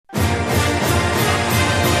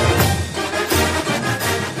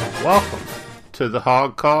Welcome to the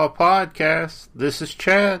Hog Call Podcast. This is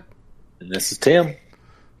Chad. And this is Tim.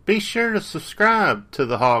 Be sure to subscribe to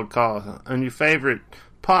the Hog Call on your favorite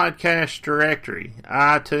podcast directory.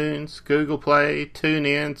 iTunes, Google Play,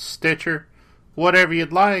 TuneIn, Stitcher, whatever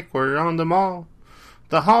you'd like, we're on them all.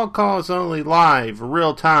 The Hog Call is only live,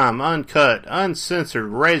 real-time, uncut, uncensored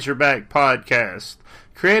Razorback podcast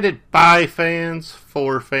created by fans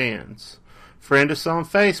for fans. Friend us on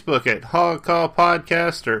Facebook at Hog Call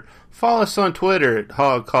Podcast or follow us on Twitter at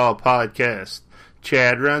Hog Call Podcast.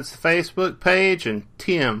 Chad runs the Facebook page and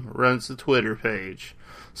Tim runs the Twitter page.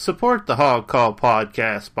 Support the Hog Call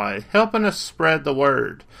Podcast by helping us spread the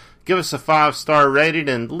word. Give us a 5-star rating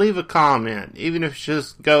and leave a comment, even if it's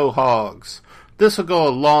just Go Hogs. This will go a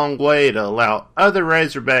long way to allow other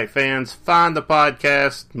Razorback fans find the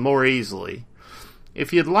podcast more easily.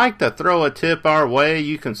 If you'd like to throw a tip our way,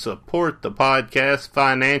 you can support the podcast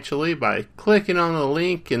financially by clicking on the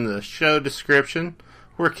link in the show description.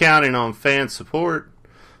 We're counting on fan support.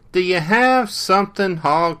 Do you have something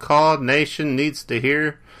Hog Call Nation needs to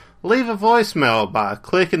hear? Leave a voicemail by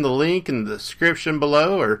clicking the link in the description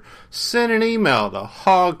below or send an email to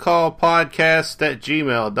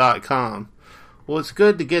hogcallpodcast@gmail.com. Well, it's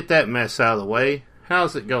good to get that mess out of the way.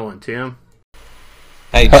 How's it going, Tim?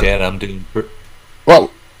 Hey, Chad, I'm doing...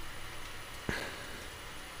 Well...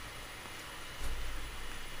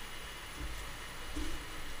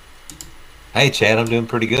 Hey, Chad, I'm doing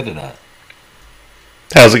pretty good tonight.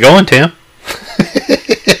 How's it going, Tim?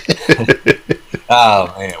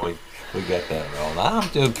 Oh, man, we got that wrong. I'm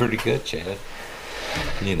doing pretty good, Chad.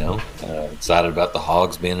 You know, excited about the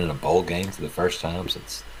Hogs being in a bowl game for the first time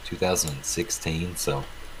since 2016. So,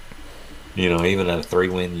 you know, even a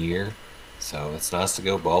 3-win year. So it's nice to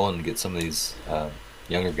go bowling and get some of these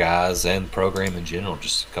younger guys and the program in general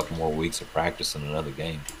just a couple more weeks of practice and another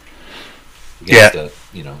game.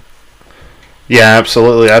 You know. Yeah,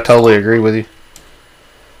 absolutely. I totally agree with you.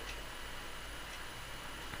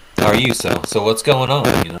 How are you, so what's going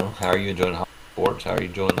on? You know, how are you enjoying sports? How are you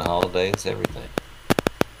enjoying the holidays? Everything.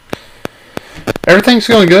 Everything's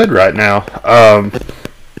going good right now.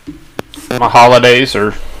 My holidays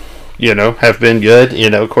are, have been good.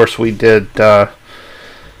 Of course, we did the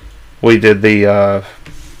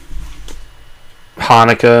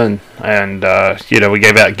Hanukkah and we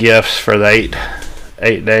gave out gifts for the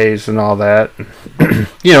eight days and all that.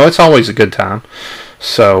 It's always a good time.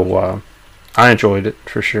 So I enjoyed it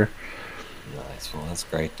for sure. Nice. Well, that's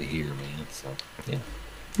great to hear, man. So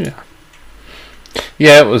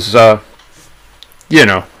yeah, it was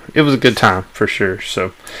it was a good time for sure.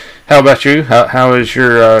 So how about you? How is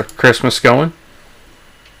your Christmas going?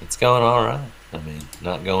 It's going all right. I mean,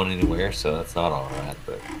 not going anywhere, so that's not all right.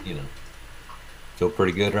 But feel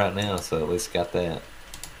pretty good right now. So at least got that.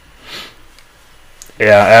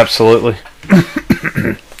 Yeah, absolutely.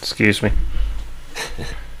 Excuse me.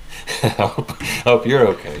 Hope you're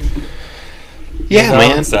okay. Yeah,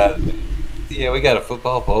 man. Yeah, we got a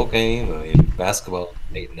football bowl game. I mean, basketball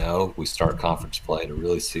 8-0. We start conference play to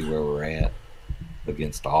really see where we're at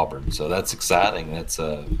against Auburn. So that's exciting. That's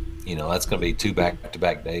that's going to be 2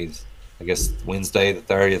 back-to-back days. I guess Wednesday the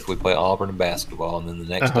 30th we play Auburn in basketball, and then the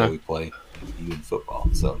next day we play U in football.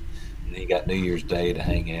 So and then you got New Year's Day to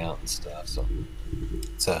hang out and stuff. So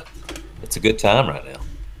it's a good time right now.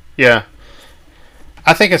 Yeah.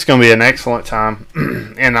 I think it's going to be an excellent time,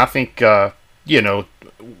 and I think we're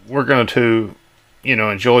going to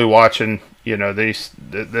enjoy watching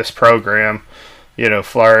this program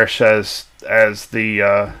flourish as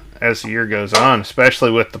the year goes on, especially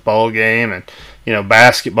with the bowl game and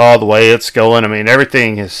basketball the way it's going. I mean,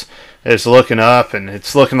 everything is looking up, and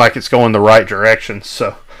it's looking like it's going the right direction.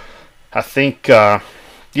 So I think I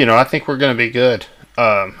think we're going to be good.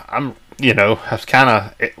 I'm kind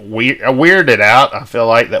of weirded out. I feel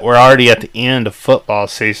like that we're already at the end of football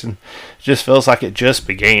season. It just feels like it just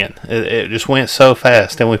began. It just went so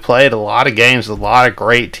fast, and we played a lot of games with a lot of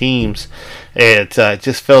great teams. It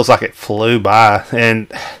just feels like it flew by,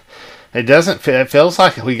 and it doesn't. It feels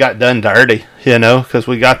like we got done dirty, because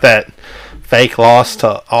we got that fake loss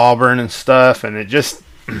to Auburn and stuff, and it just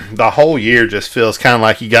the whole year just feels kind of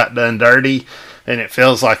like you got done dirty. And it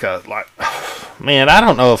feels like man, I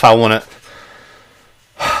don't know if I want to.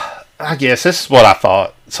 I guess this is what I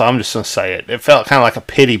thought, so I'm just going to say it. It felt kind of like a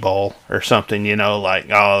pity bowl or something, like,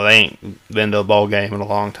 oh, they ain't been to a bowl game in a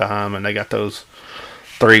long time, and they got those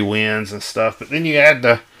 3 wins and stuff. But then you add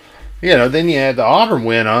the Auburn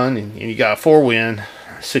win on, and you got a 4-win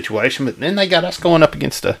situation. But then they got us going up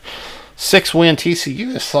against a 6-win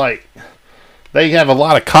TCU. It's like they have a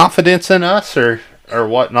lot of confidence in us, or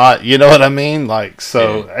whatnot, you know what I mean? Like,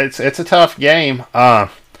 so it's a tough game.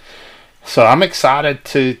 So I'm excited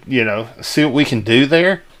to, see what we can do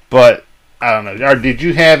there. But I don't know. Did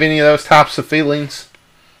you have any of those types of feelings?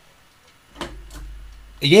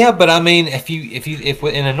 Yeah, but I mean, if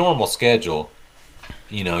in a normal schedule,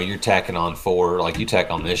 you're tacking on four, like you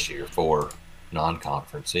tack on this year, four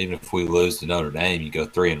non-conference. Even if we lose to Notre Dame, you go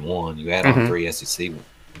 3-1. You add on three SEC.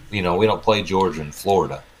 We don't play Georgia and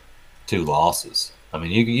Florida, 2 losses. I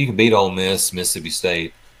mean, you can beat Ole Miss, Mississippi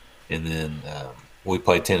State, and then we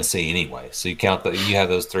play Tennessee anyway. So you have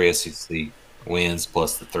those 3 SEC wins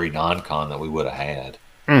plus the 3 non-con that we would have had.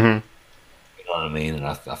 Mm-hmm. You know what I mean? And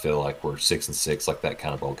I feel like we're 6-6, like that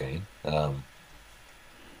kind of bowl game.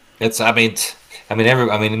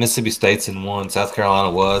 Mississippi State's in 1. South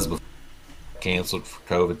Carolina was before canceled for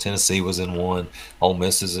COVID. Tennessee was in 1. Ole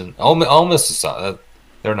Miss is in. Ole Miss is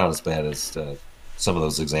they're not as bad as some of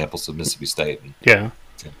those examples of Mississippi State. Yeah.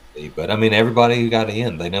 But I mean, everybody who got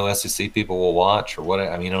in, they know SEC people will watch or what.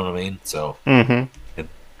 I mean, you know what I mean? So,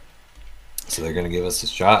 so they're going to give us a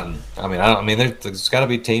shot. And there's got to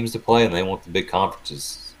be teams to play, and they want the big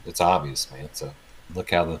conferences. It's obvious, man. So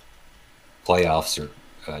look how the playoffs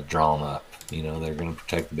are drawn up. They're going to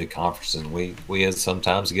protect the big conferences, and we as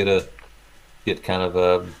sometimes get kind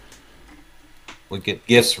of we get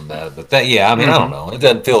gifts from that. But that, I don't know. It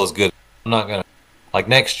doesn't feel as good. I'm not going to like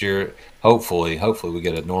next year. Hopefully we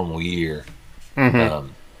get a normal year.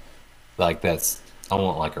 Like I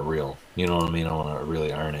want like a real, you know what I mean? I want to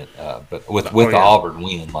really earn it. But with the Auburn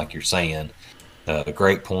win, like you're saying, a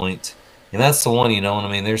great point. And that's the one, you know what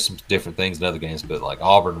I mean? There's some different things in other games, but like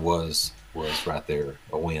Auburn was right there,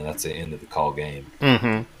 a win. That's the end of the call game.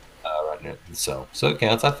 Right now. So it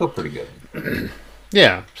counts. I feel pretty good.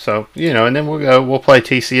 Yeah. So, and then we'll play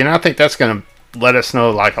TC. And I think that's going to let us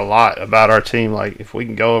know like a lot about our team. Like if we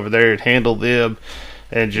can go over there and handle them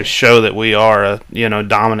and just show that we are a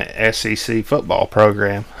dominant SEC football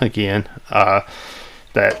program again, that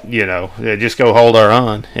just go hold our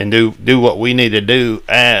own and do what we need to do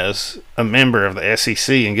as a member of the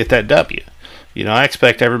SEC and get that W. I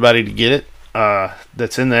expect everybody to get it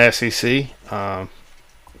that's in the SEC,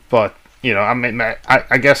 but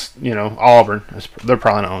I guess Auburn they're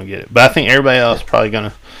probably not going to get it, but I think everybody else is probably going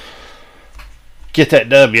to get that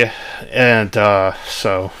W, and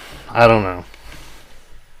so I don't know.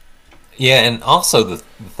 Yeah, and also the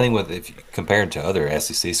thing with if you compare it to other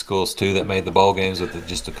SEC schools too that made the bowl games with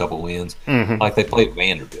just a couple wins, like they played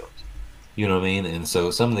Vanderbilt. You know what I mean? And so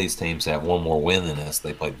some of these teams have one more win than us.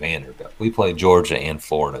 They played Vanderbilt. We played Georgia and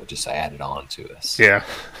Florida, just added on to us. Yeah.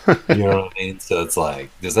 You know what I mean? So it's like,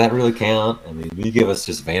 does that really count? I mean, you give us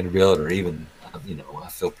just Vanderbilt or even, I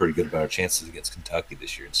feel pretty good about our chances against Kentucky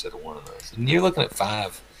this year instead of one of those. And you're looking at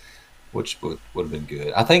 5, which would have been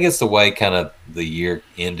good. I think it's the way kind of the year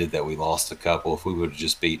ended that we lost a couple. If we would have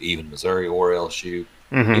just beat even Missouri or LSU,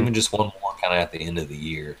 even just one more kind of at the end of the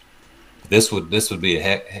year, this would be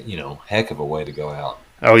a heck of a way to go out.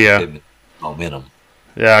 Oh yeah, momentum.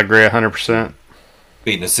 Yeah, I agree 100%.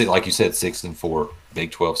 Beating a, like you said, 6-4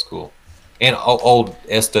 Big 12 school and old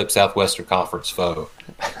S-Up Southwestern Conference foe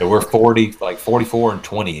that we're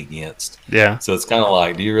 44-20 against. Yeah. So it's kind of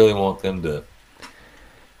like, do you really want them to?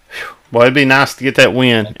 Well, it'd be nice to get that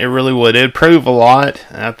win. It really would. It'd prove a lot,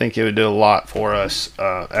 and I think it would do a lot for us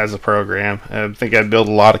as a program. I think I'd build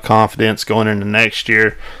a lot of confidence going into next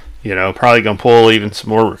year. Probably going to pull even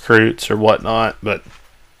some more recruits or whatnot. But,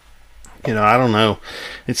 I don't know.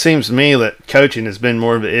 It seems to me that coaching has been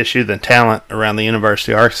more of an issue than talent around the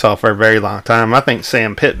University of Arkansas for a very long time. I think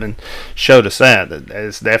Sam Pittman showed us that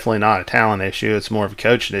it's definitely not a talent issue. It's more of a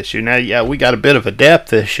coaching issue. Now, yeah, we got a bit of a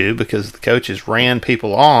depth issue because the coaches ran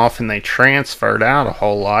people off and they transferred out a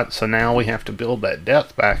whole lot. So now we have to build that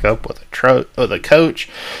depth back up with a coach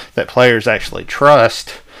that players actually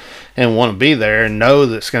trust and want to be there and know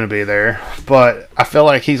that's going to be there. But I feel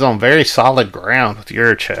like he's on very solid ground with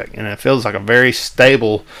Yurachek, and it feels like a very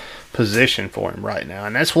stable position for him right now.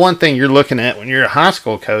 And that's one thing you're looking at when you're a high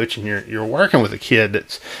school coach and you're working with a kid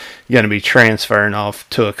that's going to be transferring off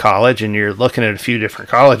to a college, and you're looking at a few different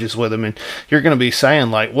colleges with him, and you're going to be saying,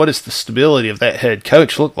 like, what does the stability of that head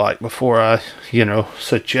coach look like before I,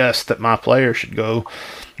 suggest that my player should go,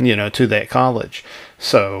 to that college.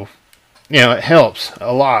 So it helps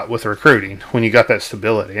a lot with recruiting when you got that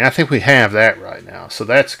stability. And I think we have that right now, so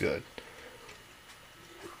that's good.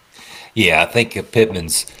 Yeah, I think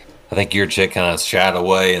Yurachek kind of shied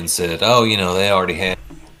away and said, "Oh, they already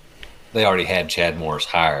had Chad Morris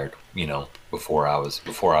hired, before I was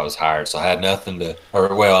hired, so I had nothing to,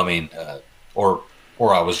 or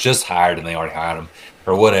I was just hired and they already hired him,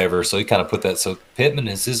 or whatever." So he kind of put that. So Pittman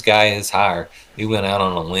is his guy, his hire. He went out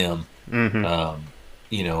on a limb, hiring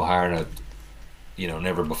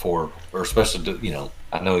never before, or especially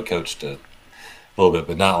I know he coached a little bit,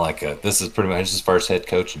 but not like this is pretty much his first head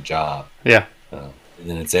coaching job. Yeah. And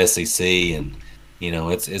then it's SEC, and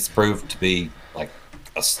it's proved to be like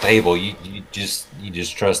a stable. You just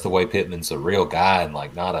trust the way Pittman's a real guy, and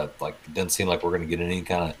like not it doesn't seem like we're going to get any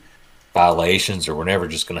kind of violations, or we're never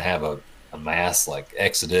just going to have a mass like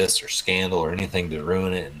exodus or scandal or anything to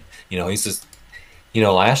ruin it. And he's just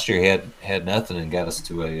last year he had nothing and got us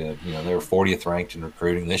to a they were 40th ranked in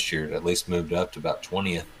recruiting. This year at least moved up to about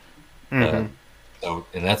 20th. So,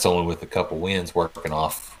 and that's only with a couple wins, working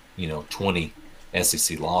off 20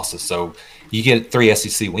 SEC losses. So you get 3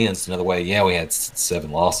 SEC wins. Another way, yeah, we had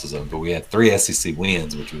 7 losses of them, but we had 3 SEC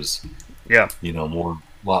wins, which was a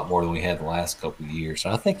lot more than we had the last couple of years.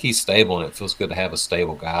 So I think he's stable, and it feels good to have a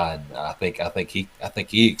stable guy. And I think he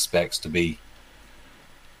expects to be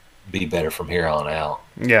better from here on out.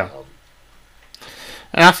 Yeah.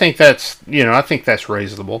 And I think that's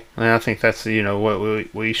reasonable, and I think that's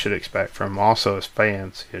what we should expect from him also as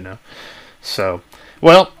fans, So,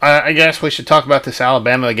 well, I guess we should talk about this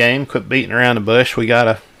Alabama game. Quit beating around the bush. We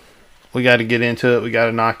gotta get into it. We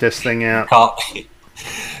gotta knock this thing out. Oh,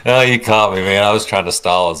 you caught me, man. I was trying to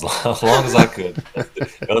stall as long as I could.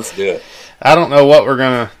 Let's do it. I don't know what we're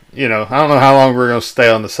gonna, I don't know how long we're gonna stay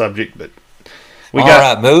on the subject, but all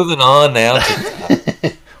right, moving on now.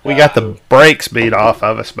 We got the brakes beat off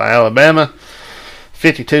of us by Alabama,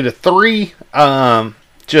 52-3.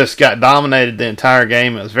 Just got dominated the entire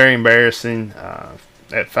game. It was very embarrassing.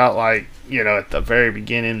 It felt like, at the very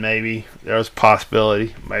beginning, maybe there was a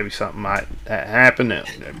possibility, maybe something might happen. It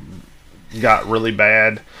got really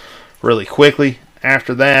bad really quickly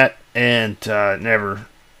after that, and it never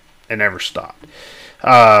stopped.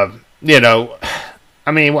 I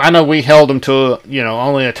mean, I know we held them to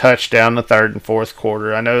only a touchdown in the third and fourth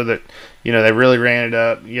quarter. I know that they really ran it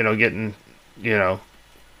up. Getting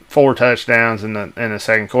 4 touchdowns in the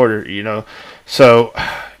second quarter. So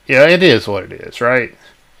it is what it is, right?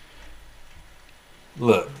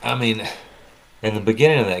 Look, I mean, in the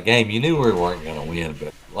beginning of that game, you knew we weren't going to win,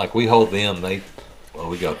 but like we hold them,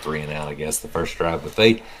 we go 3 and out, I guess, the first drive, but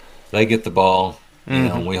they get the ball.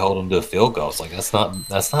 And we hold them to a field goal. It's like that's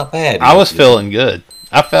not bad. I was feeling good.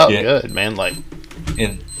 I felt good, man. Like,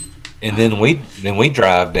 and then we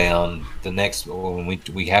drive down the next when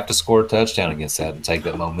we have to score a touchdown against that and take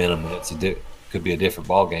that momentum. And could be a different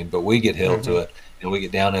ball game, but we get held to it, and we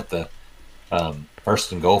get down at the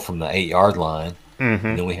first and goal from the 8-yard line. And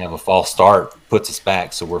then we have a false start, puts us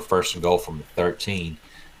back, so we're first and goal from the 13.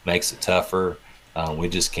 Makes it tougher. We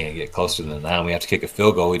just can't get closer than the 9. We have to kick a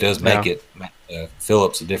field goal. He does make it.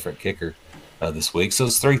 Phillips a different kicker this week, so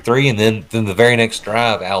it's 3-3. And then the very next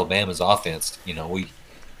drive, Alabama's offense. We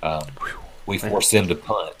force them to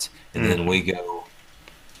punt, and then we go.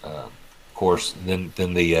 Of course, then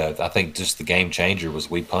the I think just the game changer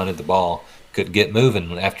was we punted the ball, couldn't get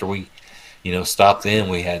moving after we. Stopped in.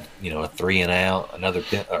 We had, a 3 and out, another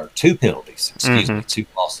 2 penalties. Excuse me, 2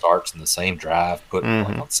 false starts in the same drive. Put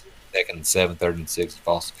on second and 7, third and 6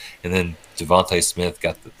 false, and then Devontae Smith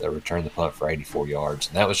got the return the punt for 84 yards,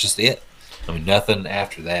 and that was just it. I mean, nothing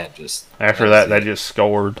after that. They just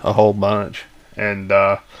scored a whole bunch, and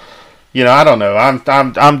I don't know.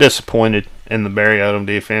 I'm disappointed in the Barry Odom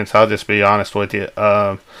defense. I'll just be honest with you.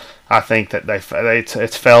 I think that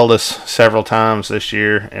it's failed us several times this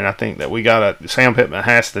year, and I think that Sam Pittman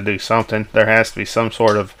has to do something. There has to be some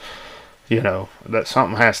sort of, that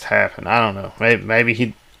something has to happen. I don't know.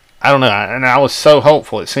 Maybe I don't know. And I was so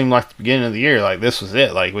hopeful. It seemed like the beginning of the year, like this was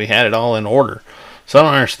it. Like we had it all in order. So I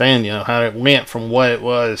don't understand, how it went from what it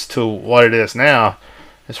was to what it is now.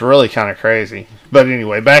 It's really kind of crazy. But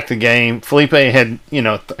anyway, back to the game. Felipe had,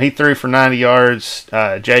 he threw for 90 yards.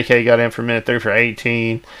 J.K. got in for a minute, threw for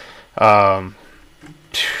 18. What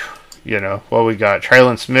we got?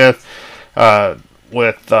 Traylon Smith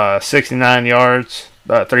with 69 yards,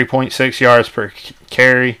 3.6 yards per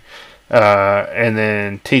carry. And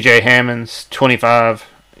then T.J. Hammonds, 25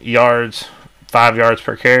 yards, 5 yards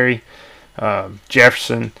per carry.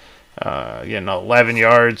 Jefferson, 11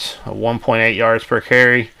 yards, 1.8 yards per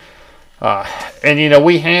carry. And,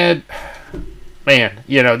 we had,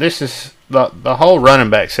 this is the whole running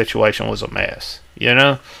back situation was a mess,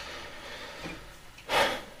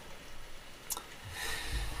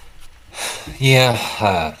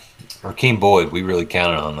 Yeah, Rakeem Boyd, we really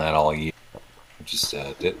counted on that all year. It just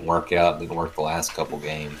didn't work out. Didn't work the last couple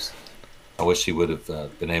games. I wish he would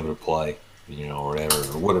have been able to play, or whatever,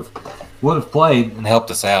 or would have played and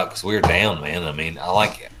helped us out because we were down, man. I mean, I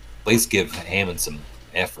like it. At least give Hammond some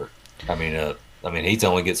effort. I mean, I mean, he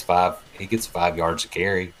only gets 5 yards to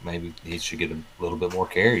carry. Maybe he should get a little bit more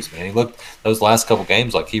carries, man. He looked those last couple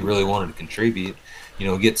games like he really wanted to contribute. You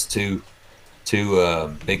know, he gets two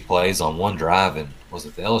big plays on one drive, and was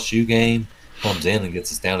it the LSU game? Comes in and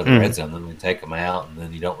gets us down to the red zone, then we take him out, and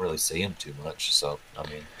then you don't really see him too much. So, I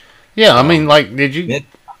mean, yeah, I mean, like, did you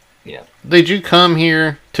yeah. Did you come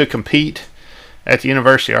here to compete at the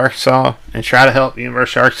University of Arkansas and try to help the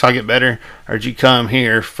University of Arkansas get better, or did you come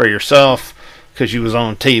here for yourself because you was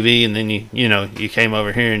on TV and then you came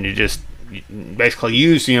over here and you basically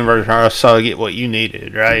used the University of Arkansas to get what you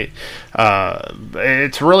needed, right?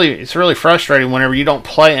 It's really frustrating whenever you don't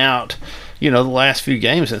play out, the last few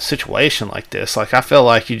games in a situation like this. Like, I feel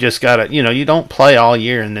like you just gotta, you don't play all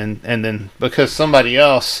year and then because somebody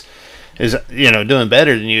else is doing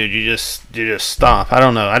better than you, you just stop. I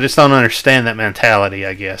don't know. I just don't understand that mentality.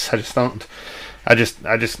 I guess I just don't. I just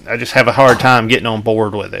have a hard time getting on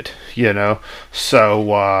board with it.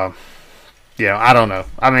 So I don't know.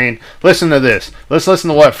 I mean, listen to this. Let's listen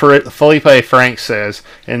to what Felipe Franks says,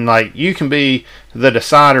 and like, you can be the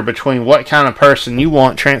decider between what kind of person you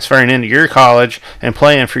want transferring into your college and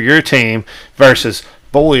playing for your team versus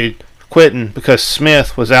Boyd quitting because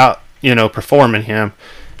Smith was out, performing him.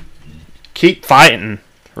 Keep fighting,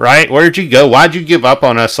 right? Where'd you go? Why'd you give up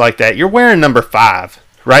on us like that? You're wearing number 5,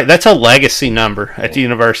 right? That's a legacy number at the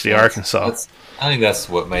University of Arkansas. I think that's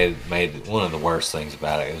what made one of the worst things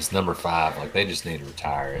about it. It was number 5. Like, they just need to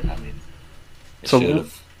retire it. I mean,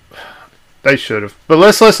 they should have. But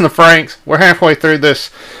let's listen to Franks. We're halfway through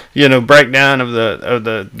this, breakdown of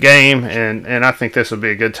the game, and I think this would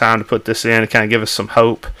be a good time to put this in and kind of give us some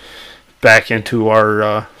hope back into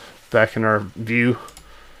our view.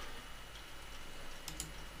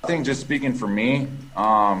 I think, just speaking for me,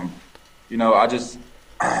 I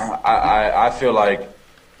feel like,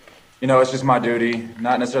 it's just my duty,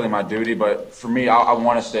 not necessarily my duty, but for me, I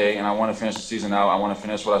want to stay and I want to finish the season out. I want to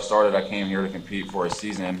finish what I started. I came here to compete for a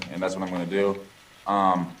season, and that's what I'm going to do.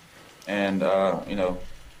 At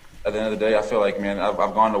the end of the day, I feel like, man, I've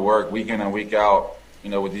gone to work week in and week out,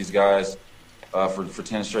 with these guys for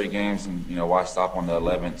 10 straight games, and, why stop on the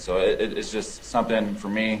 11th? So it's just something for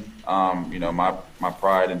me, my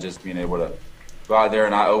pride and just being able to go out there,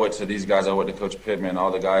 and I owe it to these guys. I owe it to Coach Pittman, all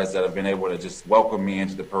the guys that have been able to just welcome me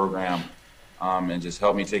into the program and just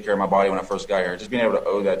help me take care of my body when I first got here. Just being able to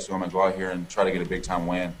owe that to them and go out here and try to get a big-time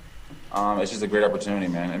win. It's just a great opportunity,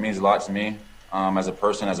 man. It means a lot to me as a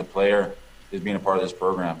person, as a player, just being a part of this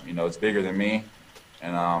program. It's bigger than me,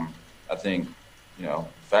 and I think,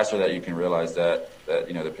 faster that you can realize that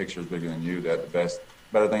the picture is bigger than you, that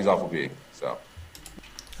better things off will be. So,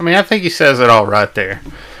 I mean, I think he says it all right there.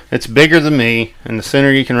 It's bigger than me, and the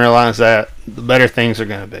sooner you can realize that, the better things are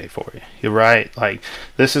going to be for you. You're right. Like,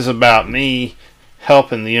 this is about me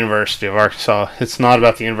helping the University of Arkansas. It's not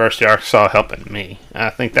about the University of Arkansas helping me. I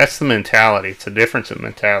think that's the mentality. It's a difference in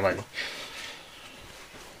mentality.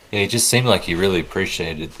 Yeah, it just seemed like he really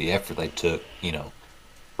appreciated the effort they took,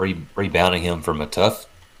 rebounding him from a tough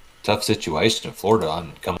situation in Florida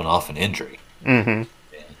coming off an injury. Mm-hmm.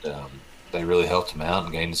 And they really helped him out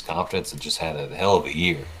and gained his confidence and just had a hell of a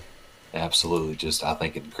year. Absolutely, just, I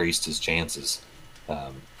think, increased his chances.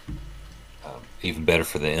 Even better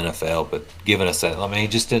for the NFL, but giving us that. I mean, he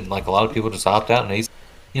just didn't, like, a lot of people just opt out, and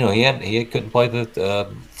he couldn't play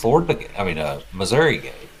the Missouri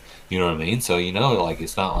game. You know what I mean? So, like,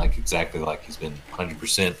 it's not like exactly like he's been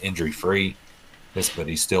 100% injury free. But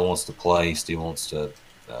he still wants to play. Still wants to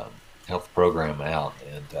help the program out,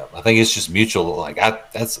 and I think it's just mutual. Like,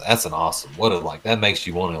 that's an awesome. That makes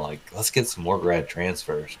you want to, let's get some more grad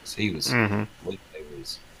transfers, because he was, he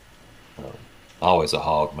was always a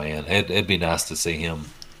hog, man. It'd be nice to see him.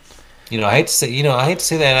 I hate to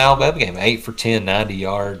see that Alabama game, 8 for 10, 90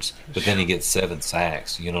 yards, but then he gets 7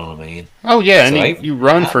 sacks. You know what I mean? Oh yeah, so and you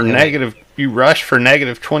run for negative, you rush for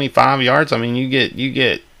negative 25 yards. I mean, you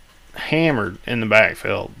get hammered in the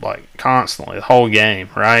backfield constantly the whole game,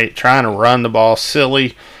 right? Trying to run the ball,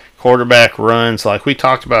 silly quarterback runs. Like, we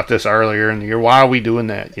talked about this earlier in the year. Why are we doing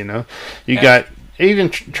that? You got even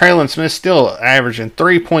Traylon Smith still averaging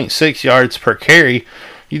 3.6 yards per carry.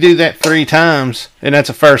 You do that 3 times, and that's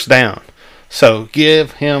a first down. So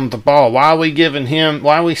give him the ball. Why are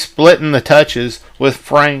we splitting the touches with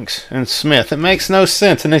Franks and Smith? It makes no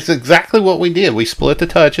sense, and it's exactly what we did. We split the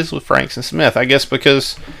touches with Franks and Smith. I guess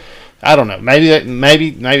because, I don't know,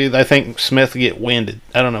 maybe they think Smith will get winded.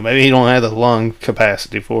 I don't know. Maybe he don't have the lung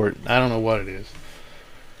capacity for it. I don't know what it is.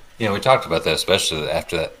 We talked about that, especially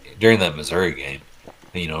after that, during that Missouri game.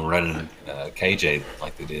 Running KJ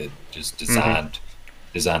like they did, just design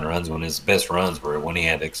runs when his best runs were when he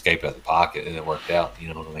had to escape out of the pocket, and it worked out. You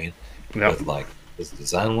know what I mean? Yep. But like his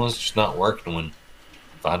design was just not working. When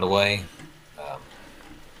find a way,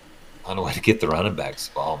 find a way to get the running backs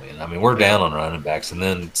the ball, man. I mean, we're down on running backs, and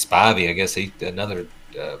then Spivey, I guess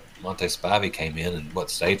Monte Spivey came in and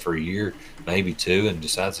stayed for a year, maybe two, and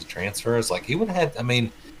decides to transfer. It's like he would have had. I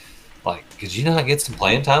mean, like, could you not get some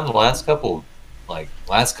playing time the last couple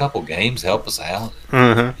games? Help us out,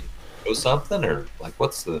 do something, or like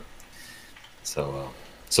what's the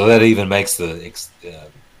so that even makes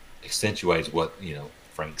accentuates what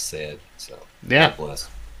Frank said. So yeah, God bless.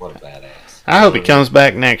 What a badass. I hope he comes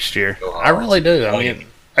back next year. I really do. I mean,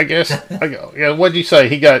 I guess. Yeah, what'd you say?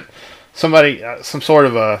 He got somebody, some sort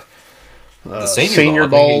of a senior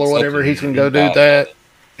bowl or whatever. He's gonna go do that.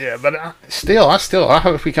 Yeah, but I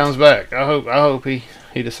hope he comes back. I hope he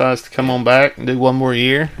decides to come on back and do one more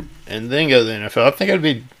year and then go to the NFL. I think it'd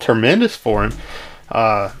be tremendous for him.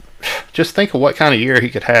 Just think of what kind of year he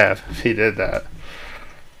could have if he did that.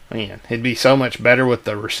 Man, he'd be so much better with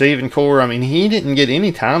the receiving core. I mean, he didn't get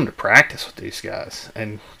any time to practice with these guys,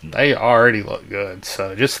 and they already look good.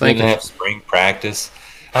 So just think, didn't have spring practice.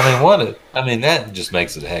 I mean, that just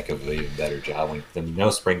makes it a heck of an even better job. When no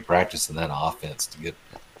spring practice in that offense to get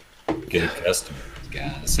accustomed to these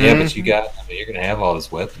guys. Yeah, but you're going to have all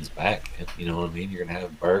his weapons back. You know what I mean? You're going to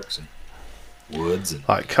have Burks and Woods and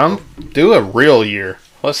come do a real year.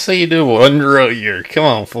 Let's see you do one real year. Come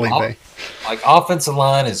on, Felipe. Like, offensive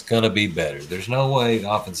line is going to be better. There's no way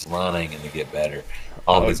the offensive line ain't going to get better.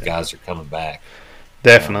 All these guys are coming back.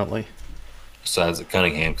 Definitely. Besides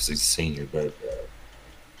Cunningham because he's a senior. But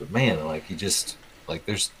man, like, he just, like,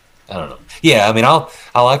 there's, I don't know. Yeah, I mean,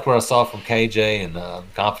 I liked what I saw from KJ, and I'm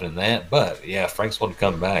confident in that. But, yeah, if Frank's wanting to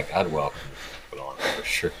come back, I'd welcome him to put on for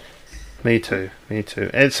sure. Me too.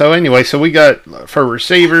 And so, anyway, we got, for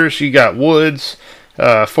receivers, you got Woods,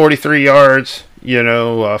 43 yards.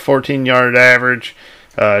 14-yard average.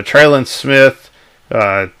 Traylon Smith,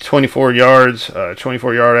 24 yards,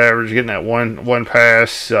 24-yard average, getting that one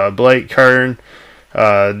pass. Blake Kern,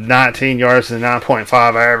 19 yards and 9.5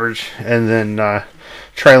 average. And then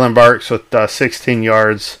Traylon Burks with 16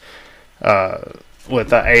 yards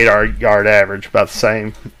with an 8-yard average, about the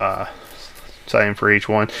same for each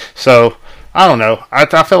one. So, I don't know. I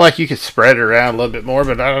feel like you could spread it around a little bit more,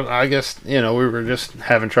 but I guess, we were just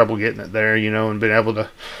having trouble getting it there, and being able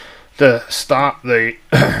to stop the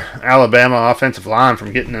Alabama offensive line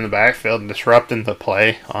from getting in the backfield and disrupting the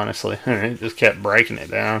play, honestly. And it just kept breaking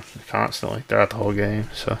it down constantly throughout the whole game.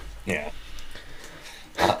 So yeah.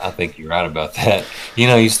 I think you're right about that.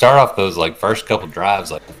 You start off those, like, first couple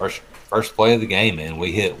drives, like the first play of the game, man,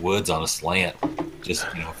 we hit Woods on a slant just,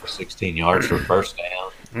 for 16 yards for a first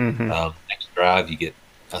down. Next drive,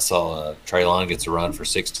 I saw Traylon gets a run for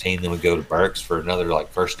 16, then we go to Burks for another, like,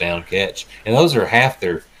 first down catch. And those are half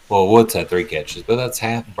their – well, Woods had 3 catches, but that's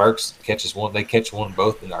half. Burks catches one. They catch one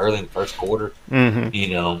both early in the first quarter, and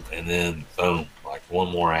then, boom, like,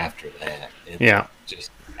 one more after that. And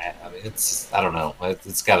just, I mean, it's – I don't know.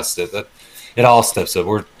 It's got to step – it all steps up.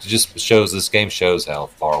 This game shows how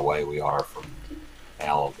far away we are from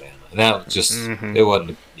Alabama. And that just it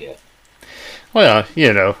wasn't Well,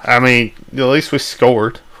 I mean, at least we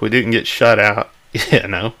scored. We didn't get shut out,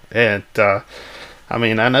 And I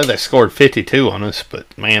mean, I know they scored 52 on us,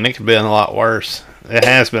 but man, it could have been a lot worse. It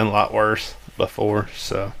has been a lot worse before.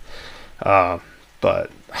 So,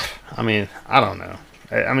 but I mean, I don't know.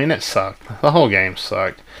 I mean, it sucked. The whole game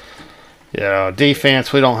sucked.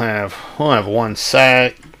 Defense, we don't have one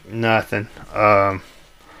sack, nothing.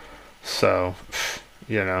 So,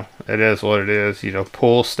 it is what it is.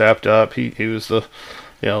 Poole stepped up. He was the,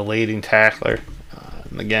 leading tackler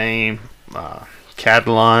in the game.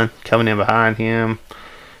 Catalan coming in behind him.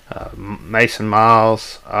 Mason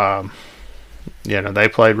Miles. They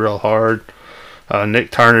played real hard.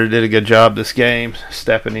 Nick Turner did a good job this game,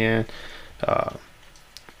 stepping in.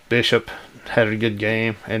 Bishop had a good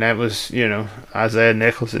game, and that was, Isaiah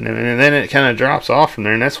Nichols, and then it kind of drops off from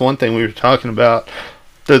there. And that's one thing we were talking about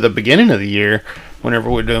through the beginning of the year,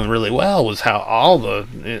 whenever we're doing really well, was how all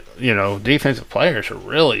the, defensive players are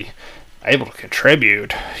really able to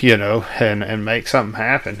contribute, and make something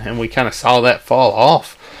happen. And we kind of saw that fall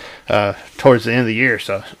off towards the end of the year.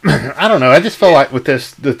 So I don't know. I just feel like with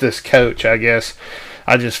this coach, I guess,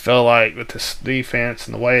 I just feel like with this defense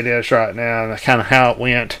and the way it is right now, and kind of how it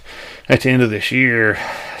went at the end of this year,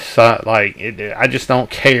 so I just don't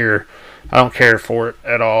care. I don't care for it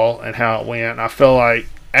at all and how it went. I feel like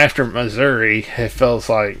after Missouri, it feels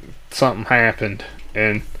like something happened,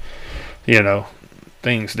 and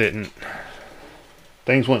things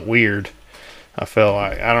went weird. I feel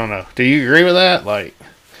like, I don't know. Do you agree with that? Like,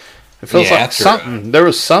 it feels like there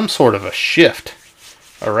was some sort of a shift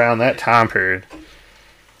around that time period.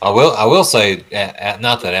 I will say,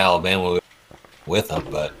 not that Alabama was with them,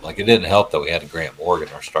 but like it didn't help that we had Grant Morgan,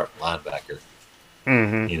 our starting linebacker,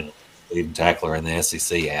 Mm-hmm. leading tackler in the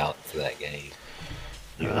SEC out for that game.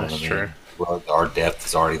 That's true. Well, our depth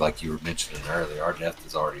is already, like you were mentioning earlier, our depth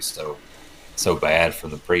is already so bad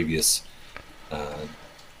from the previous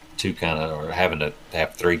two or having to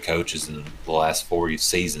have three coaches in the last 4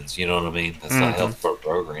 seasons. You know what I mean? That's not healthy for a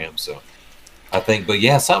program. So I think, but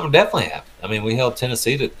yeah, something definitely happened. I mean, we held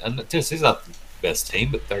Tennessee Tennessee's not the best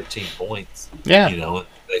team, but 13 points. Yeah.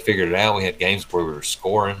 They figured it out. We had games where we were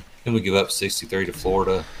scoring. Then we give up 63 to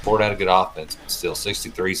Florida. Florida had a good offense, but still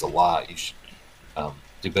 63 is a lot. You should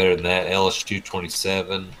do better than that. LSU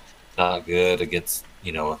 27, not good against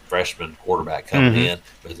a freshman quarterback coming in.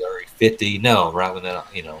 Missouri 50, no, right when that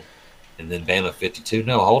and then Bama 52,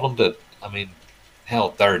 no, hold them to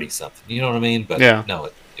 30 something. You know what I mean? But yeah.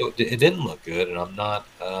 No, it didn't look good, and I'm not.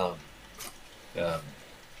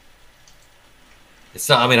 It's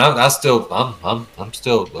not. I mean, I'm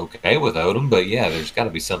still okay with Odom, but yeah, there's got to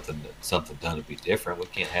be something done to be different. We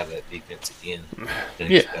can't have that defense again.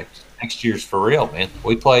 And expect next year's for real, man.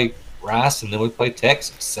 We play Rice and then we play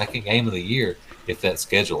Texas, second game of the year if that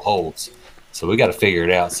schedule holds. So we got to figure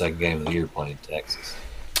it out. Second game of the year playing Texas.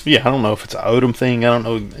 Yeah, I don't know if it's an Odom thing. I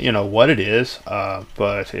don't know, what it is.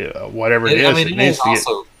 But whatever it is, it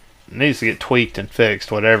needs to get tweaked and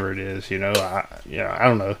fixed. Whatever it is, I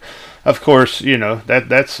don't know. Of course,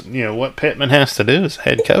 that's what Pittman has to do as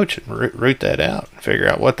head coach and root that out and figure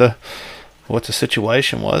out what the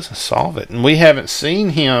situation was and solve it. And we haven't seen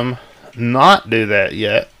him not do that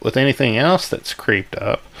yet with anything else that's creeped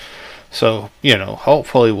up. So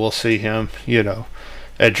hopefully we'll see him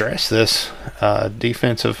address this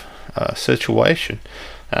defensive situation.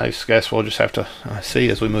 I guess we'll just have to see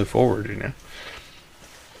as we move forward.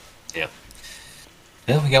 Yeah.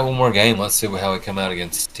 Yeah, we got one more game. Let's see how we come out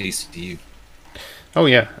against TCU. Oh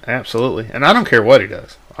yeah, absolutely. And I don't care what he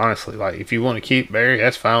does. Honestly, like if you want to keep Barry,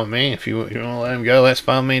 that's fine with me. If you want to let him go, that's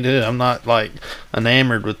fine with me too. I'm not like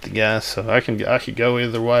enamored with the guy, so I could go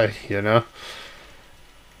either way.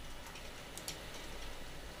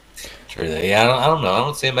 Sure. Yeah, I don't know. I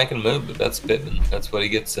don't see him making a move, but that's Pittman. That's what he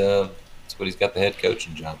gets. That's what he's got the head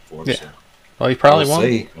coaching job for. Yeah. So. Well, he probably we'll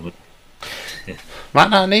won't. See. Might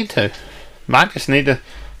not need to. Might just need to,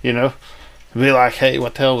 be like, hey,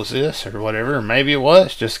 what the hell was this or whatever. Or maybe it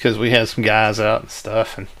was just because we had some guys out and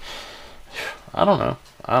stuff. And I don't know.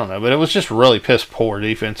 But it was just really piss poor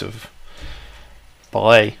defensive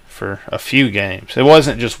play for a few games. It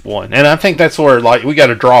wasn't just one. And I think that's where, we got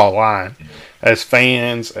to draw a line as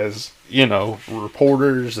fans, as,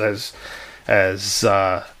 reporters, as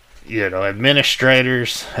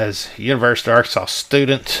administrators, as University of Arkansas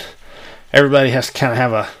students. Everybody has to kind of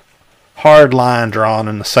have a hard line drawn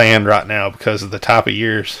in the sand right now because of the type of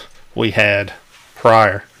years we had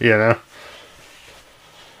prior, I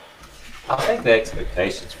think the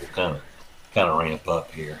expectations will kind of ramp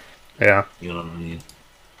up here. Yeah. You know what I mean?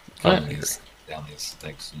 Down these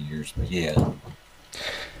next years. But yeah.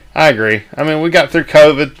 I agree. I mean, we got through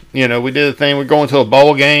COVID. We did the thing. We're going to a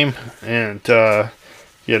bowl game. And, so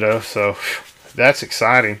that's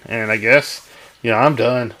exciting. And I guess, I'm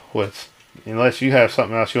done with, unless you have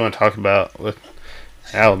something else you want to talk about with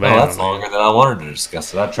Alabama. Oh, that's longer than I wanted to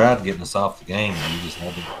discuss it. I tried getting us off the game, and you just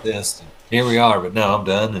had to this. Here we are, but no, I'm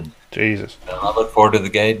done. And Jesus. I look forward to the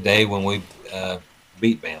day when we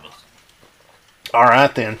beat Bama. All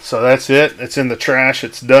right, then. So that's it. It's in the trash.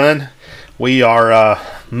 It's done. We are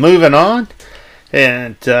moving on.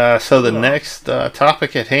 And so the next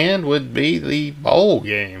topic at hand would be the bowl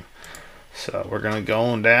game. So we're going to go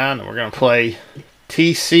on down, and we're going to play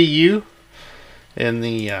TCU in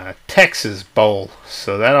the Texas Bowl.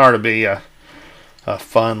 So that ought to be a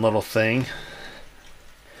fun little thing.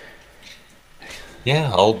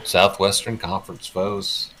 Yeah, old Southwestern Conference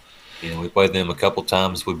foes. We played them a couple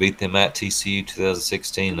times. We beat them at TCU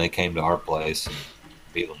 2016. They came to our place and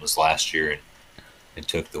beat them this last year and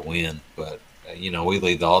took the win. But, we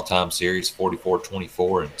lead the all-time series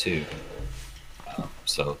 44-24-2.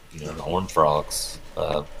 So, the Horned Frogs,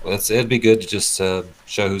 it'd be good to just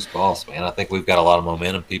show who's boss, man. I think we've got a lot of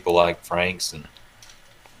momentum. People like Franks and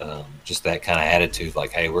just that kind of attitude,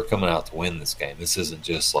 like, hey, we're coming out to win this game. This isn't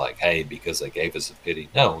just like, hey, because they gave us a pity.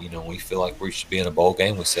 No, we feel like we should be in a bowl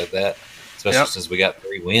game. We said that, especially since we got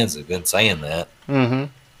 3 wins. They've been saying that. Mm-hmm. I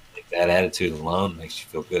think that attitude alone makes you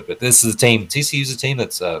feel good. But this is a team. TCU's a team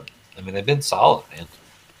that's, they've been solid,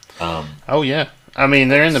 man. Oh, yeah. I mean,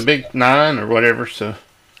 they're in the Big 9 or whatever, so.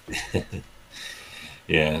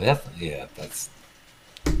 Yeah, definitely. Yeah, that's.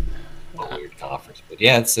 a weird conference. But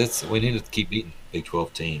yeah, it's we need to keep beating Big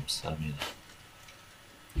 12 teams. I mean,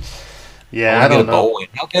 Yeah, I don't know. Bowl win.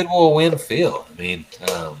 How good will a win feel? I mean,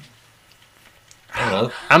 I don't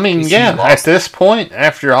know. I mean, TCU yeah, at lost. this point,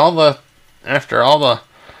 after all the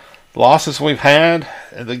losses we've had,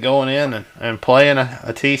 the going in and playing a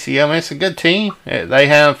TCU, I mean, it's a good team. They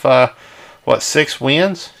have 6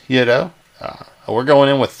 wins. We're going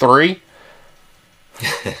in with 3.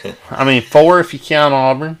 I mean, 4 if you count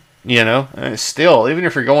Auburn. And it's still, even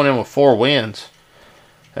if you're going in with 4 wins,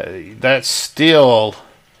 that's still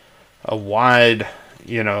a wide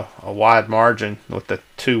margin with the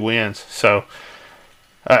 2 wins. So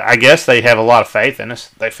I guess they have a lot of faith in us.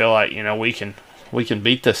 They feel like we can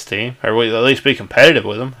beat this team, or we at least be competitive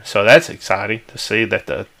with them. So that's exciting to see that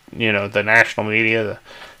the national media,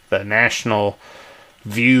 the national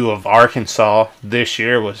view of Arkansas this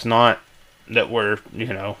year was not that we're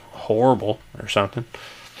horrible or something.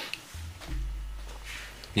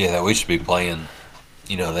 Yeah, that we should be playing.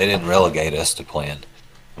 They didn't relegate us to playing.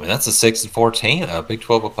 I mean, that's a 6-4 team, a Big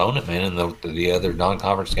 12 opponent, man. And the other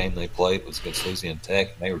non-conference game they played was against Louisiana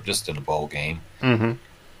Tech. They were just in a bowl game. Mm-hmm.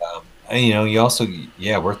 And, you also,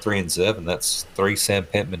 we're 3-7. That's 3 Sam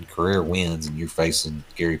Pittman career wins, and you're facing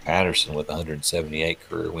Gary Patterson with 178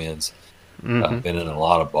 career wins. Mm-hmm. Been in a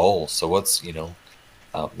lot of bowls. So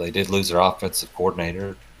they did lose their offensive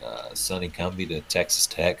coordinator, Sonny Cumbie, to Texas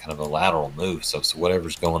Tech, kind of a lateral move. So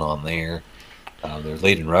whatever's going on there. Their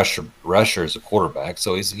leading rusher is a quarterback,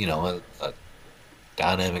 so he's a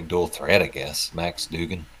dynamic dual threat, I guess, Max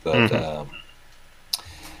Dugan. But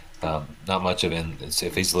not much of it.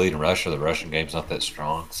 If he's the leading rusher, the rushing game's not that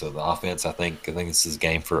strong. So the offense, I think this is a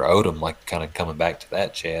game for Odom, like kind of coming back to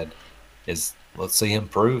that, Chad, is let's see him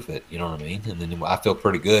prove it. You know what I mean? And then I feel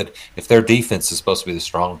pretty good. If their defense is supposed to be the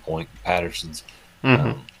strong point, Patterson's,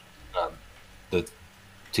 the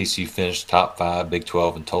TCU finished top 5 Big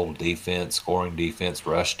 12 in total defense, scoring defense,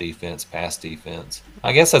 rush defense, pass defense.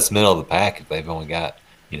 I guess that's middle of the pack if they've only got,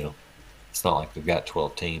 it's not like they've got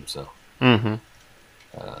 12 teams. So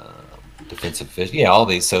defensive fish, all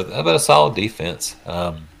these. So about a solid defense.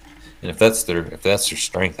 And if that's their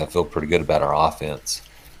strength, I feel pretty good about our offense,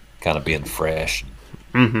 kind of being fresh,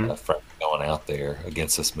 fresh going out there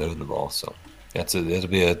against us moving the ball. So it'll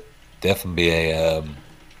definitely be a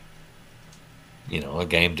a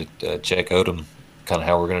game to check Odom, kind of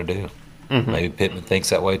how we're going to do. Maybe Pittman thinks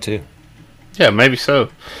that way too. Yeah, maybe so.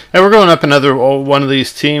 And we're going up another one of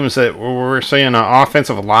these teams that we're seeing an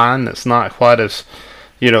offensive line that's not quite as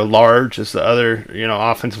large as the other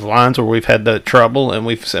offensive lines where we've had the trouble, and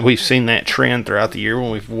we've seen that trend throughout the year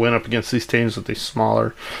when we've went up against these teams with these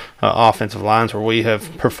smaller offensive lines where we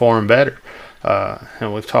have performed better.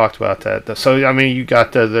 And we've talked about that. So, I mean, you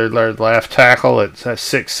got their left tackle at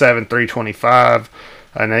 6'7", 325.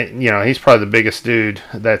 And, he's probably the biggest dude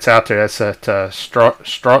that's out there. That's at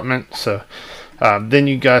Strautman. So, then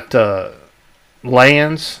you got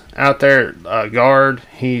Lands out there, guard.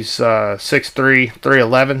 He's 6'3",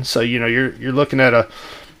 311. So, you're looking at a,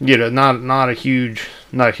 not a huge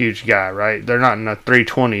guy, right? They're not in the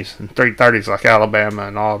 320s and 330s like Alabama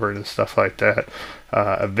and Auburn and stuff like that.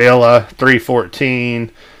 Avila,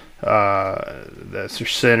 314. That's your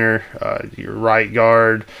center. Your right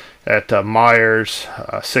guard at Myers,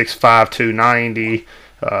 6'5", 290.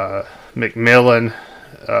 McMillan,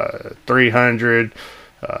 300.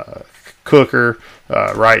 Cooker,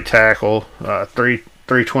 right tackle,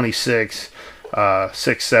 326.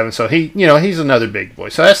 6'7". So he's another big boy.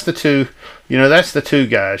 So that's the two. That's the two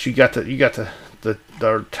guys. You got the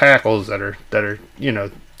tackles that are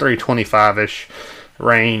 325-ish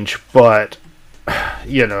range, but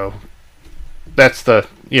that's the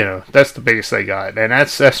biggest they got, and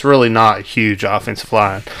that's really not a huge offensive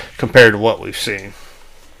line compared to what we've seen.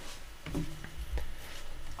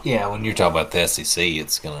 Yeah, when you're talking about the SEC,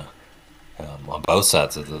 it's gonna on both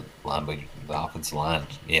sides of the line, but the offensive line,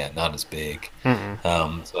 not as big.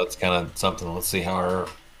 So that's kind of something. Let's see how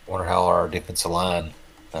our defensive line.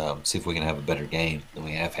 See if we can have a better game than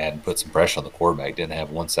we have had and put some pressure on the quarterback. Didn't have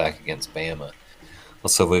 1 sack against Bama.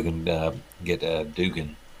 Let's see if we can get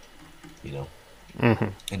Dugan, in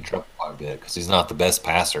trouble quite a bit because he's not the best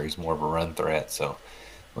passer. He's more of a run threat. So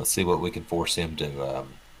let's see what we can force him to,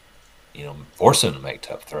 make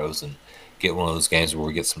tough throws and get one of those games where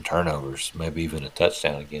we get some turnovers, maybe even a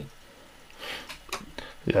touchdown again.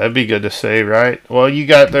 Yeah, that'd be good to see, right? Well, you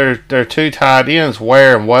got their 2 tight ends,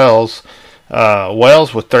 Ware and Wells.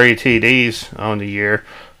 Wells with 3 TDs on the year,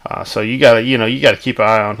 so you got to keep an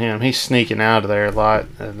eye on him. He's sneaking out of there a lot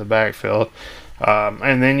in the backfield,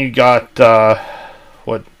 and then you got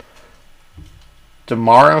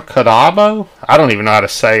Demaro Cadabo? I don't even know how to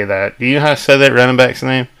say that. Do you know how to say that running back's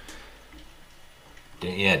name?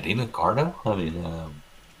 Yeah, Demon Cardo. I mean,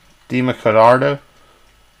 Dima Cadardo?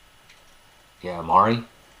 yeah, Amari.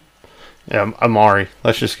 Yeah, Amari.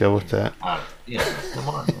 Let's just go with that. Yeah,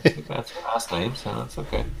 Amari. I think that's a nice name, so that's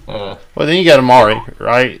okay. Well, then you got Amari,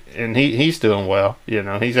 right? And he's doing well. You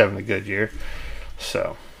know, he's having a good year.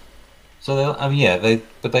 So I mean, yeah, they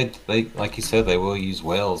like you said, they will use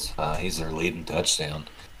Wells. He's their leading touchdown.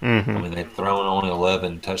 I mean, they've thrown only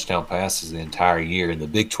 11 touchdown passes the entire year in the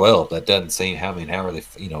Big 12. That doesn't seem. I mean, how are they?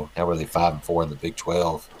 How are they 5-4 in the Big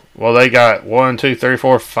 12? well, they got 1, 2, 3,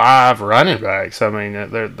 4, 5 running backs. I mean,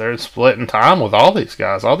 they're splitting time with all these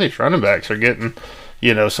guys. All these running backs are getting,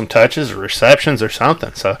 some touches or receptions or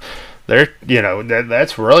something. So they're,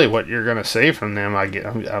 that's really what you're going to see from them.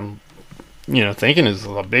 I'm thinking is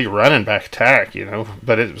a big running back attack.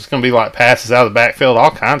 But it's going to be like passes out of the backfield,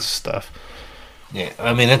 all kinds of stuff. Yeah,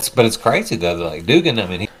 I mean it's crazy though. Like Dugan, I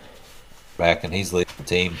mean, he's back and he's leading the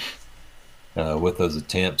team with those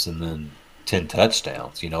attempts and then 10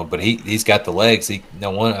 touchdowns. But he's got the legs.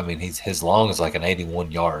 His long is like an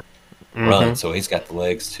 81-yard run, so he's got the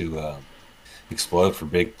legs to explode for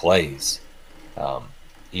big plays.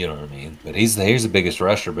 You know what I mean? But he's the biggest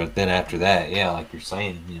rusher. But then after that, yeah, like you're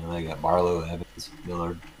saying, they got Barlow, Evans,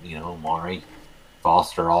 Millard, Amari,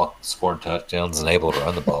 Foster, all scoring touchdowns and able to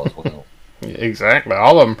run the ball as well. Exactly,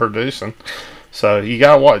 all of them producing. So you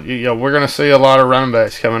got what? We're going to see a lot of running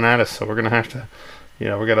backs coming at us. So we're going to have to,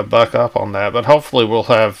 we're going to buck up on that. But hopefully we'll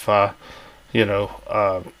have,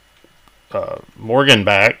 Morgan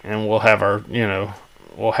back, and we'll have our,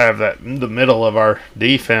 we'll have that the middle of our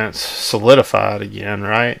defense solidified again,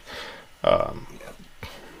 right? Because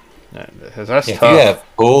that's tough. If you have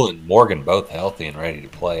Poole and Morgan both healthy and ready to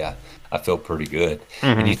play, I feel pretty good.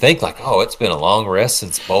 And you think like, oh, it's been a long rest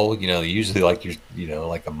since bowl. Usually like you're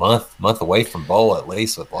like a month away from bowl at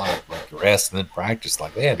least with like rest and then practice.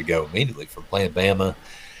 Like they had to go immediately from playing Bama,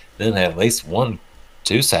 then have at least 1-2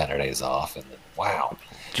 Saturdays off, and then they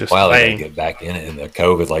got to get back in it in the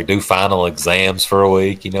COVID, like do final exams for a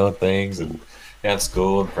week, and things, and have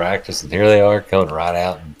school and practice, and here they are coming right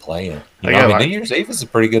out and playing. New Year's Eve is a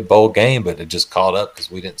pretty good bowl game, but it just caught up because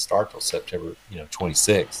we didn't start till September,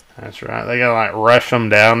 26th. That's right. They gotta rush them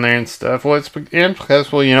down there and stuff. Well, it's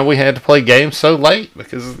because we had to play games so late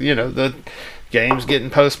because the games getting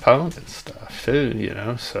postponed and stuff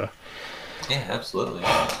too. So yeah, absolutely.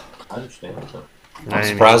 I understand that. I'm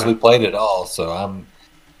surprised we played at all. So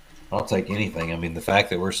I'll take anything. I mean, the fact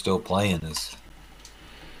that we're still playing is.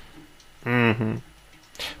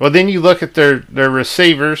 Well, then you look at their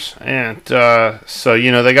receivers, and so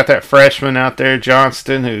they got that freshman out there,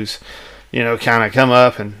 Johnston, who's kind of come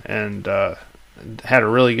up and had a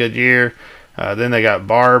really good year. Then they got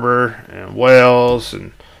Barber and Wells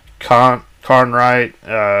and Carnwright,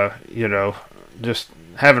 just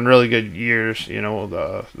having really good years.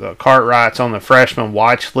 The Cartwright's on the freshman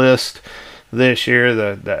watch list this year,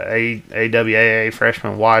 the AWAA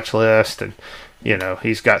freshman watch list, and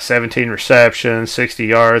he's got 17 receptions, 60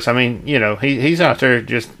 yards. I mean, he's out there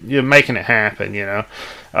just making it happen.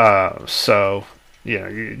 So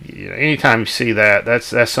anytime you see that,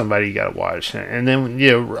 that's somebody you got to watch. And then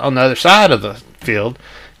on the other side of the field,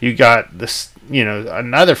 you got this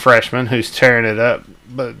another freshman who's tearing it up,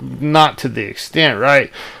 but not to the extent,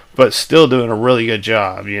 right? But still doing a really good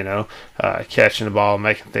job. Catching the ball,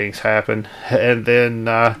 making things happen, and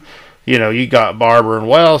then. You got Barber and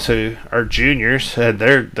Wells who are juniors, and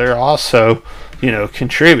they're also,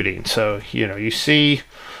 contributing. So, you see,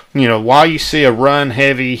 while you see a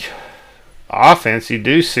run-heavy offense, you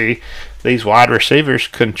do see these wide receivers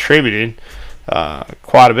contributing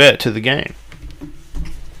quite a bit to the game.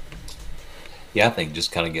 Yeah, I think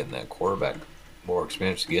just kind of getting that quarterback more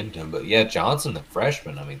experience to get into him. But, yeah, Johnson, the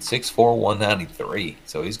freshman, 6'4", 193,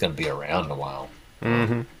 so he's going to be around a while.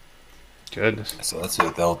 Goodness. So that's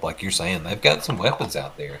it. They'll, like you're saying, they've got some weapons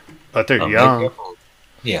out there. But they're young.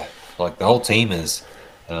 Yeah, like the whole team is.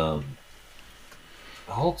 The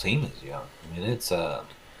whole team is young. I mean, it's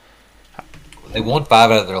they won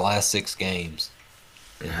 5 out of their last 6 games,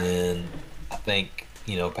 and then I think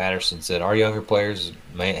Patterson said our younger players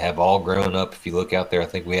may have all grown up. If you look out there, I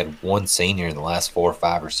think we had one senior in the last 4,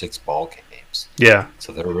 5, or 6 ball games. Yeah.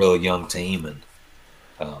 So they're a really young team and.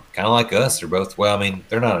 Kind of like us, they're both. Well, I mean,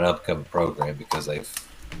 they're not an upcoming program because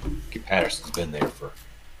Patterson's been there for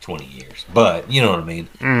 20 years. But you know what I mean.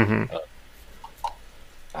 I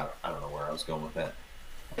don't know where I was going with that.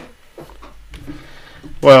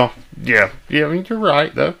 Well, yeah. I mean, you're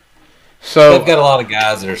right though. So they've got a lot of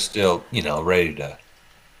guys that are still, ready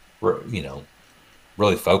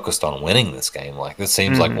really focused on winning this game. Like this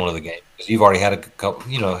seems like one of the games because you've already had a couple,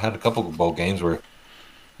 had a couple of bowl games where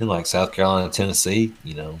in like South Carolina, Tennessee,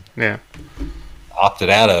 Yeah. opted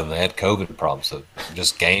out of them. They had COVID problems, so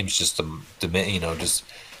just games just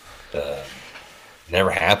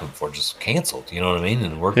never happened before, just canceled. You know what I mean?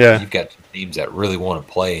 And you've got teams that really want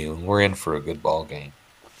to play, and we're in for a good ball game.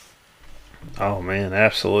 Oh man,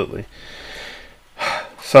 absolutely.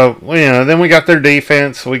 So then we got their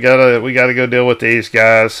defense. We gotta go deal with these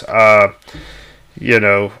guys.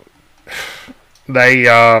 They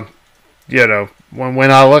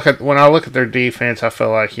when I look at their defense, I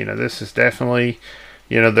feel like this is definitely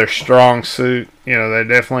their strong suit. They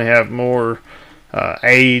definitely have more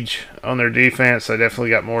age on their defense. They definitely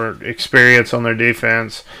got more experience on their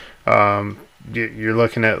defense. You're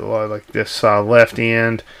looking at like this left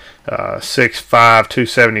end, 6'5",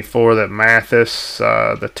 274. That Mathis,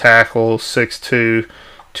 the tackle, 6'2",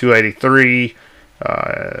 283.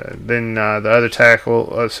 Then the other tackle,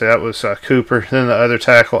 let's see, that was Cooper. Then the other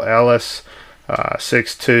tackle, Ellis,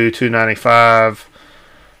 6'2", 295.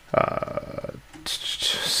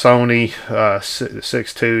 Sony,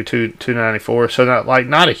 6'2", 294. So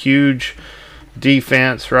not a huge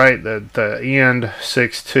defense, right? The end,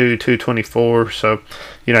 6'2", 224. So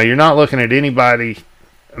you're not looking at anybody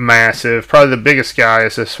massive. Probably the biggest guy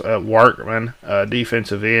is this Workman,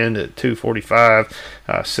 defensive end at 245,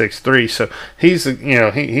 6'3". So he's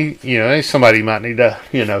he's somebody you might need to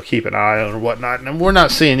keep an eye on or whatnot. And we're not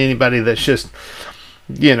seeing anybody that's just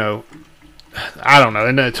I don't know.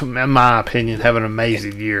 In my opinion, have an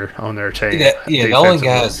amazing year on their team. Yeah. The only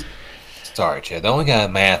guys. Sorry, Chad. The only guy,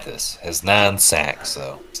 Mathis, has 9 sacks,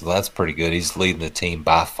 though. So that's pretty good. He's leading the team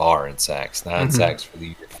by far in sacks. 9 sacks for the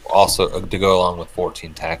year. Also, to go along with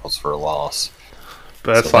 14 tackles for a loss.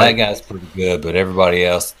 But so that guy's pretty good, but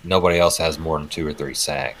nobody else has more than 2 or 3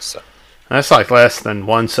 sacks. So. That's like less than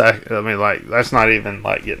 1 sack. I mean, like that's not even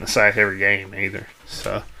like getting a sack every game either.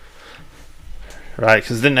 So, right?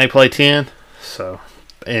 Because didn't they play 10? So,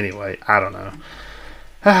 anyway, I don't know.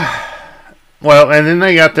 Well, and then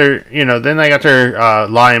they got their,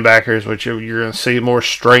 linebackers, which you're going to see more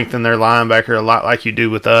strength in their linebacker, a lot like you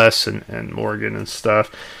do with us and Morgan and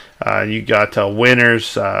stuff. You got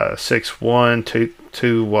Winters, 6'1",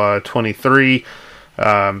 223.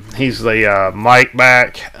 He's the Mike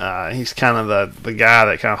back. He's kind of the guy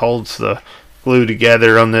that kind of holds the glue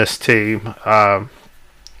together on this team.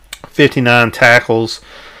 59 tackles.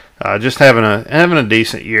 Just having a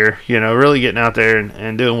decent year, really getting out there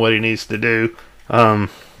and doing what he needs to do. Then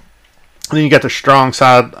you got the strong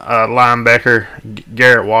side linebacker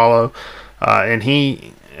Garrett Wallow, and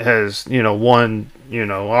he has won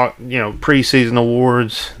preseason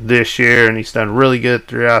awards this year, and he's done really good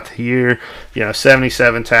throughout the year.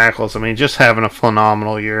 77 tackles. I mean, just having a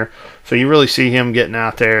phenomenal year. So you really see him getting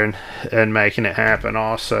out there and making it happen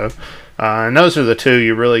also. And those are the two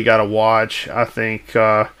you really got to watch. I think.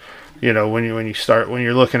 When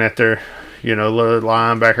you're looking at their,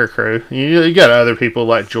 linebacker crew, you got other people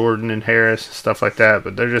like Jordan and Harris and stuff like that,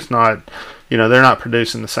 but they're just not, they're not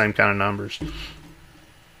producing the same kind of numbers.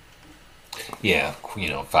 Yeah,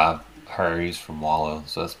 5 hurries from Wallow,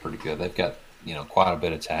 so that's pretty good. They've got, quite a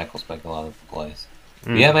bit of tackles, making a lot of plays.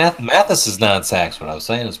 Yeah, Mathis is 9 sacks. What I was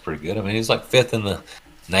saying is pretty good. I mean, he's like 5th in the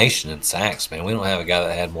nation in sacks, man. We don't have a guy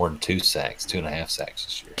that had more than 2.5 sacks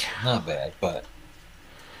this year. Not bad, but.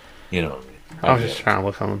 I was just trying to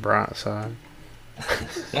look on the bright side.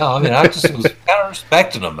 No, I mean, I just was kind of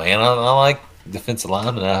respecting him, man. I like defensive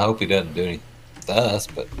lineman. I hope he doesn't do anything to us,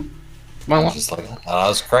 but I was just like, that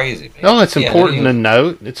was crazy, man. No, it's important to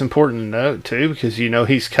note. It's important to note, too, because,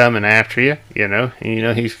 he's coming after you, and,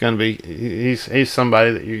 he's going to be, he's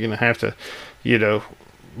somebody that you're going to have to,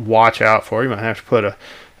 watch out for. You might have to put a,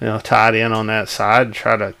 tight end on that side and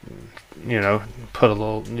try to, put a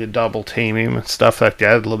little double team him and stuff like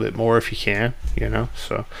that a little bit more if you can,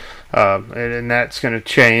 So, and that's going to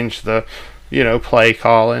change the, play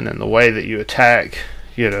calling and the way that you attack,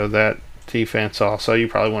 that defense. Also, you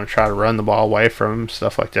probably want to try to run the ball away from him,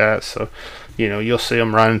 stuff like that. So, you'll see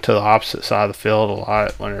him running to the opposite side of the field a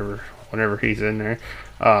lot whenever he's in there.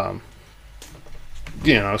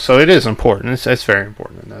 So it is important. It's very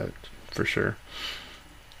important to note for sure.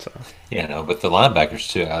 So. Yeah, no, but the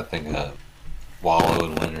linebackers too. I think Wallow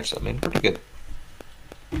and Winters. I mean, pretty good.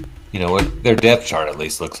 Their depth chart at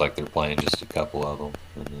least looks like they're playing just a couple of them,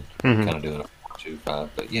 and kind of doing a 4-2-5.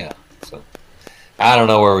 But yeah, so I don't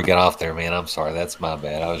know where we got off there, man. I'm sorry, that's my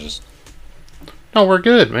bad. I was just. No, we're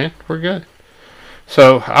good, man. We're good.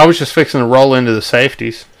 So I was just fixing to roll into the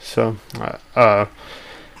safeties. So,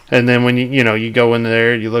 and then when you go in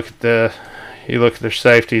there, you look at their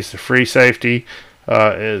safeties. The free safety.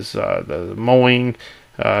 is the Moine,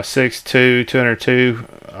 6'2", 202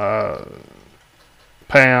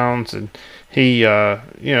 pounds, and he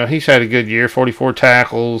he's had a good year, 44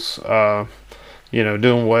 tackles,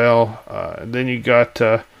 doing well. Then you got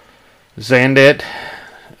Zandet,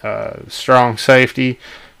 strong safety.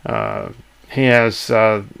 He has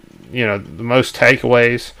the most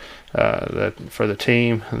takeaways that for the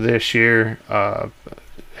team this year.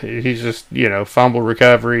 He's just fumble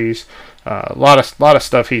recoveries, a lot of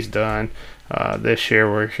stuff he's done this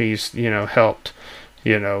year where he's helped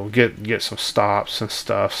get some stops and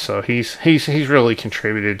stuff. So he's really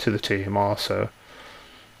contributed to the team also.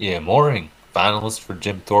 Yeah, Mooring, finalist for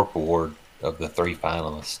Jim Thorpe Award of the 3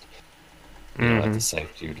 finalists. At the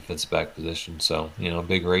safety or defensive back position. So,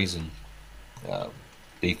 big reason.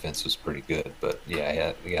 Defense was pretty good, but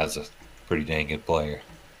yeah, he has a pretty dang good player.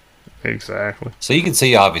 Exactly. So you can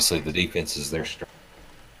see, obviously, the defense is their strength.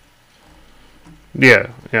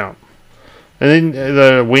 Yeah. And then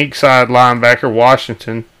the weak side linebacker,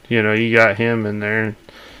 Washington, you got him in there.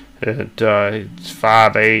 It's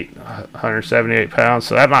 5'8", 178 pounds,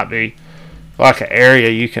 so that might be like an area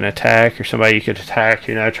you can attack or somebody you could attack,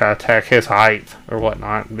 try to attack his height or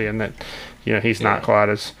whatnot, being that, he's not quite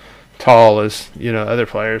as tall as, other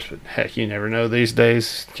players. But heck, you never know these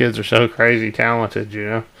days. Kids are so crazy talented,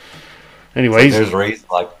 Anyway, so there's a reason,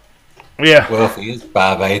 well, if he is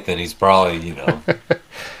 5'8", then he's probably,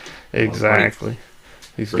 exactly.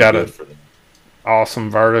 He's got an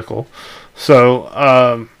awesome vertical.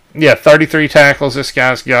 So, 33 tackles this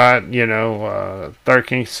guy's got,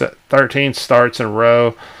 13 starts in a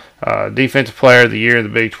row, defensive player of the year of the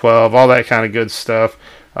Big 12, all that kind of good stuff.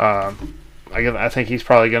 I think he's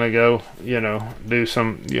probably going to go, do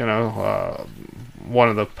some, one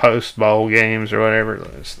of the post bowl games or whatever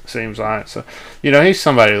it seems like. So, he's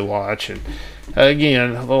somebody to watch. And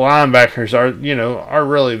again, the linebackers are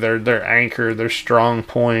really their anchor, their strong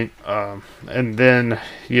point. And then,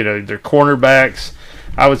 their cornerbacks,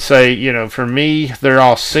 I would say, for me, they're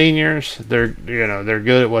all seniors. They're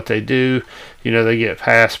good at what they do. They get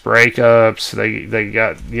pass breakups. They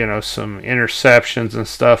got, some interceptions and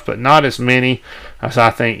stuff, but not as many as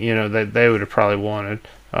I think, that they would have probably wanted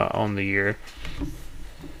on the year.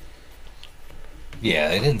 Yeah,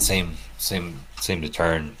 they didn't seem to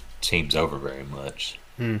turn teams over very much.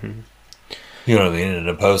 Mm-hmm. They ended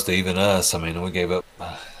up opposed to even us. I mean, we gave up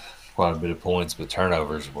quite a bit of points, but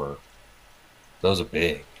turnovers those are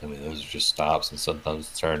big. I mean, those are just stops and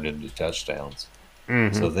sometimes turned into touchdowns.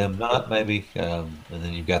 Mm-hmm. So them not maybe, and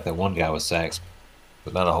then you've got that one guy with sacks,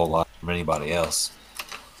 but not a whole lot from anybody else.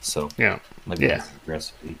 So maybe that's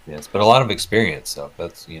aggressive defense, but a lot of experience. So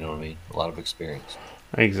that's what I mean. A lot of experience.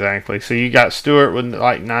 Exactly. So you got Stewart with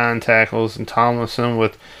like 9 tackles and Tomlinson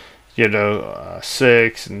with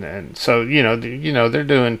 6, and so they're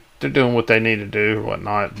doing what they need to do or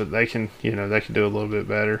whatnot, but they can do a little bit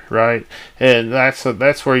better, right? And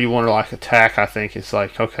that's where you want to like attack. I think it's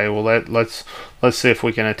like, okay, well let's see if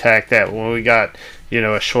we can attack that when we got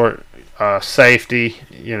a short safety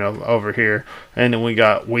over here, and then we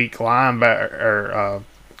got weak linebacker or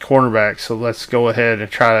cornerback, so let's go ahead and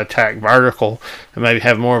try to attack vertical and maybe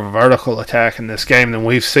have more of a vertical attack in this game than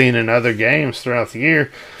we've seen in other games throughout the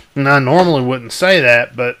year. And I normally wouldn't say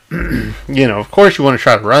that, but of course you want to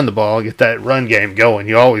try to run the ball, get that run game going.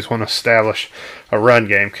 You always want to establish a run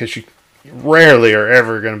game because you rarely are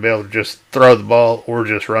ever going to be able to just throw the ball or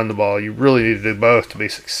just run the ball. You really need to do both to be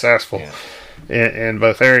successful in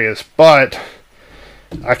both areas. But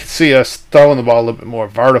I could see us throwing the ball a little bit more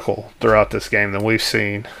vertical throughout this game than we've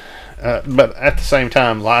seen. But at the same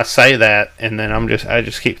time, I say that, and then I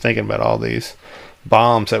just keep thinking about all these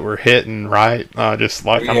bombs that we're hitting, right? I'm just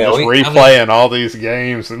replaying all these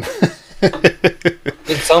games, and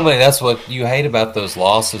it's so many. That's what you hate about those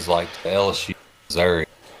losses, like to LSU, Missouri,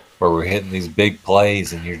 where we're hitting these big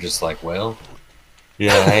plays, and you're just like, well,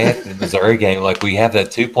 hey, the Missouri game, like we have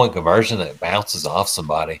that 2-point conversion that bounces off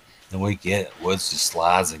somebody, and Woods just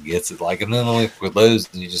slides and gets it, like, and then if we lose,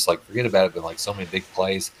 and you just like forget about it. But like so many big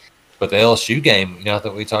plays, but the LSU game, I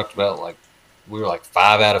think we talked about like. We were like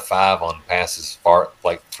 5 out of 5 on passes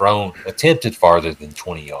attempted farther than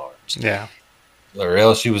 20 yards. Yeah. Or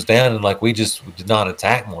LSU was down, and like we did not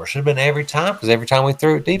attack more. Should have been every time, because every time we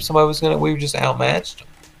threw it deep, we were just outmatched them.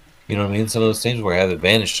 You know what I mean? Some of those teams where we had the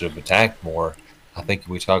advantage should have attacked more. I think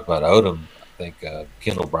we talked about Odom. I think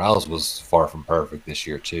Kendall Briles was far from perfect this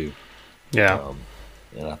year too. Yeah.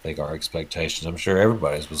 And I think our expectations, I'm sure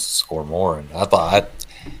everybody's, was to score more.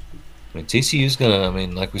 And TCU's going to,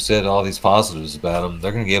 like we said, all these positives about them,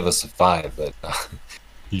 they're going to give us a fight, but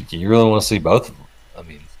you really want to see both of them.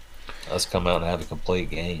 us come out and have a complete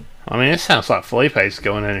game. I mean, it sounds like Felipe's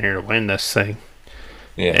going in here to win this thing.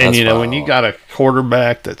 Yeah, And that's when you got a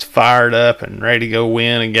quarterback that's fired up and ready to go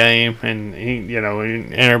win a game, and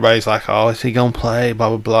and everybody's like, "Oh, is he gonna play?" Blah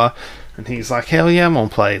blah blah, and he's like, "Hell yeah, I'm gonna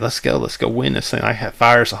play. Let's go win this thing."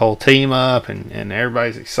 Fires the whole team up, and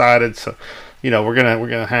everybody's excited. So, we're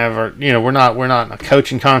gonna have our, we're not in a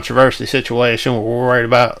coaching controversy situation where we're worried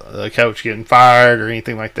about the coach getting fired or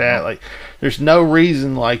anything like that. Like, there's no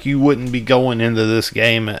reason like you wouldn't be going into this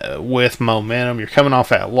game with momentum. You're coming off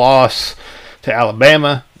that loss to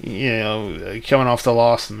Alabama, coming off the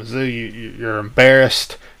loss to Mizzou, you're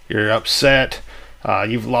embarrassed, you're upset,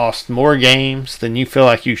 you've lost more games than you feel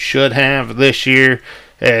like you should have this year,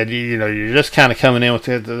 and you're just kind of coming in with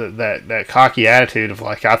that cocky attitude of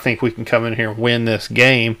like, I think we can come in here and win this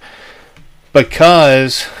game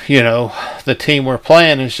because the team we're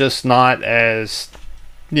playing is just not as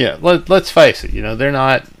let's face it, they're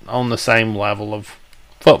not on the same level of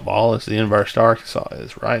football as the University of Arkansas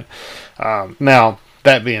is, right? Now,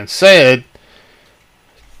 that being said,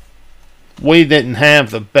 we didn't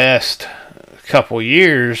have the best couple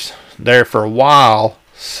years there for a while,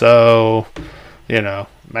 so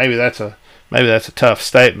maybe that's a tough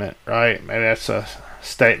statement, right? Maybe that's a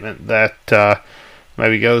statement that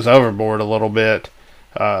maybe goes overboard a little bit,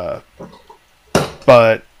 but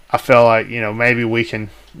I feel like maybe we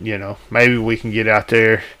can get out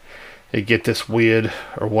there and get this win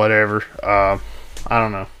or whatever. I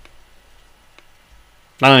don't know.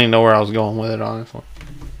 I don't even know where I was going with it, honestly.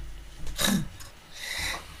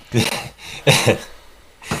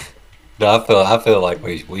 No, I feel like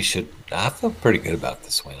we should. I feel pretty good about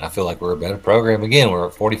this win. I feel like we're a better program. Again, we're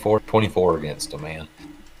at 44-24 against them, man.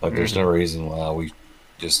 Like, there's no reason why we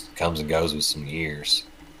just comes and goes with some years.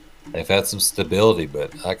 They've had some stability,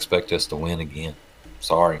 but I expect us to win again.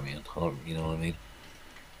 Sorry, man. You know what I mean?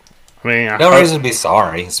 No reason to be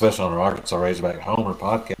sorry, especially on an Arkansas Razorback Homer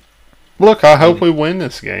podcast. Look, I hope we win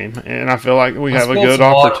this game, and I feel like we have a good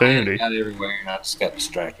opportunity. Got everywhere, and I just got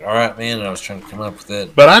distracted. All right, man, and I was trying to come up with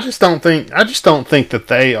it. But I just don't think that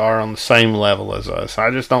they are on the same level as us.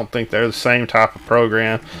 I just don't think they're the same type of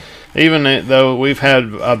program. Even though we've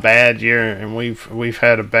had a bad year and we've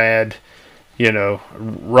had a bad,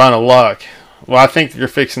 run of luck. Well, I think you're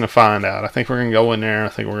fixing to find out. I think we're going to go in there. I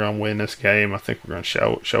think we're going to win this game. I think we're going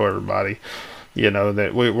to show everybody,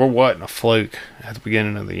 that we're wasn't a fluke at the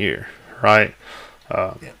beginning of the year, right?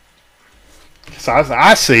 So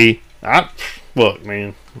I see. Look,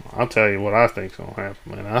 man. I'll tell you what I think's going to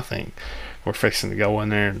happen, man. I think we're fixing to go in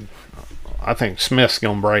there, and I think Smith's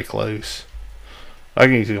going to break loose. I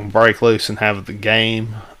think he's going to break loose and have the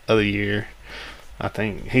game of the year. I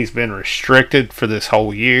think he's been restricted for this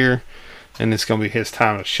whole year, and it's going to be his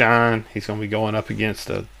time to shine. He's going to be going up against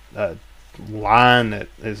a line that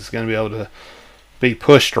is going to be able to be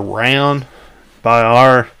pushed around by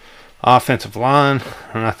our offensive line,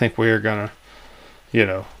 and I think we're going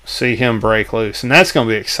to, see him break loose, and that's going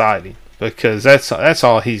to be exciting because that's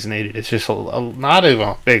all he's needed. It's just not even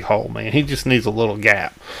a big hole, man. He just needs a little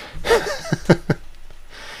gap.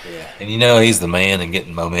 Yeah, and he's the man and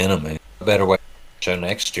getting momentum. And a better way to show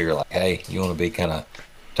next year, like, hey, you want to be kind of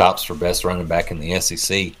tops for best running back in the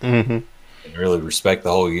SEC, and really respect the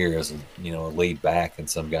whole year as a lead back and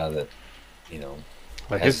some guy that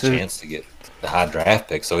has a chance to get the high draft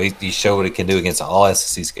pick. So he showed what he can do against an all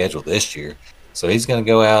SEC schedule this year. So he's going to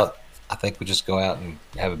go out. I think we just go out and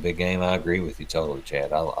have a big game. I agree with you totally,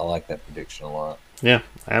 Chad. I like that prediction a lot. Yeah,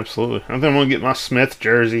 absolutely. I think I'm going to get my Smith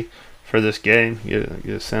jersey for this game. Get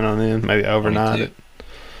it sent on in. Maybe overnight it.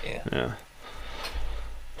 Yeah.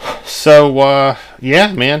 So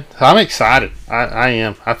yeah, man, I'm excited. I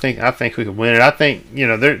am. I think we could win it. I think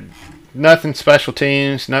there nothing special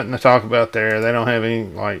teams, nothing to talk about there. They don't have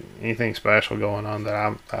anything special going on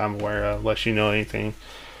that I'm aware of, unless you know anything.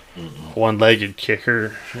 One-legged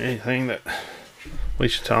kicker, anything that we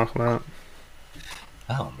should talk about.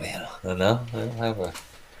 Oh man, no, I don't have a.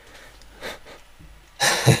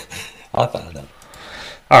 I'll find out.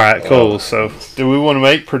 All right, cool. So, do we want to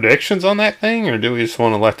make predictions on that thing, or do we just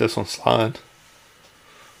want to let this one slide?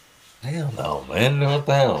 Hell no, man. What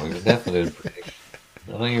the hell? We definitely did a prediction.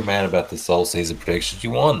 I know you're mad about this whole season predictions. You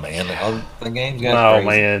won, man. The game's got crazy.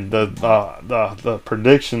 Man. The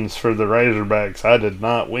predictions for the Razorbacks, I did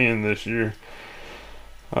not win this year.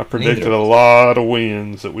 I predicted a lot of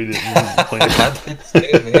wins that we didn't win. I did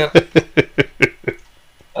too, man.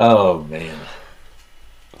 Oh, man.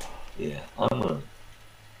 Yeah, I'm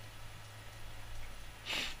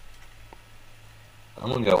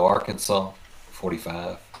gonna go Arkansas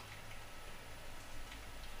 45,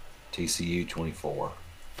 TCU 24.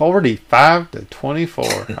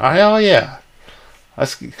 45-24. Hell yeah.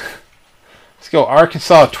 Let's go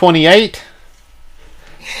Arkansas 28.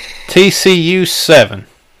 TCU 7.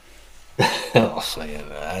 Oh man,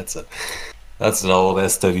 that's an old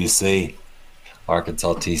SWC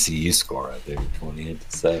Arkansas TCU score right there,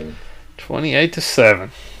 28-7. 28-7.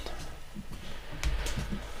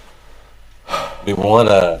 We want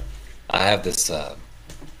I have this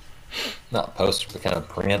not poster, but kind of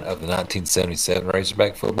print of the 1977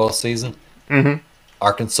 Razorback football season. Mm-hmm.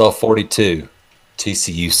 Arkansas 42,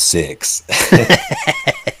 TCU 6.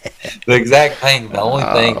 The exact thing. The only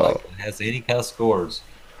thing like that has any kind of scores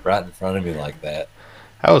right in front of me like that.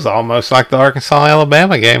 That was almost like the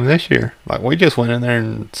Arkansas-Alabama game this year. Like, we just went in there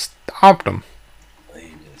and stomped them.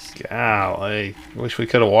 Golly. Wish we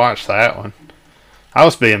could have watched that one. I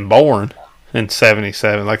was being born in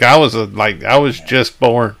 77. I was just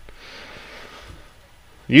born.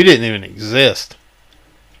 You didn't even exist.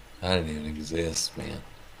 I didn't even exist, man.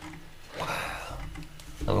 Wow.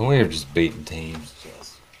 I mean, we were just beating teams.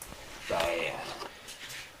 Just bad.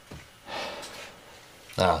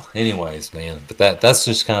 Oh, anyways, man. But that's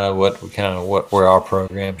just kind of where our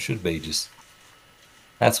program should be. Just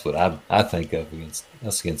that's what I think of against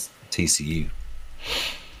TCU.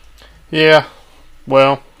 Yeah.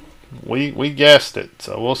 Well, we guessed it,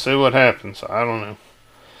 so we'll see what happens. I don't know.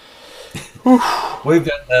 We've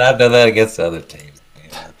done that. I've done that against other teams.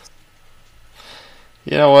 Man.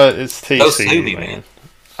 You know what? It's TCU, man.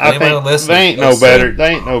 I think they ain't no better.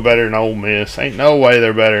 They ain't no better than Ole Miss. Ain't no way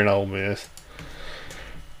they're better than Ole Miss.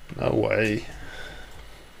 No way.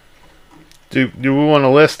 Do we want to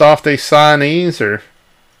list off these signees, or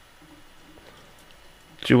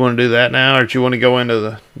do you want to do that now, or do you want to go into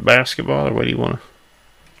the basketball, or what do you want to?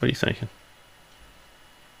 What are you thinking?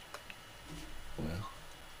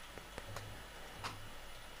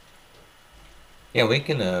 Yeah, we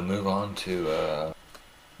can move on to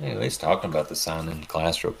at least talking about the signing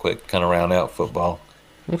class real quick, kind of round out football.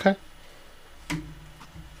 Okay.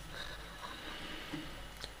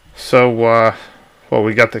 So,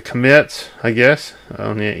 we got the commits, I guess,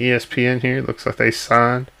 on the ESPN here. Looks like they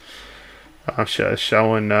signed.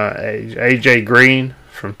 Showing A.J. Green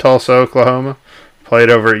from Tulsa, Oklahoma. Played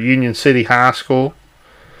over at Union City High School.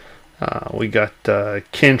 We got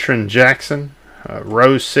Kentron Jackson,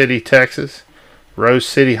 Rose City, Texas. Rose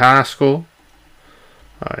City High School.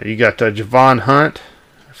 You got Javon Hunt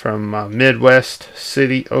from Midwest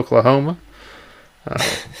City, Oklahoma.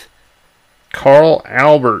 Carl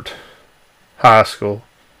Albert High School.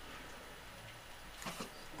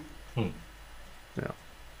 Yeah.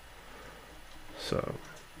 So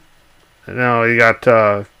now you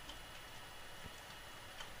got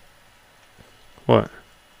what?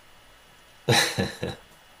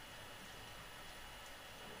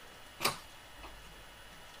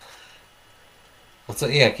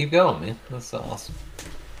 Yeah, keep going, man. That's awesome.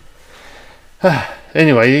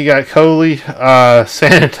 Anyway, you got Coley,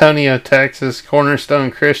 San Antonio, Texas, Cornerstone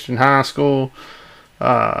Christian High School,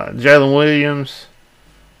 Jalen Williams,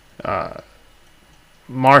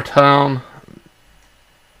 Martown,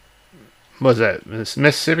 was that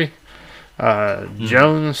Mississippi?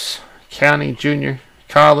 Jones County Junior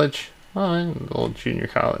College. Oh, a little junior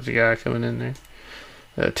college guy coming in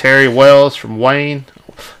there. Terry Wells from Wayne.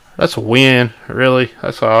 That's a win, really.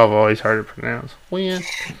 That's how I've always heard it pronounced. Win.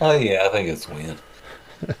 Oh yeah, I think it's win.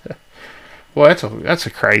 Well, that's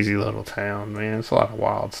a crazy little town, man. It's a lot of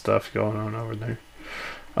wild stuff going on over there.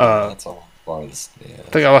 That's all part of this. Yeah. I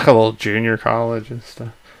think I like a little junior college and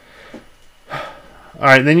stuff. All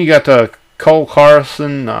right, then you got Cole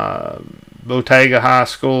Carson, Bottega High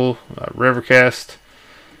School, Rivercrest.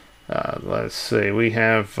 Let's see, we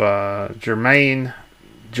have Jermaine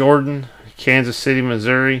Jordan, Kansas City,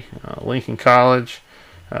 Missouri, Lincoln College,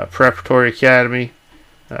 Preparatory Academy,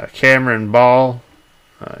 Cameron Ball,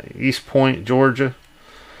 East Point, Georgia,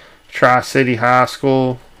 Tri-City High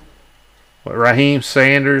School, Raheem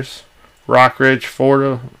Sanders, Rockridge,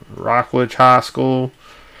 Florida, Rockledge High School,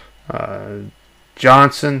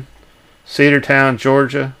 Johnson, Cedartown,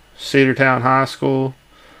 Georgia, Cedartown High School,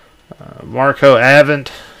 Marco Avant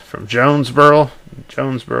from Jonesboro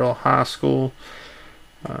High School,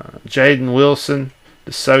 Jaden Wilson,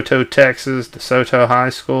 DeSoto, Texas, DeSoto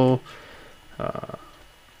High School,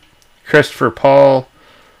 Christopher Paul,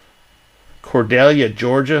 Cordelia,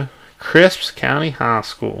 Georgia, Crisps County High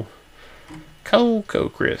School, Cocoa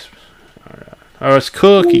Crisp. All right. Oh, it's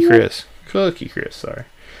Cookie Crisp. Cookie Crisp, sorry.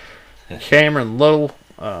 Cameron Little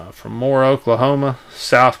from Moore, Oklahoma,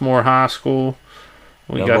 Southmore High School.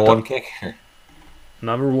 Number one kicker.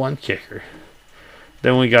 Number one kicker.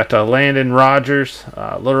 Then we got Landon Rogers,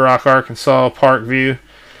 Little Rock, Arkansas, Parkview.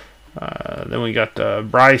 Then we got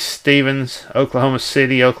Bryce Stevens, Oklahoma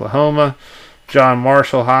City, Oklahoma. John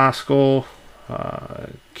Marshall High School.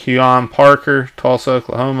 Keon Parker, Tulsa,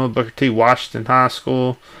 Oklahoma. Booker T. Washington High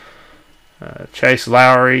School. Chase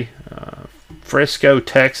Lowry, Frisco,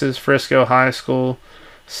 Texas, Frisco High School.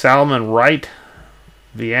 Salmon Wright,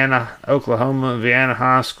 Vienna, Oklahoma, Vienna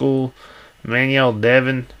High School. Manuel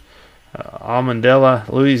Devin, Almondella,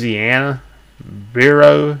 Louisiana.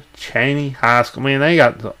 Bureau Cheney High School. Man, they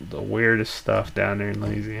got the weirdest stuff down there in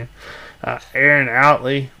Louisiana. Aaron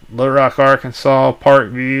Outley, Little Rock, Arkansas,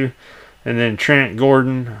 Parkview, and then Trent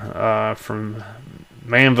Gordon from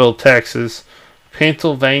Manville, Texas,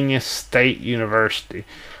 Pennsylvania State University.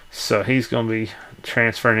 So he's going to be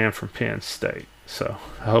transferring in from Penn State. So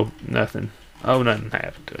I hope nothing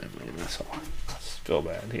happened to him, man. That's all. I just feel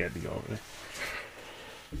bad he had to go over there.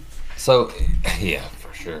 So, yeah,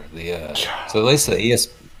 for sure. So at least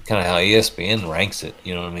kind of how ESPN ranks it,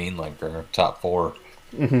 you know what I mean? Like their top four,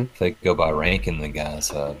 if they go by ranking the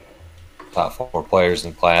guys, top four players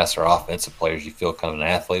in class are offensive players. You feel kind of an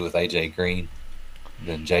athlete with A.J. Green.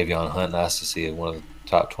 Then Javion Hunt, nice to see one of the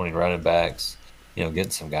top 20 running backs. Getting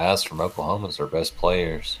some guys from Oklahoma as their best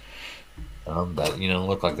players. But,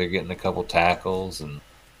 look like they're getting a couple tackles and,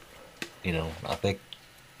 I think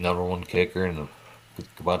number one kicker and a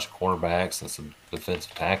bunch of cornerbacks and some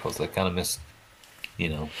defensive tackles. They kind of missed,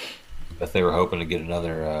 but they were hoping to get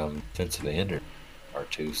another defensive end or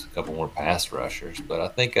two, a couple more pass rushers. But I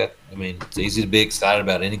think, it's easy to be excited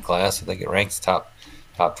about any class. I think it ranks top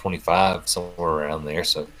 25, somewhere around there.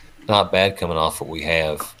 So not bad coming off what we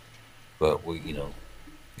have, but we,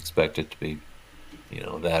 expect it to be,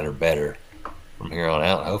 that or better from here on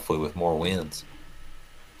out, hopefully with more wins.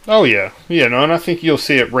 Oh, yeah. And I think you'll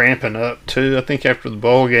see it ramping up, too. I think after the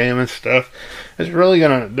bowl game and stuff, it's really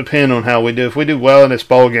going to depend on how we do. If we do well in this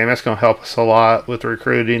bowl game, that's going to help us a lot with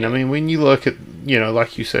recruiting. I mean, when you look at,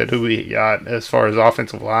 like you said, who we got as far as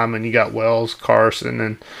offensive linemen, you got Wells, Carson,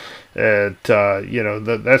 and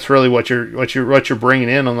that's really what you're bringing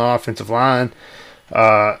in on the offensive line.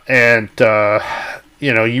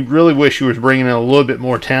 You really wish you was bringing in a little bit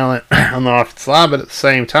more talent on the offensive line, but at the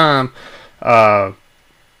same time,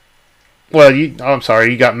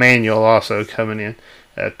 you got Manuel also coming in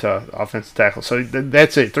at offensive tackle. So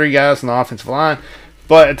that's it, 3 guys on the offensive line.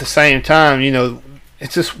 But at the same time,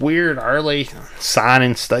 it's just weird early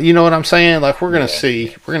signing stuff. You know what I'm saying? Like we're gonna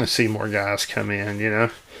see more guys come in.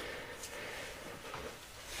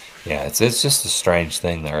 Yeah, it's just a strange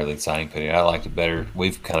thing, the early signing period. I liked it better.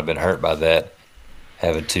 We've kind of been hurt by that,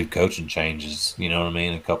 having 2 coaching changes. You know what I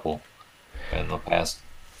mean? A couple in the past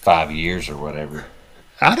 5 years or whatever.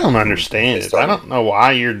 I don't understand it. I don't know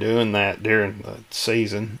why you're doing that during the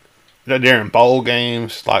season, during bowl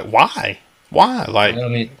games. Like, why? Why? Like,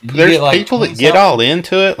 there's people that get all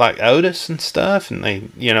into it, like Otis and stuff, and they,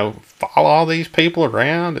 follow all these people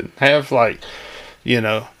around and have,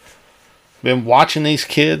 been watching these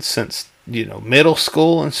kids since, middle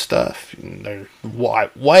school and stuff. And they're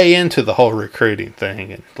way into the whole recruiting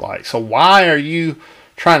thing. And, so why are you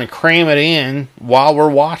trying to cram it in while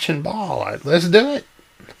we're watching ball? Like, let's do it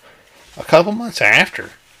a couple months after,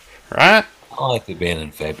 right? I like it being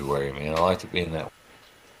in February, man. I like it being that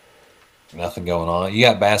nothing going on. You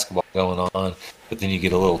got basketball going on, but then you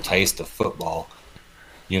get a little taste of football.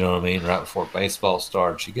 You know what I mean? Right before baseball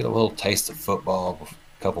starts, you get a little taste of football a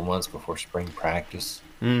couple months before spring practice.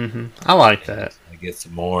 Mm-hmm. I like that. I get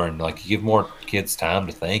some more, and you give more kids time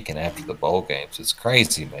to think. And after the bowl games, it's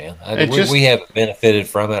crazy, man. We haven't benefited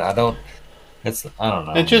from it. I don't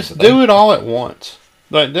know. And just do it all at once.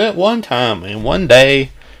 Like, do it one time, man. One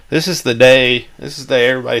day. This is the day. This is the day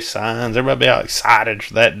everybody signs. Everybody be all excited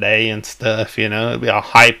for that day and stuff. It'll be all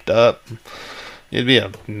hyped up. It'd be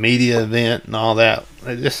a media event and all that.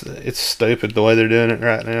 It's stupid the way they're doing it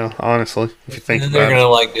right now. Honestly, if you think about it, they're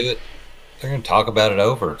gonna do it. They're gonna talk about it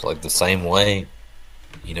over the same way.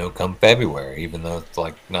 Come February, even though it's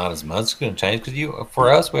not as much is gonna change. Because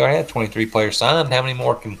for us, we already had 23 players signed. How many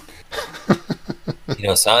more can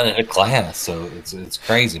sign in a class? So it's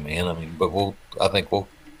crazy, man. I mean, but I think we'll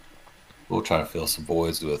try to fill some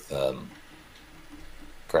voids with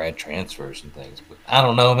grad transfers and things. But I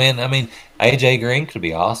don't know, man. I mean, A.J. Green could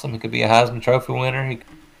be awesome. He could be a Heisman Trophy winner. He could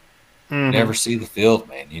never see the field,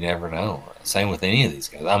 man. You never know. Same with any of these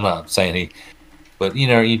guys. I'm not saying but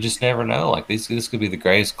you just never know. This could be the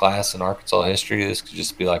greatest class in Arkansas history. This could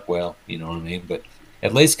just be you know what I mean? But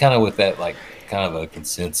at least kind of with that, kind of a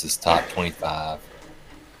consensus top 25.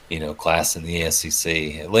 Class in the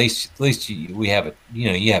SEC. At least we have a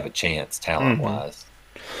you have a chance talent wise.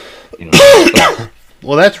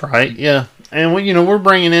 Well, that's right. Yeah, and we're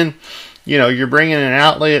bringing in you're bringing an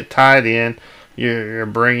outlet tight end. You're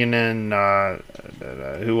bringing in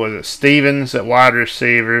who was it? Stevens at wide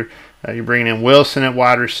receiver. You're bringing in Wilson at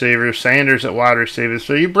wide receiver, Sanders at wide receiver.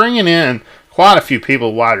 So you're bringing in quite a few people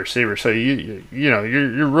at wide receiver. So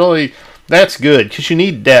you're really, that's good because you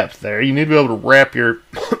need depth there. You need to be able to wrap your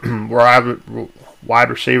wide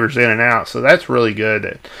receivers in and out. So that's really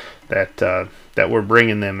good that we're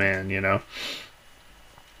bringing them in.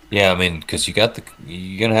 Yeah, I mean, because you're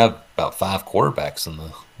gonna have about 5 quarterbacks in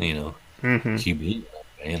the QB,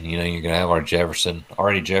 and you're gonna have our Jefferson,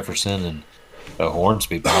 and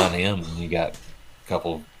Hornsby behind him, and you got a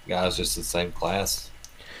couple guys just the same class.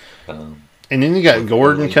 And then you got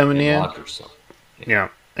Gordon coming in. Yeah.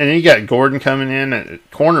 And then you got Gordon coming in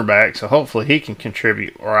at cornerback, so hopefully he can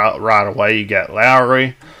contribute right away. You got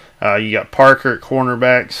Lowry, you got Parker at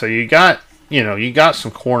cornerback, so you got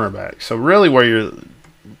some cornerbacks. So really where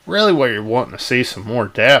you're wanting to see some more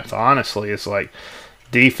depth, honestly, is like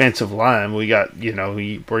defensive line. We got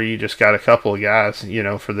where you just got a couple of guys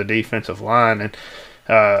for the defensive line, and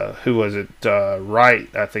who was it? Wright,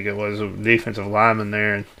 I think it was, a defensive lineman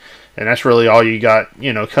there, and that's really all you got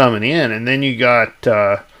coming in. And then you got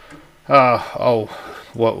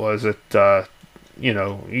what was it?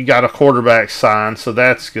 You got a quarterback signed, so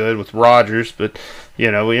that's good with Rodgers, but we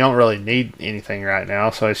don't really need anything right now,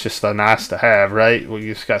 so it's just a nice to have, right? We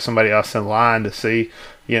just got somebody else in line to see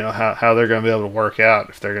how they're going to be able to work out,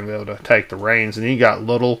 if they're going to be able to take the reins. And you got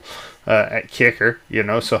Little at kicker,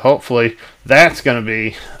 so hopefully that's going to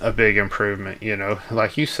be a big improvement.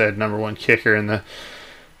 Like you said, number 1 kicker in the,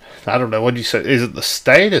 I don't know, what did you say? Is it the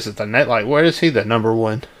state? Is it the net? Like, where is he the number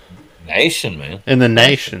 1? Nation, man. In the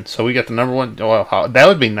nation. So we got the number 1. Well, that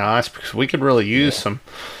would be nice because we could really use some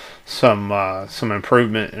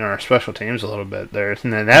improvement in our special teams a little bit there,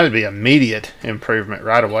 and then that would be immediate improvement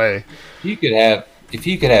right away. If you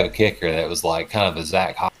could have a kicker that was like kind of a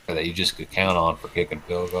Zach Hopper that you just could count on for kicking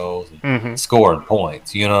field goals and scoring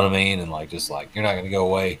points, you know what I mean? And just you're not going to go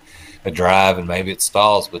away a drive and maybe it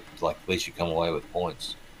stalls, but at least you come away with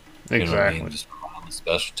points. Exactly. You know what I mean? Just allow the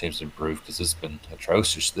special teams to improve because it's been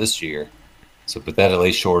atrocious this year. So, but that at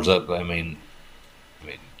least shores up. I mean,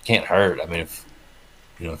 can't hurt. I mean, if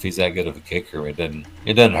he's that good of a kicker, it doesn't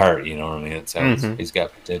hurt. You know what I mean? It sounds he's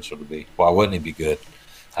got potential to be. Why wouldn't he be good?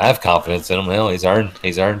 I have confidence in him. Hell, he's earned.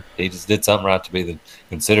 He just did something right to be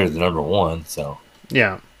considered the number 1. So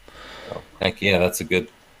yeah. Heck yeah, that's a good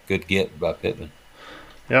get by Pittman.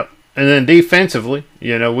 Yep. And then defensively,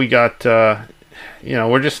 we got.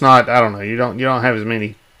 We're just not. I don't know. You don't have as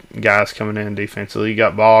many guys coming in defensively. You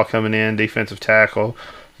got Ball coming in, defensive tackle.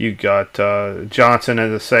 You got Johnson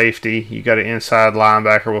as a safety. You got an inside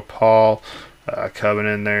linebacker with Paul coming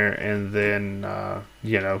in there, and then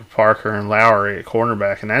Parker and Lowry at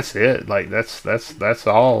cornerback, and that's it. Like that's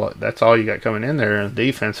all. That's all you got coming in there in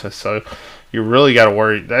defense. So you really got to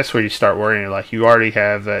worry. That's where you start worrying. Like you already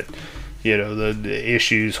have that. The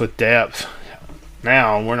issues with depth.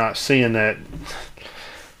 Now we're not seeing that.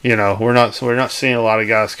 We're not seeing a lot of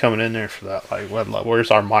guys coming in there for that. Like, where's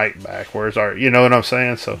our Mike back? Where's our, you know what I'm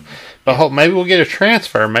saying? So, but maybe we'll get a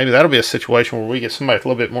transfer. Maybe that'll be a situation where we get somebody with a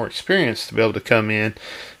little bit more experience to be able to come in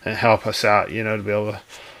and help us out. To be able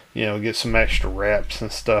to, get some extra reps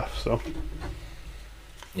and stuff. So,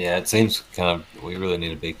 yeah, it seems we really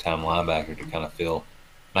need a big time linebacker to kind of fill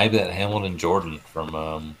maybe that Hamilton Jordan from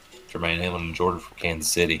Jermaine Hamilton Jordan from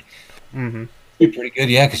Kansas City. Mm-hmm. Be pretty good,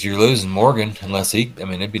 yeah, because you're losing Morgan unless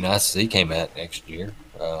it'd be nice if he came out next year.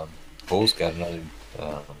 Poole's got another.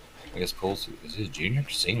 I guess Poole's is he a junior or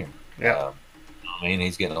senior? Yeah.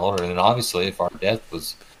 He's getting older, and then obviously if our depth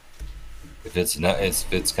was, if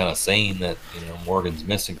it's kind of seen that Morgan's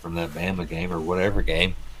missing from that Bama game or whatever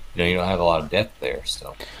game, you don't have a lot of depth there.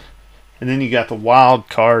 So. And then you got the wild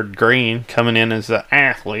card Green coming in as an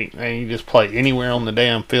athlete, and you just play anywhere on the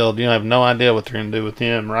damn field. You have no idea what they're going to do with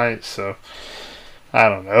him, right? So. I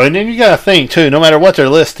don't know. And then you got to think, too, no matter what they're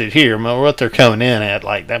listed here, what they're coming in at,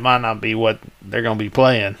 like, that might not be what they're going to be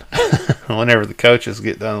playing. Whenever the coaches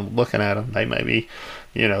get done looking at them, they may be,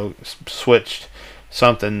 switched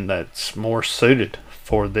something that's more suited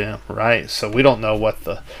for them, right? So we don't know what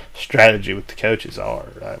the strategy with the coaches are.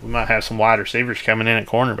 Right? We might have some wide receivers coming in at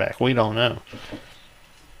cornerback. We don't know.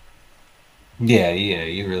 Yeah,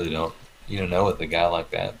 you really don't. You don't know with a guy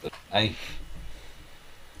like that. But, hey,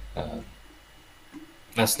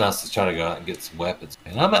 that's nice to try to go out and get some weapons,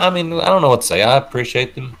 man. I don't know what to say. I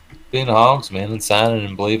appreciate them being Hogs, man, and signing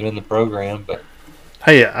and believing in the program. But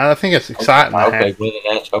hey, I think it's exciting. I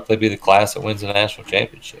hope they be the class that wins the national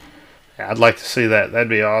championship. Yeah, I'd like to see that. That'd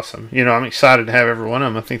be awesome. I'm excited to have every one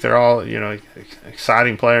of them. I think they're all,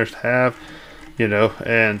 exciting players to have.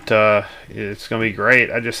 and it's going to be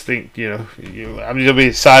great. I just think, I'm going to be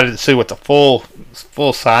excited to see what the full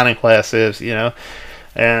signing class is,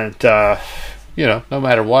 and, no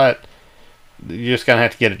matter what, you're just going to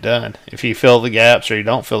have to get it done. If you fill the gaps or you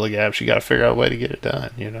don't fill the gaps, you got to figure out a way to get it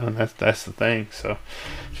done, and that's the thing. So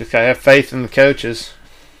just got to have faith in the coaches.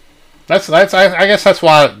 I guess that's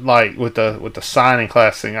why, like, with the signing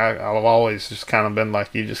class thing, I've always just kind of been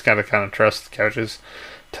like, you just got to kind of trust the coaches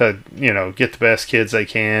to, get the best kids they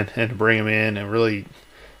can and to bring them in. And really,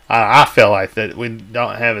 I feel like that we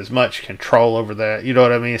don't have as much control over that, you know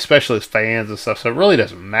what I mean, especially as fans and stuff. So it really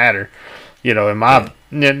doesn't matter, not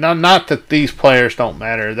that these players don't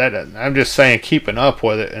matter. I'm just saying keeping up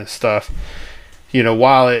with it and stuff.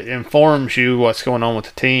 While it informs you what's going on with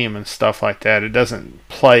the team and stuff like that, it doesn't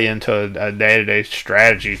play into a day-to-day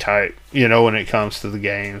strategy type, when it comes to the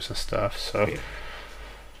games and stuff. So,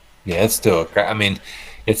 yeah, it's still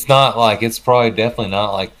it's not like, it's probably definitely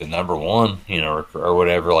not like the number one, or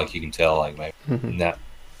whatever. Like, you can tell, like, maybe not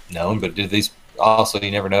known, but did these also,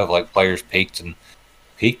 you never know if like players peaked in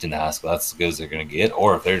high school. That's as good as they're going to get,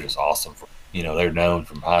 or if they're just awesome. They're known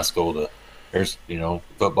from high school to. There's,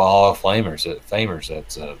 football Hall of Famers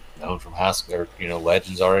that's known from high school, or,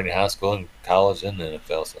 legends already in high school and college and the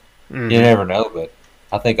NFL. So you never know. But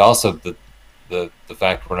I think also the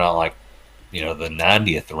fact we're not like, the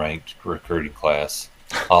 90th ranked recruiting class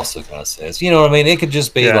also kind of says, what I mean? It could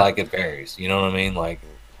just be like it varies. You know what I mean? Like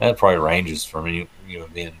that probably ranges from,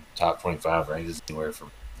 being top 25 ranges anywhere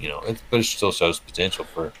from, but it still shows potential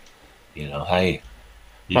for, hey,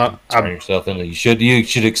 you can turn yourself into. You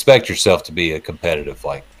should expect yourself to be a competitive.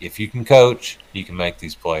 Like if you can coach, you can make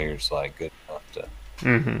these players like good enough to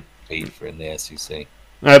compete for in the SEC.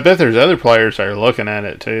 I bet there's other players that are looking at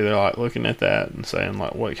it too. They're like looking at that and saying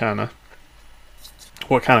like, what kind of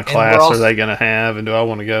class are they going to have, and do I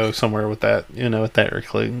want to go somewhere with that, with that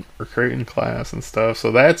recruiting class and stuff. So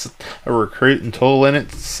that's a recruiting tool in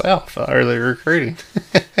itself, early recruiting.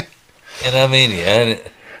 And I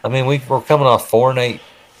mean, we're coming off 4-8.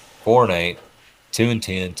 4-8,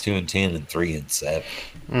 2-10, 2-10, and 3-7.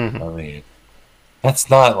 I mean, that's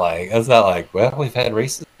not like well, we've had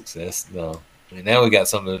recent success. No, I mean now we got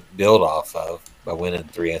something to build off of by winning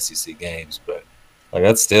 3 SEC games. But like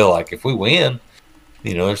that's still like if we win,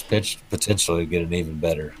 there's potential to get an even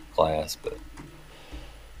better class. But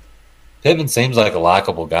Pittman seems like a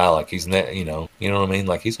likable guy. Like he's not, you know what I mean.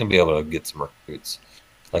 Like he's gonna be able to get some recruits.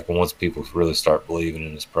 Like once people really start believing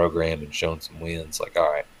in his program and showing some wins, like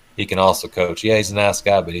all right. He can also coach. Yeah, he's a nice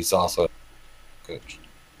guy, but he's also a coach.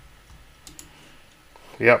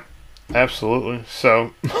 Yep, absolutely.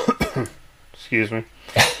 So, excuse me.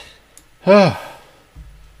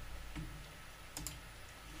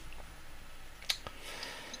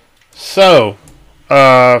 So,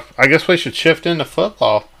 I guess we should shift into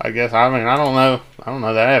football. I guess. I mean, I don't know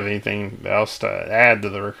that I have anything else to add to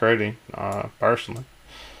the recruiting, personally.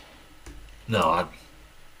 No,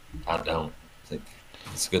 I don't think.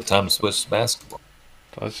 It's a good time to switch to basketball.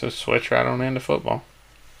 Let's just switch right on into football.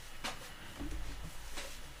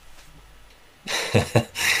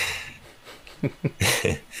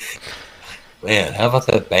 Man, how about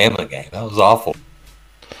that Bama game? That was awful.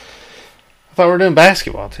 I thought we were doing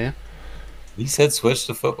basketball, Tim. You said switch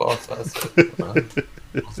to football. So I said,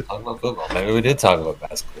 let's talk about football. Maybe we did talk about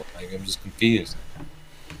basketball. Maybe I'm just confused.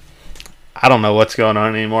 I don't know what's going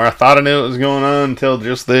on anymore. I thought I knew what was going on until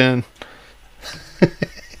just then.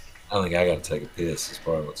 I think I got to take a piss. That's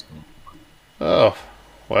probably what's going on. Oh,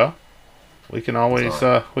 well, we can always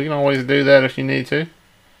do that if you need to.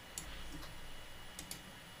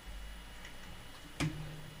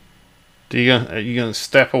 Are you gonna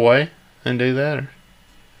step away and do that? Or?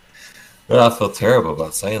 Well, I feel terrible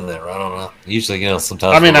about saying that. I don't know. Usually,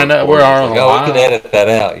 sometimes. I mean, I know we're all on the line. We can edit that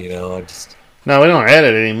out. No, we don't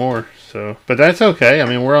edit it anymore. So, but that's okay. I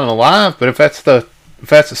mean, we're on the live. But if that's the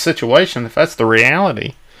situation, if that's the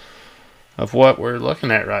reality of what we're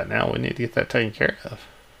looking at right now, we need to get that taken care of.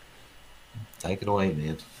 Take it away,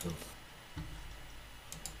 man.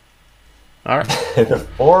 All right. The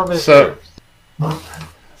forum is so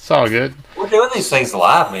it's all good. We're doing these things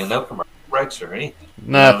live, man. No commercial breaks or anything.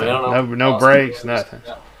 Nothing. No breaks. Nothing.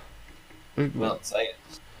 Well, say it.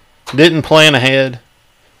 Didn't plan ahead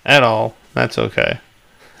at all. That's okay.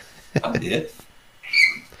 I did.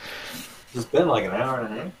 It's been like an hour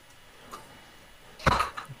and a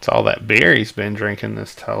half. It's all that beer he's been drinking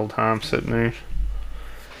this whole time sitting there.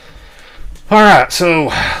 All right,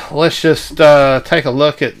 so let's just take a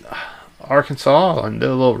look at Arkansas and do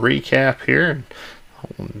a little recap here.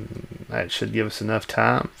 That should give us enough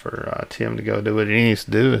time for Tim to go do what he needs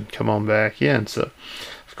to do and come on back in. So,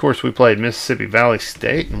 of course, we played Mississippi Valley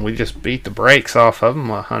State, and we just beat the brakes off of them,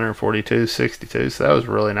 142-62. So that was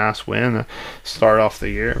a really nice win to start off the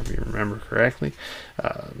year, if you remember correctly.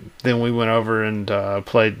 Then we went over and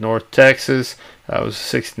played North Texas. It was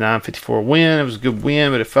a 69-54 win. It was a good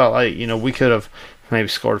win, but it felt like, we could have maybe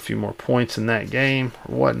scored a few more points in that game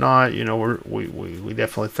or whatnot. We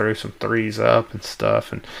definitely threw some threes up and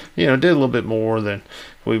stuff, and did a little bit more than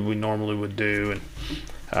we normally would do. And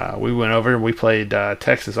we went over and we played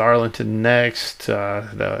Texas Arlington next.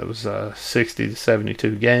 That was a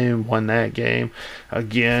 60-72 game. Won that game.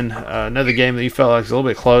 Again, another game that you felt like was a little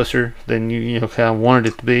bit closer than you kind of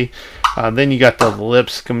wanted it to be. Then you got the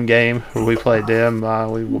Lipscomb game where we played them.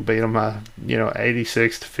 We beat them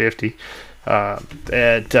 86-50.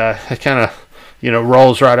 It kind of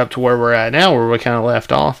rolls right up to where we're at now, where we kind of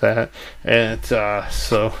left off at. And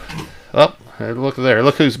look there,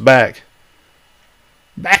 look who's back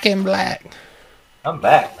in black. I'm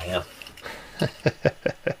back, man.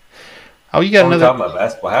 Oh, you got another. Talking about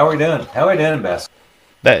basketball. How are we doing? How are we doing in basketball?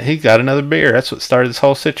 That he got another beer. That's what started this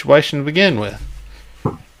whole situation to begin with.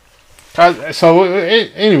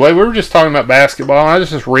 Anyway, we were just talking about basketball. I was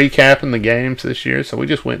just recapping the games this year. So we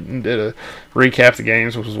just went and did a recap of the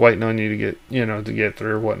games. I was waiting on you to get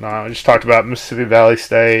through or whatnot. We just talked about Mississippi Valley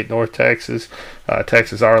State, North Texas,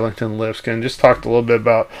 Texas Arlington, Lipscomb. Just talked a little bit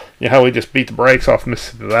about how we just beat the brakes off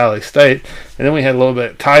Mississippi Valley State, and then we had a little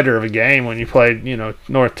bit tighter of a game when you played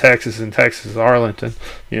North Texas and Texas Arlington.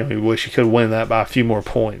 You wish you could win that by a few more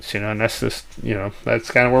points. And that's just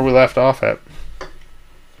that's kind of where we left off at.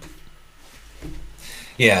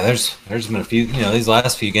 Yeah, there's been a few, these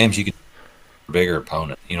last few games you can bigger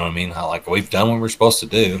opponent. You know what I mean? How like we've done what we're supposed to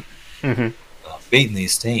do, beating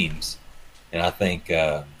these teams, and I think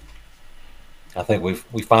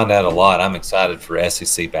we find out a lot. I'm excited for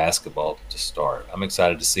SEC basketball to start. I'm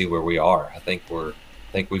excited to see where we are. I think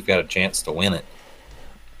we've got a chance to win it.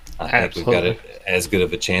 I think we've got as good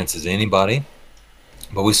of a chance as anybody,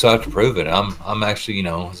 but we still have to prove it. I'm actually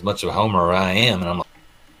as much of a homer as I am, and I'm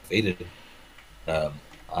defeated.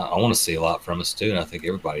 I want to see a lot from us too, and I think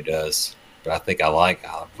everybody does. But I think I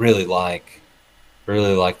really like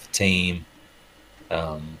the team. You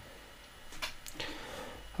know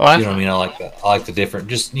what I mean? I like the different,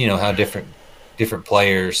 just how different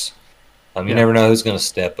players. You never know who's going to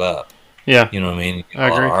step up. Yeah, you know what I mean. I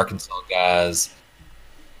agree. Arkansas guys,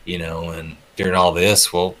 and during all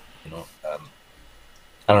this, well,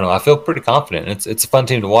 I don't know. I feel pretty confident. It's a fun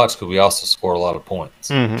team to watch because we also score a lot of points.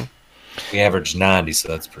 Mm-hmm. We averaged 90, so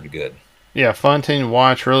that's pretty good. Yeah, fun team to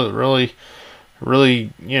watch. Really,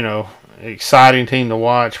 exciting team to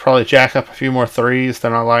watch. Probably jack up a few more threes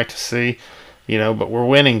than I like to see, but we're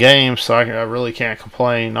winning games, so I really can't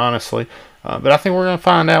complain, honestly. But I think we're going to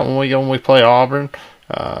find out when we play Auburn.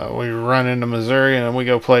 We run into Missouri, and then we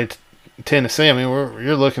go play Tennessee. I mean,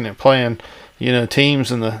 you're looking at playing,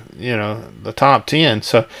 teams in the top 10.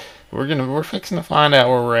 So we're fixing to find out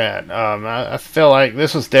where we're at. I feel like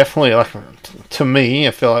this was definitely to me,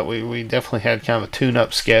 I feel like we definitely had kind of a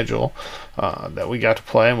tune-up schedule that we got to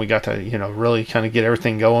play, and we got to really kind of get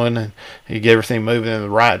everything going and get everything moving in the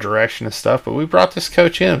right direction and stuff. But we brought this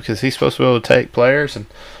coach in because he's supposed to be able to take players and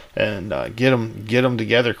get them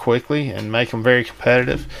together quickly and make them very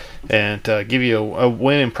competitive and give you a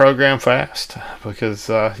winning program fast, because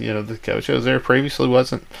the coach who was there previously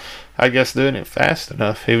wasn't, I guess, doing it fast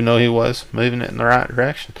enough, even though he was moving it in the right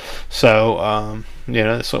direction. So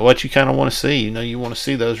that's what you kind of want to see. You want to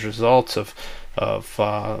see those results of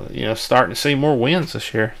starting to see more wins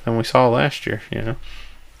this year than we saw last year.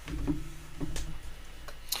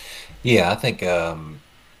 Yeah, I think.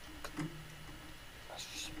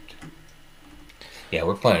 Yeah,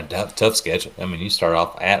 we're playing a tough schedule. I mean, you start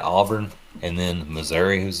off at Auburn, and then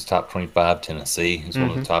Missouri, who's the top 25, Tennessee, who's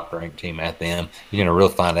one of the top-ranked team at them. You're going to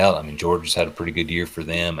really find out. I mean, Georgia's had a pretty good year for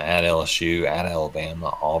them, at LSU, at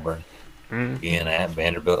Alabama, Auburn, again, at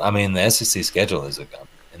Vanderbilt. I mean, the SEC schedule is a gun.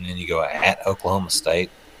 And then you go at Oklahoma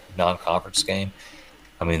State, non-conference game.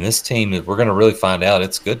 I mean, this team, we're going to really find out.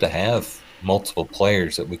 It's good to have multiple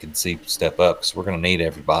players that we can see step up, because we're going to need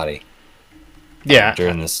everybody. Yeah.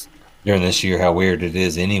 During this year, how weird it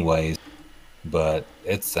is anyways, but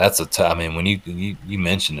that's a tough. I mean, when you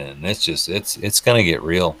mention it, and it's going to get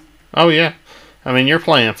real. Oh yeah, I mean, you're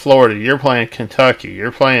playing Florida, you're playing Kentucky,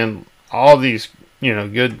 you're playing all these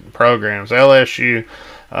good programs, LSU,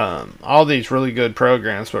 all these really good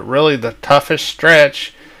programs, but really the toughest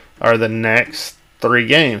stretch are the next 3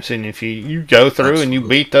 games, and if you go through and you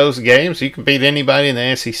beat those games, you can beat anybody in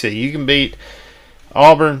the SEC. You can beat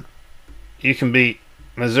Auburn, you can beat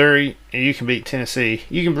Missouri, and you can beat Tennessee.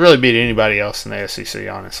 You can really beat anybody else in the SEC,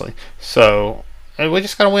 honestly. So, and we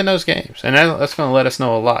just got to win those games, and that's going to let us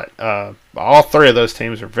know a lot. All three of those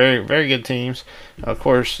teams are very, very good teams. Of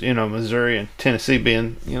course, Missouri and Tennessee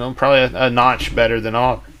being, probably a notch better than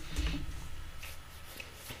Auburn.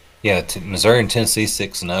 Yeah, Missouri and Tennessee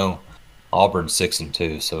 6-0, Auburn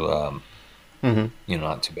 6-2. So,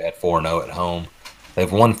 not too bad. 4-0 at home.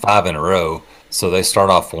 They've won 5 in a row, so they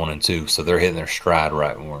start off 1-2. So they're hitting their stride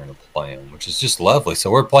right when we're going to play them, which is just lovely.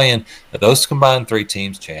 So we're playing those combined 3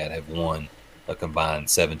 teams. Chad, have won a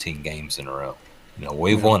combined 17 games in a row.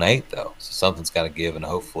 We've won 8 though, so something's got to give, and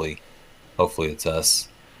hopefully it's us.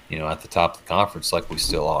 At the top of the conference like we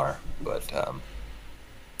still are, but.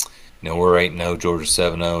 We're 8-0, Georgia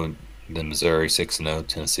 7-0, then Missouri 6-0,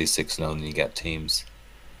 Tennessee 6-0, and then you got teams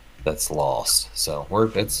that's lost. So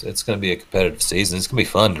it's going to be a competitive season. It's going to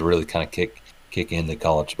be fun to really kind of kick into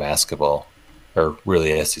college basketball, or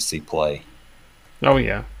really SEC play. Oh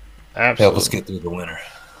yeah, absolutely. Help us get through the winter.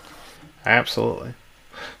 Absolutely.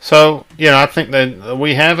 So I think that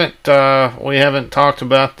we haven't talked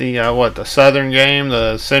about the Southern game,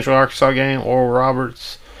 the Central Arkansas game, Oral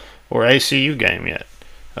Roberts, or ACU game yet.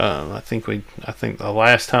 I think the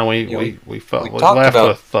last time we left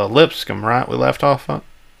with Lipscomb, right? We left off. Am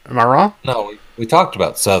I wrong? No, we talked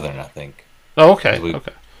about Southern. I think. Oh, okay.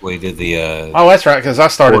 Okay. We did the. Oh, that's right. Because I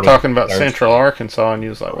started talking about Central Arkansas, and you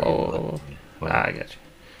was like, "Whoa, I get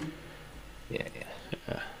you."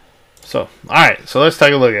 Yeah. So, all right. So let's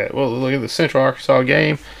take a look at it. We'll look at the Central Arkansas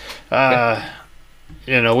game.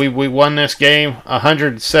 We won this game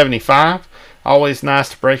 175. Always nice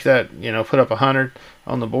to break that. Put up 100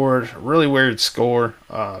 on the board. Really weird score.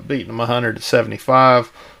 Beating them 100-75.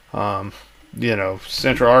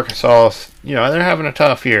 Central Arkansas. They're having a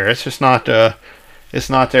tough year. It's just not. It's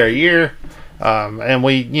not their year. And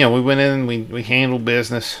we went in. We handled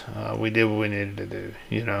business. We did what we needed to do.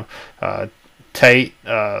 Tate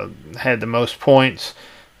had the most points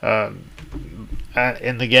in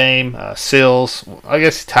the game. Sills, I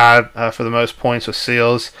guess, tied for the most points with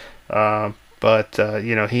Sills. But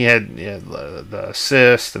he had the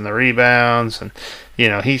assist and the rebounds, and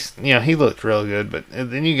he looked real good. But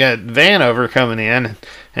then you got Vanover coming in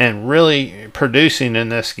and really producing in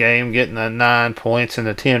this game, getting the 9 points and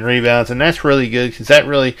the 10 rebounds, and that's really good because that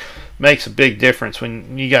really makes a big difference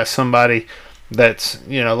when you got somebody that's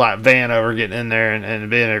like Vanover getting in there and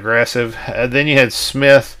being aggressive. Then you had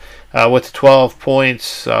Smith with the 12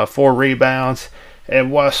 points, 4 rebounds.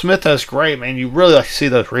 And while Smith does great, man, you really like to see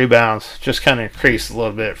those rebounds just kind of increase a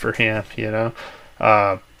little bit for him,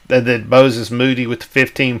 And then Moses Moody with the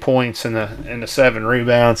 15 points and the 7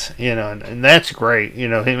 rebounds, and that's great.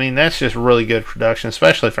 That's just really good production,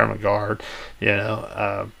 especially from a guard,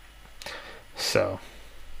 So.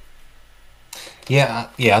 Yeah,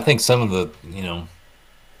 I think some of the,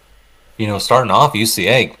 starting off,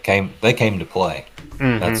 UCA came to play.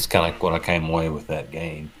 Mm-hmm. That's kind of what I came away with that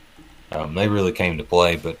game. They really came to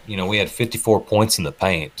play, but we had 54 points in the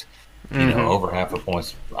paint. Over half the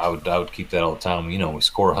points. I would keep that all the time. We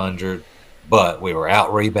score 100, but we were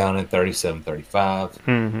out rebounded 37-35.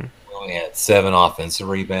 Mm-hmm. We only had 7 offensive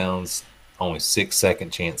rebounds, only 6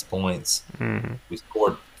 second chance points. Mm-hmm. We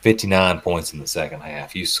scored 59 points in the second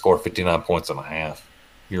half. You score 59 points in a half,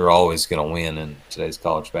 you're always going to win in today's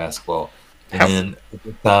college basketball. And then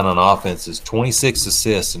the time on offense is 26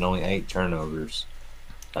 assists and only 8 turnovers.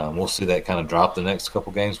 We'll see that kind of drop the next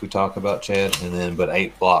couple games we talk about, Chad, but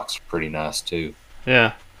 8 blocks are pretty nice too.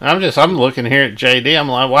 Yeah, I'm looking here at JD. I'm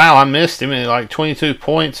like, wow, I missed him. Like 22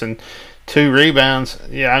 points and 2 rebounds.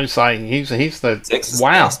 Yeah, I'm just like, he's the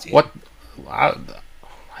wow. What?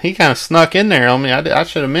 He kind of snuck in there on me. I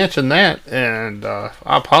should have mentioned that, and I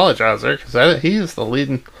apologize there because he is the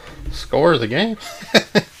leading scorer of the game.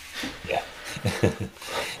 Yeah.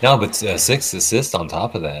 No, but 6 assists on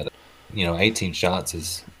top of that. 18 shots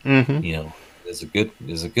is is a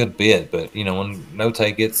good bit, but when Note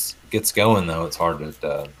gets going though, it's hard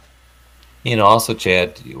to also,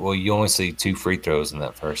 Chad, well, you only see 2 free throws in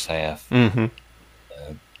that first half. 17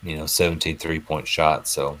 3-point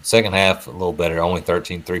shots. So second half a little better, only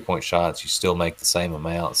 13 3-point shots. You still make the same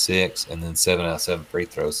amount, 6, and then 7 out of 7 free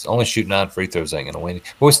throws. Only shoot 9 free throws ain't gonna win,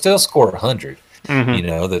 but we still score 100.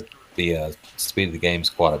 That the speed of the game is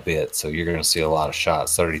quite a bit, so you're going to see a lot of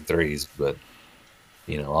shots, 33s, but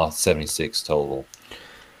all 76 total.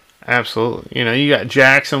 Absolutely. You got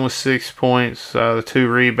Jackson with 6 points, the 2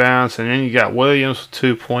 rebounds, and then you got Williams with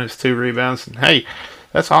 2 points, 2 rebounds. And hey,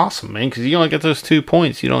 that's awesome, man, because you only get those 2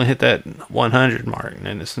 points, you don't hit that 100 mark,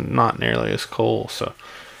 and it's not nearly as cool. So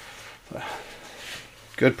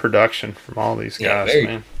good production from all these guys,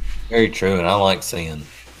 man. Very true, and I like seeing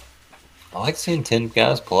I like seeing 10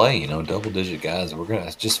 guys play. Double-digit guys.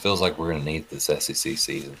 It just feels like we're gonna need this SEC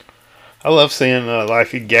season. I love seeing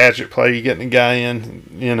like a gadget play. You getting a guy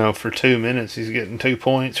in, for 2 minutes, he's getting 2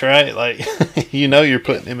 points, right? Like, you're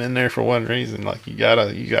putting him in there for one reason. Like you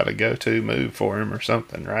gotta go to move for him or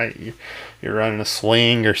something, right? You're running a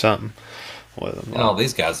swing or something with him. And all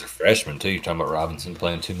these guys are freshmen too. You're talking about Robinson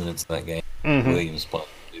playing 2 minutes in that game, Williams playing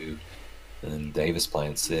 2, and then Davis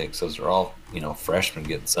playing 6. Those are all freshmen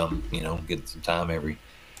getting some time every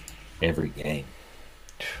game.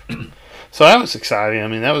 So that was exciting. I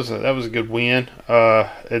mean, that was a good win.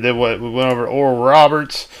 And then we went over to Oral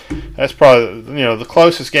Roberts. That's probably the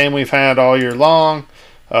closest game we've had all year long.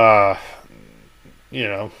 And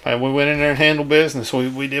we went in there and handled business.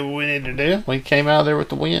 We did what we needed to do. We came out of there with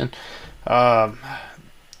the win.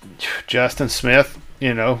 Justin Smith,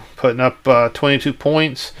 putting up 22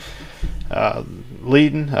 points,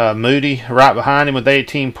 leading. Moody right behind him with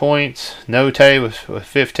 18 points. Note with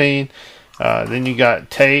 15. Then you got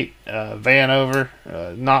Tate, Vanover,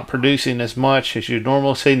 not producing as much as you'd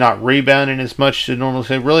normally see, not rebounding as much as you'd normally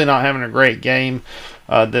see, really not having a great game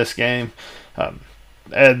this game.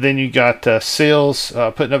 And then you got Seals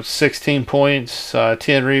putting up 16 points,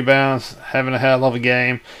 10 rebounds, having a hell of a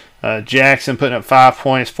game. Jackson putting up 5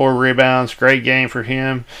 points, 4 rebounds, great game for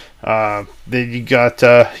him. Then you got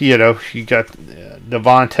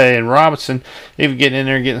Devontae and Robinson even getting in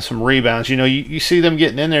there and getting some rebounds. You see them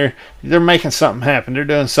getting in there, they're making something happen. They're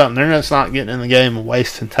doing something. They're just not getting in the game and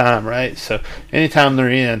wasting time, right? So anytime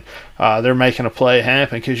they're in, they're making a play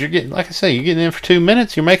happen because you're getting, like I say, you're getting in for 2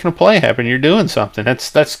 minutes, you're making a play happen. You're doing something.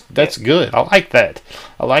 That's good. I like that.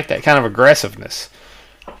 I like that kind of aggressiveness.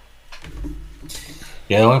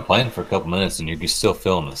 Yeah, only playing for a couple minutes, and you're still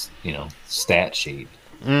filling this, stat sheet.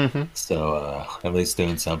 Mm-hmm. So at least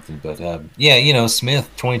doing something. But Smith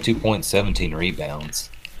 22 points, 17 rebounds.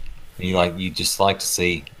 You just like to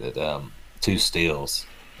see that 2 steals,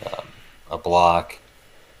 a block.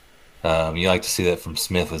 You like to see that from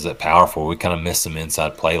Smith as that powerful. We kind of missed some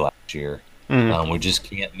inside play last year. Mm-hmm. We just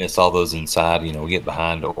can't miss all those inside. We get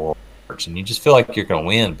behind or and you just feel like you're going to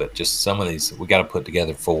win, but just some of these we got to put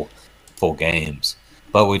together full games.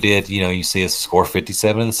 But we did, you see us score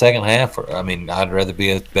 57 in the second half. I'd rather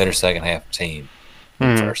be a better second half team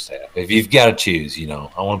than first half. If you've got to choose,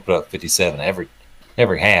 I want to put up 57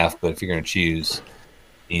 every half. But if you're going to choose,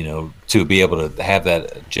 to be able to have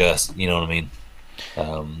that adjust, you know what I mean?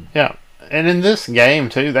 Yeah. And in this game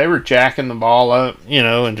too, they were jacking the ball up,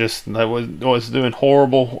 and just that was doing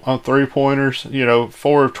horrible on 3-pointers.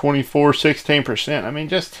 4 of 24, 16%. I mean,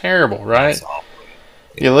 just terrible, right? That's awful.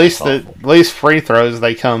 At least free throws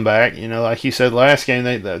they come back. Like you said last game,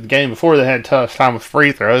 the game before they had a tough time with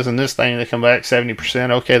free throws, and this thing they come back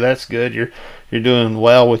 70%. Okay, that's good. You're doing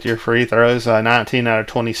well with your free throws. 19 out of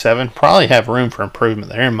 27. Probably have room for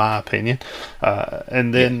improvement there, in my opinion.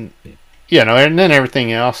 And then and then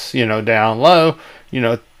everything else, down low. You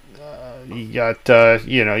got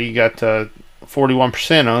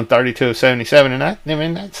 41% on 32 of 77, and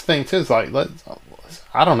that's the thing too. Is like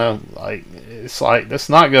I don't know, it's like that's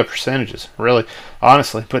not good percentages, really,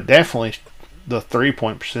 honestly. But definitely, the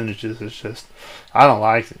 3-point percentages is just I don't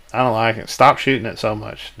like it. Stop shooting it so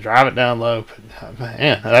much. Drive it down low. But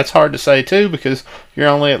man, that's hard to say too because you're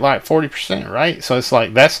only at like 40%, right? So it's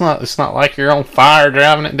like it's not like you're on fire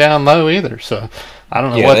driving it down low either. So I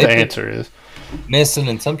don't know what the answer is. Missing,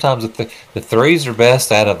 and sometimes the threes are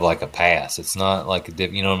best out of like a pass. It's not like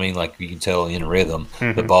you know what I mean. Like you can tell in rhythm,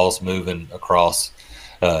 the ball's moving across.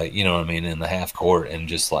 In the half court, and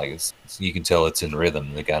just like you can tell it's in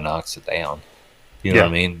rhythm. The guy knocks it down. You know what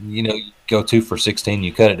I mean? You go 2 for 16,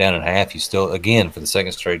 you cut it down in half. You still, again, for the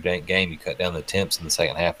second straight game, you cut down the attempts in the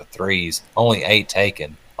second half of threes. Only 8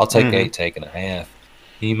 taken. I'll take 8 taken a half.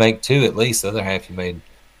 You make 2 at least. The other half you made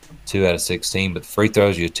 2 out of 16. But the free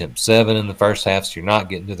throws, you attempt 7 in the first half, so you're not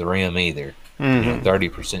getting to the rim either.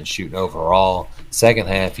 30% shooting overall. Second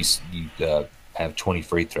half, you have 20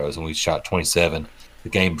 free throws, and we shot 27. The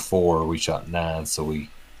game before, we shot 9, so we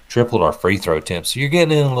tripled our free throw attempts. So you're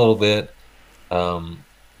getting in a little bit.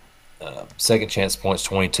 Second chance points,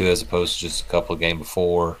 22, as opposed to just a couple of games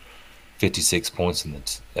before. 56 points in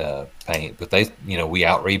the paint. But we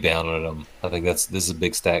out-rebounded them. I think this is a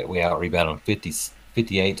big stat. We out-rebounded them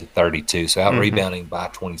 58 to 32, so out-rebounding by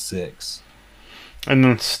 26. And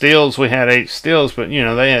then steals, we had 8 steals, but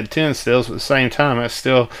they had 10 steals at the same time. That's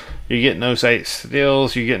still, you're getting those 8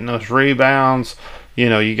 steals, you're getting those rebounds.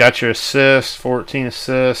 You got your assists, 14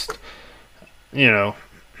 assists.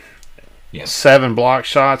 7 block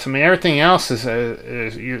shots. I mean, everything else is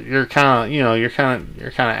you're kind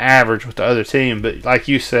of average with the other team. But like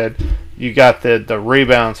you said, you got the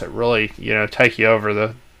rebounds that really take you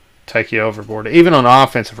overboard. Even on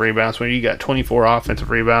offensive rebounds, when you got 24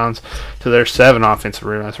 offensive rebounds to their 7 offensive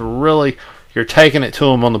rebounds, really you're taking it to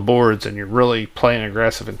them on the boards, and you're really playing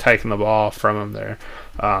aggressive and taking the ball from them there.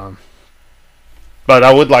 But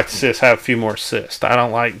I would like to see us have a few more assists. I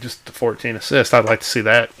don't like just the 14 assists. I'd like to see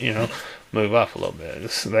that move up a little bit.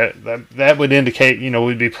 That would indicate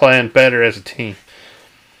we'd be playing better as a team.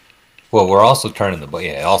 Well, we're also turning the ball.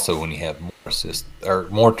 Yeah, also when you have more assists or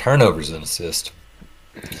more turnovers than assists,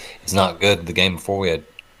 it's not good. The game before we had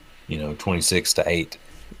 26-8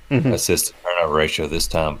 assist to turnover ratio. This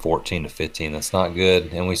time 14-15. That's not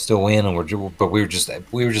good, and we still win. And we were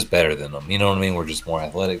just better than them. You know what I mean? We're just more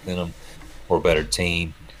athletic than them. We're a better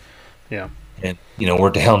team. Yeah. And we're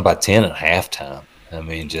down by 10 at halftime. I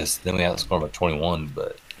mean, then we outscored by 21.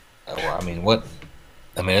 But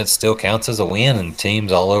it still counts as a win, and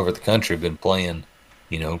teams all over the country have been playing.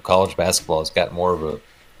 College basketball has got to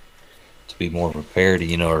be more of a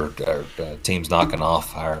parity, or teams knocking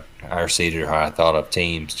off our seeded or high thought of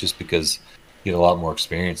teams just because you get a lot more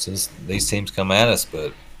experiences. These teams come at us,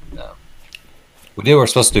 but we did what we're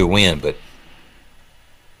supposed to do, win, but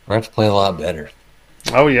we have to play a lot better.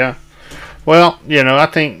 Oh, yeah. Well, I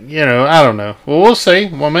think, I don't know. Well, we'll see.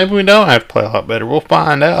 Well, maybe we don't have to play a lot better. We'll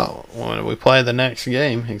find out when we play the next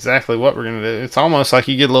game exactly what we're going to do. It's almost like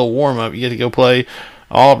you get a little warm-up. You get to go play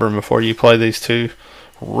Auburn before you play these two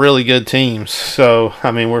really good teams. So,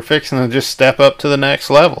 we're fixing to just step up to the next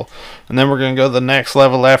level. And then we're going to go to the next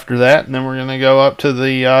level after that. And then we're going to go up to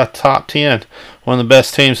the top 10, one of the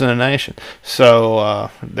best teams in the nation. So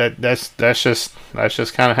that's just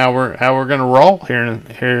kind of how we're going to roll here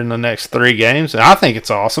in the next 3 games. And I think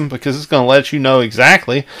it's awesome because it's going to let you know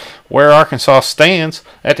exactly where Arkansas stands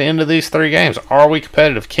at the end of these 3 games. Are we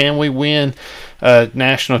competitive? Can we win a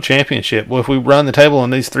national championship? Well, if we run the table on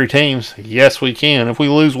these 3 teams, yes, we can. If we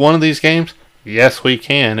lose one of these games, yes, we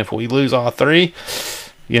can. If we lose all 3,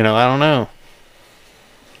 I don't know.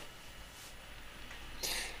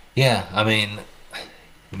 Yeah,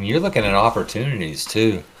 you're looking at opportunities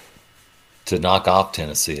too to knock off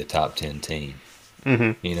Tennessee, a top 10 team.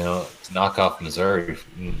 Mm-hmm. To knock off Missouri,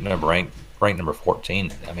 ranked number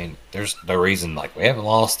 14. There's no reason we haven't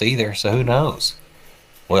lost either. So who knows?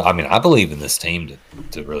 Well, I believe in this team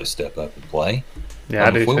to really step up and play. Yeah,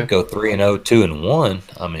 I do. If we would go 3-0,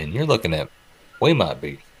 2-1, you're looking at we might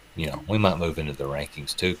be, we might move into the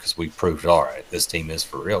rankings too because we proved all right. This team is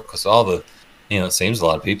for real. Because all the, it seems a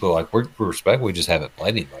lot of people we respect. We just haven't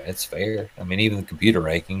played anybody. It's fair. Even the computer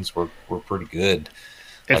rankings, we're pretty good.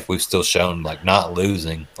 We've still shown not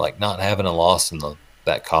losing, not having a loss in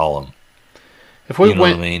that column. If we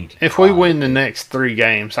win the next 3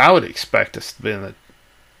 games, I would expect us to be in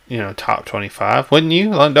the top 25, wouldn't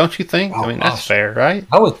you? Don't you think? That's fair, right?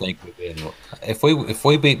 I would think we'd be if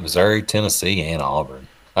we beat Missouri, Tennessee, and Auburn.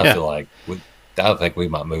 I feel like I think we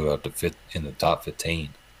might move up to in the top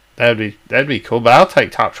 15. That'd be cool. But I'll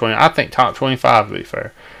take top 20. I think top 25 would be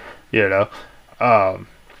fair.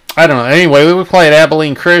 I don't know. Anyway, we played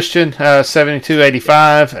Abilene Christian,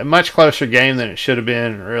 72-85. A much closer game than it should have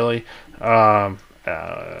been, really. Let's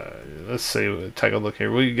see. We'll take a look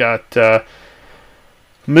here. We got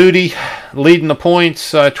Moody leading the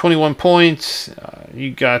points, 21 points.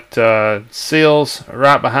 You got Seals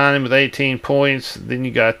right behind him with 18 points. Then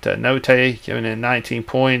you got Note giving in 19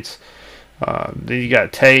 points. Then you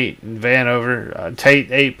got Tate and Vanover.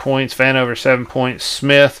 Tate 8 points, Vanover 7 points.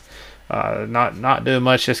 Smith not doing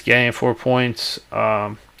much this game, 4 points.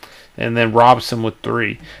 And then Robinson with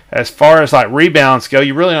 3. As far as rebounds go,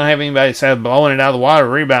 you really don't have anybody that's blowing it out of the water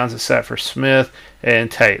rebounds except for Smith and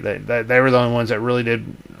Tate. They were the only ones that really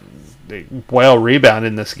did well rebound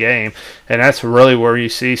in this game, and that's really where you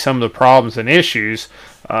see some of the problems and issues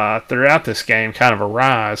throughout this game kind of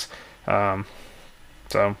arise.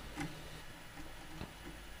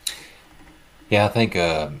 Yeah, I think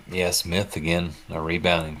Smith again a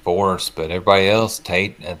rebounding force, but everybody else,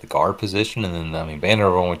 Tate at the guard position, and then Banner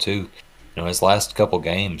only 2. His last couple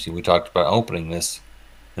games, we talked about opening this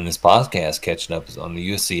in this podcast, catching up on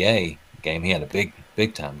the USCA game. He had a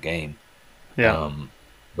big time game. Yeah.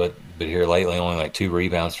 But here lately, only 2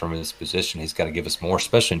 rebounds from his position. He's got to give us more,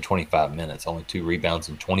 especially in 25 minutes. Only 2 rebounds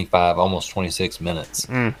in 25, almost 26 minutes.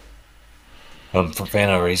 For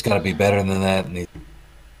Vanover, he's got to be better than that. And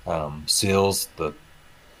Seals, the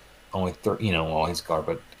only he's guard,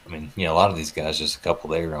 but a lot of these guys, just a couple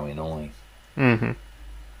there. Only. Mm-hmm.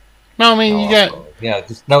 No,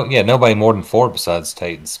 nobody more than 4 besides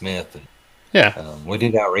Tate and Smith. And, yeah, we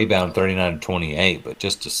did out rebound 39-28, but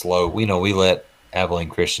just a slow. We let Abilene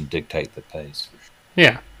Christian dictate the pace.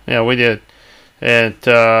 Yeah, we did. And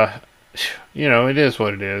it is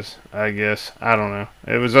what it is. I guess I don't know.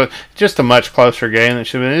 It was just a much closer game than it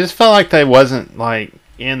should have been. It just felt like they wasn't like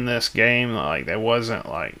in this game. Like they wasn't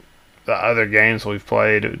like the other games we've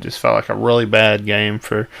played. It just felt like a really bad game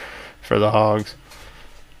for the Hogs.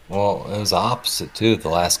 Well, it was the opposite too. The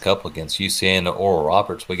last couple against UCA and Oral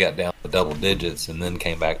Roberts, we got down to double digits and then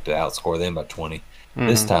came back to outscore them by 20. Mm-hmm.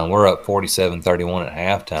 This time we're up 47-31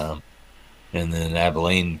 at halftime, and then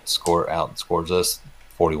Abilene outscores us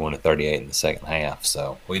 41-38 in the second half.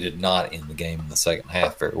 So we did not end the game in the second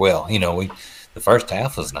half very well. The first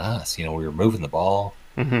half was nice. We were moving the ball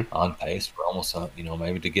on pace for almost,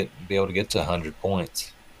 maybe be able to get to 100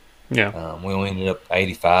 points. Yeah. We only ended up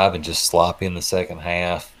 85 and just sloppy in the second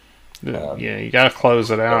half. You got to close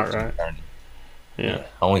it out, right? Yeah.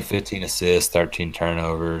 Only 15 assists, 13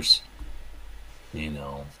 turnovers. It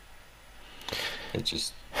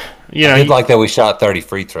just. I did like that we shot 30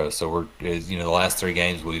 free throws. So the last 3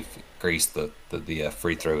 games we've increased the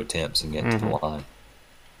free throw attempts and getting to the line.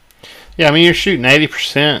 Yeah, I mean you're shooting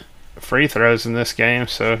 80% free throws in this game,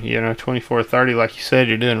 so 24-30, like you said,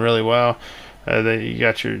 you're doing really well. You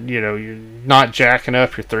got your, you're not jacking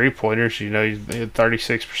up your 3-pointers. You had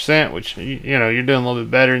 36%, which you're doing a little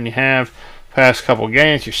bit better than you have past couple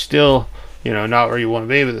games. You're still, not where you want to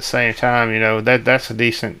be, but at the same time, that's a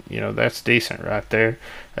decent, that's decent right there.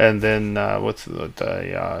 And then with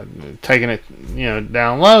taking it,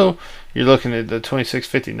 down low, you're looking at the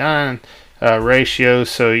 26-59 ratio,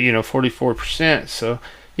 so 44%. So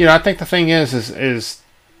I think the thing is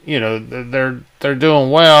they're doing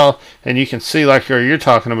well, and you can see like you're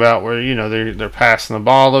talking about where they're passing the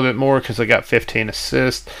ball a little bit more because they got 15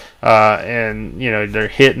 assists, and they're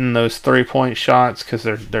hitting those 3-point shots because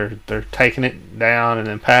they're taking it down and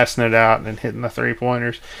then passing it out and then hitting the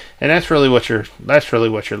 3-pointers, and that's really what you're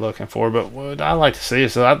looking for. But what I like to see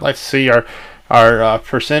is I'd like to see our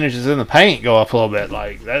percentages in the paint go up a little bit,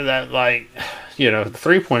 like that like the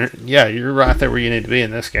 3-pointer. Yeah, you're right there where you need to be in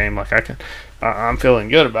this game. Like I'm feeling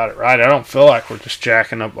good about it, right? I don't feel like we're just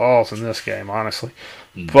jacking up balls in this game, honestly.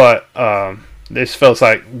 But this feels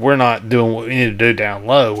like we're not doing what we need to do down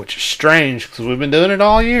low, which is strange because we've been doing it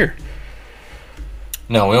all year.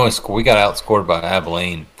 No, we got outscored by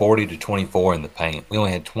Abilene 40-24 in the paint. We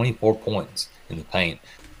only had 24 points in the paint.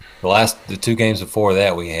 The 2 games before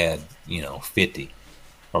that, we had 50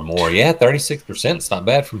 or more. Yeah, 36%. It's not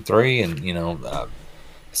bad from 3, and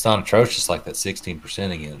it's not atrocious like that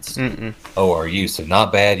 16% against ORU. So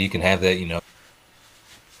not bad. You can have that,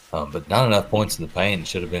 but not enough points in the paint. It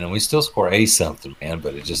should have been. And we still score 80-something, man.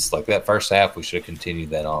 But it just like that first half, we should have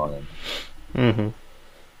continued that on.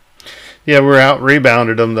 Yeah, we're out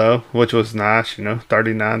rebounded them though, which was nice.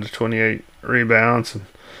 39-28 rebounds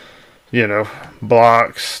and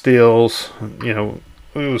blocks, steals.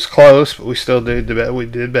 It was close, but we still did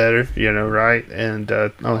better. Right? And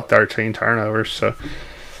only 13 turnovers. So.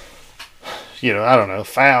 I don't know,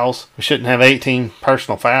 fouls. We shouldn't have 18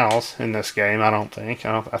 personal fouls in this game, I don't think.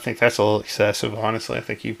 I think that's a little excessive, honestly. I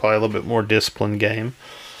think you play a little bit more disciplined game.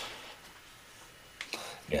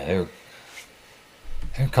 Yeah,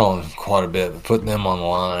 they're calling quite a bit, but putting them on the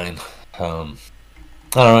line. I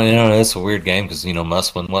don't know, it's a weird game because,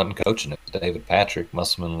 Musselman wasn't coaching it. David Patrick,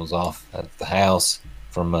 Musselman was off at the house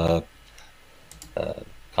from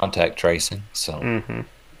contact tracing. So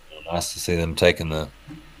nice to see them taking the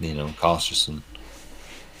cautious and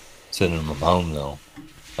sending them home, though.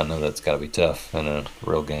 I know that's got to be tough in a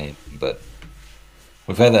real game, but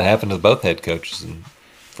we've had that happen to both head coaches in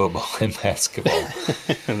football and basketball.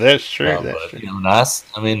 That's true. True. Nice.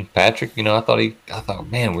 I mean, Patrick, I thought,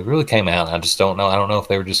 man, we really came out. I just don't know. I don't know if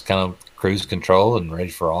they were just kind of cruise control and ready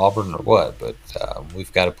for Auburn or what, but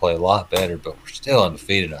we've got to play a lot better, but we're still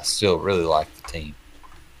undefeated. I still really like the team.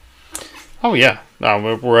 Oh yeah,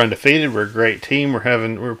 no, we're undefeated. We're a great team.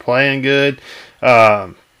 We're playing good.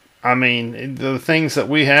 I mean, the things that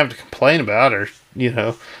we have to complain about are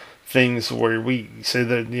things where we say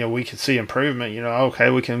that we could see improvement. Okay,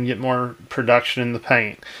 we can get more production in the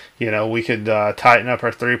paint. We could tighten up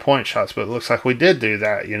our 3-point shots, but it looks like we did do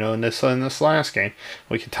that. In this last game,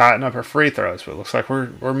 we could tighten up our free throws, but it looks like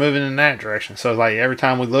we're moving in that direction. So like every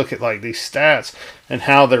time we look at like these stats and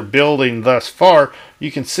how they're building thus far,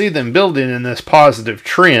 you can see them building in this positive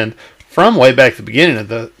trend from way back at the beginning of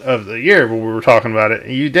the year when we were talking about it.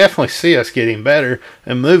 You definitely see us getting better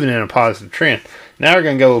and moving in a positive trend. Now we're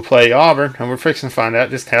going to go play Auburn, and we're fixing to find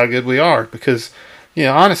out just how good we are because.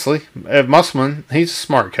 Honestly, Musselman, he's a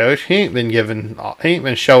smart coach. He ain't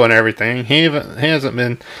been showing everything. He hasn't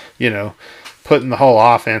been, putting the whole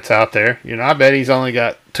offense out there. I bet he's only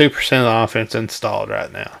got 2% of the offense installed right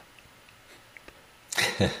now.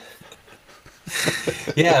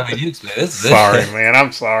 Yeah, I mean, you expect this. Sorry, man. I'm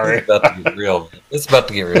It's sorry. about to get real. It's about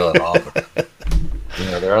to get real at Auburn.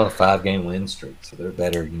 They're on a 5-game win streak, so they're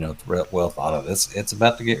better. Well thought of. It's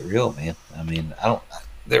about to get real, man. I mean, I don't.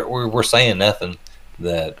 We're saying nothing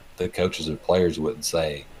that the coaches or players wouldn't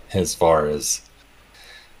say as far as,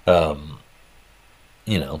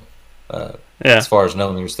 you know, Yeah. as far as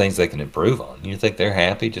knowing there's things they can improve on. You think they're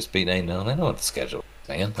happy just beating 8-0? They know what the schedule is,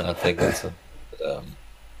 man. I think that's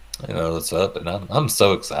what's up, and I'm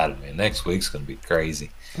so excited, man. Next week's going to be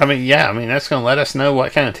crazy. I mean, yeah. I mean, that's going to let us know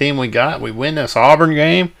what kind of team we got. We win this Auburn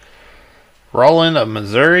game, roll into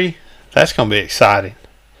Missouri. That's going to be exciting.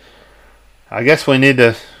 I guess we need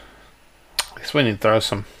to throw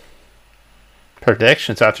some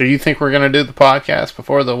predictions out there. You think we're going to do the podcast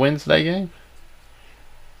before the Wednesday game?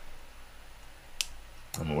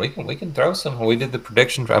 I mean, we can throw some. We did the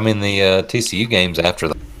prediction. I mean, the TCU games after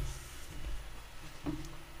the.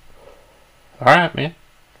 All right, man.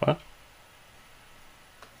 Well,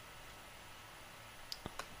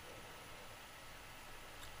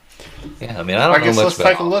 Yeah, I mean, I don't know guess much let's about.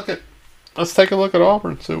 take a look at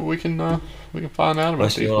Auburn. So we can find out about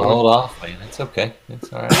Unless these you want to boys. hold off, man. It's okay.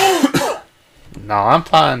 It's all right. No, I'm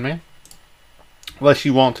fine, man. Unless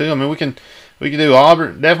you want to. I mean, we can do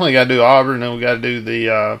Auburn. Definitely got to do Auburn. Then we got to do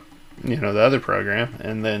the the other program,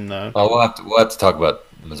 and then Oh, we'll have to talk about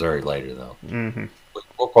Missouri later, though. mhm.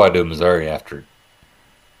 We'll probably do Missouri after.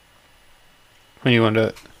 When you want to do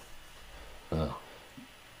it? Oh.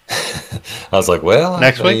 I was like, well,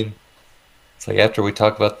 Next I week? mean, it's like after we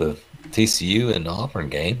talk about the TCU and Auburn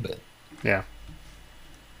game, but Yeah.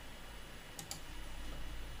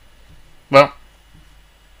 Well,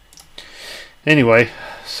 anyway,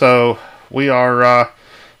 so we are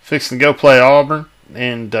fixing to go play Auburn,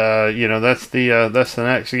 and that's the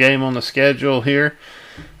next game on the schedule here.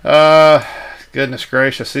 Goodness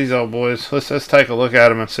gracious, these old boys. Let's take a look at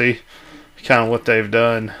them and see kind of what they've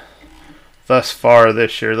done thus far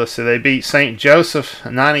this year. Let's see, they beat St. Joseph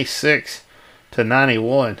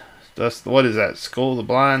 96-91. What is that? School of the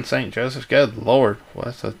Blind, St. Joseph. Good Lord,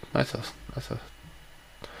 well, that's a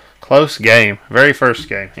close game. Very first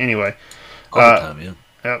game. Anyway, overtime, yeah.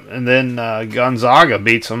 yep. And then Gonzaga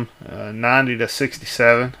beats them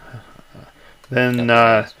 90-67. Then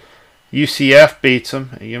UCF beats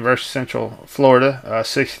them, University of Central Florida,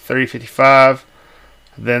 63-55.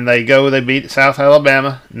 Then they beat South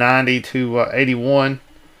Alabama 90-81.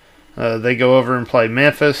 They go over and play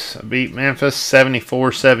Memphis, beat Memphis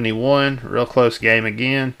 74-71, real close game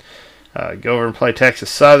again. Go over and play Texas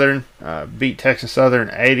Southern, beat Texas Southern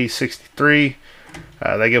 80-63.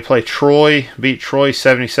 They go play Troy, beat Troy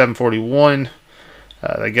 77-41.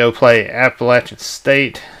 They go play Appalachian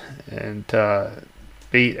State and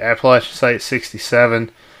beat Appalachian State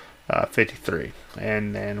 67-53.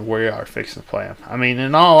 And we are fixing to play them. I mean,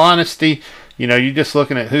 in all honesty, you're just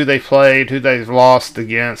looking at who they played, who they've lost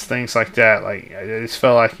against, things like that. Like, I just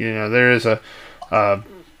felt like, there is a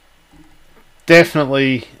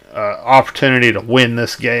definitely opportunity to win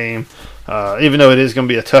this game. Even though it is going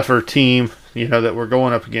to be a tougher team, that we're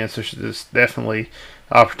going up against, there's definitely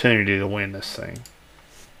opportunity to win this thing.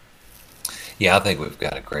 Yeah, I think we've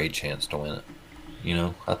got a great chance to win it.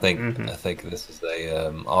 I think this is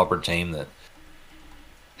a Auburn team that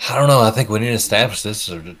I don't know. I think we need to establish this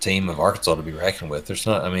as a team of Arkansas to be reckoned with. There's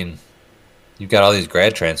not. I mean, you've got all these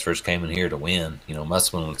grad transfers came in here to win.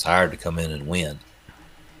 Musselman was hired to come in and win.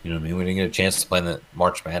 You know what I mean? We didn't get a chance to play in the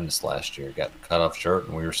March Madness last year. Got cut off short,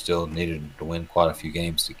 and we were still needed to win quite a few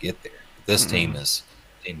games to get there. This team is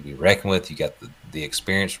a team to be reckoned with. You got the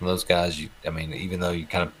experience from those guys. Even though you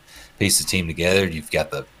kind of piece the team together, you've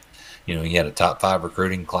got you had a top 5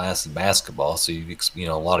 recruiting class in basketball, so you've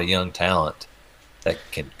a lot of young talent that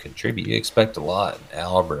can contribute. You expect a lot.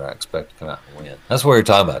 Auburn, I expect to come out and win. That's what you're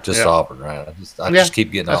talking about, just Auburn, right? I just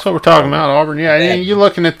keep getting. That's what we're talking about, Auburn. Yeah, and you're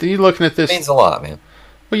looking at this. It means a lot, man.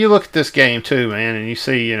 Well, you look at this game too, man, and you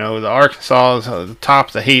see, the Arkansas is the top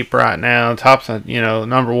of the heap right now, top of,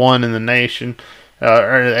 number 1 in the nation,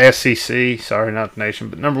 or the SEC. Sorry, not the nation,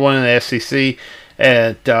 but number 1 in the SEC.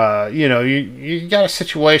 And you got a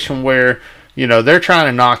situation where they're trying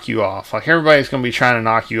to knock you off. Like, everybody's going to be trying to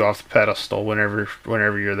knock you off the pedestal whenever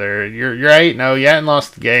you're there. You're 8-0. You hadn't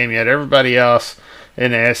lost the game yet. Everybody else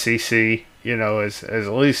in the SEC, is at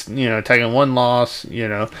least taking one loss.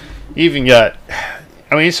 You even got.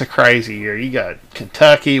 I mean, it's a crazy year. You got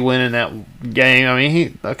Kentucky winning that game. I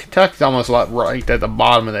mean, Kentucky's almost like right at the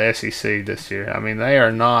bottom of the SEC this year. I mean,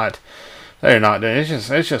 they're not doing.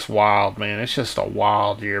 It's just wild, man. It's just a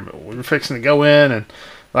wild year. But we're fixing to go in, and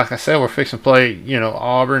like I said, we're fixing to play,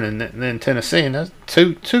 Auburn and then Tennessee, and that's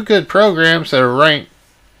two good programs that are ranked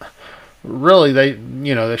really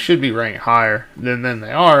they should be ranked higher than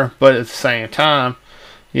they are, but at the same time,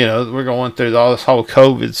 we're going through all this whole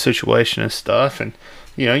COVID situation and stuff, and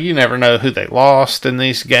you never know who they lost in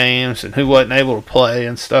these games and who wasn't able to play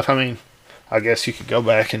and stuff. I mean, I guess you could go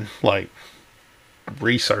back and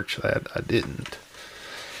research that. I didn't,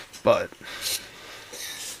 but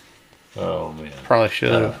oh man, probably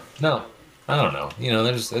should have. No, I don't know.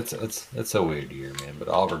 It's a weird year, man. But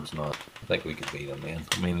Auburn's not. I think we could beat them, man.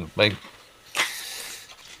 I mean,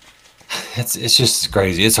 it's just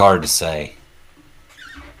crazy. It's hard to say.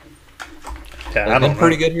 Yeah, They've been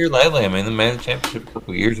pretty good here lately. I mean, they made the championship a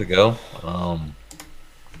couple years ago.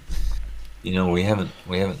 We haven't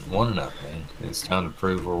won enough, man. It's time to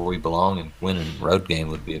prove where we belong, and winning a road game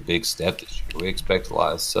would be a big step this year. We expect a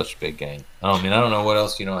lot of such a big game. I don't know what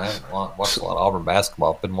else. I haven't watched a lot of Auburn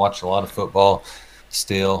basketball. I've been watching a lot of football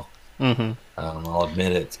still. Mm-hmm. I'll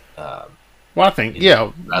admit it. Well, I think,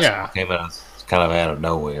 basketball came kind of out of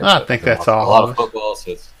nowhere. I think that's all. A lot of football,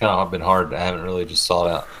 so it's kind of been hard. I haven't really just sought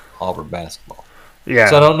out Auburn basketball. Yeah.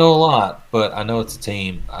 So I don't know a lot, but I know it's a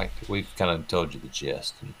team. We've kind of told you the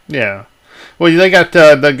gist. Yeah. Well, they got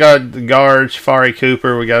the guard Jafari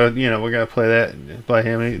Cooper. We got to play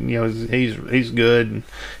him. He's good, and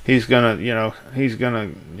he's gonna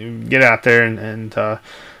get out there and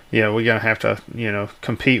we're gonna have to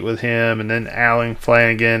compete with him. And then Allen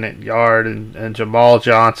Flanagan at guard and Jamal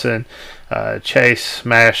Johnson, Chase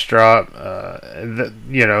Mastrop.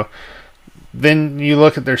 Then you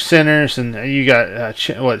look at their centers, and you got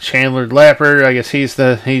Chandler Leopard. I guess he's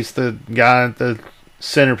the guy at the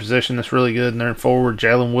center position that's really good, and they're forward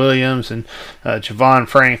Jalen Williams and Javon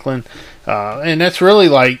Franklin, and that's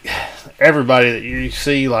really everybody that you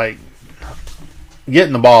see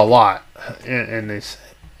getting the ball a lot in this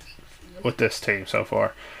with this team so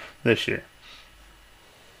far this year.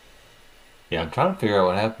 Yeah, I'm trying to figure out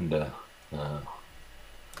what happened to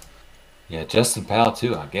Justin Powell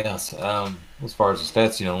too, I guess. As far as the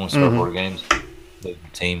stats, only scoreboard games, the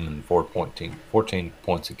team in 14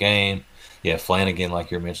 points a game. Yeah, Flanagan, like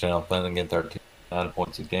you're mentioning, Flanagan 9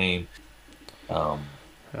 points a game.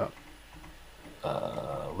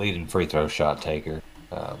 Leading free throw shot taker.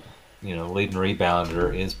 Leading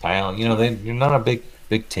rebounder is Powell. You're not a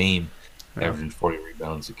big team, averaging 40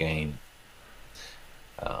 rebounds a game.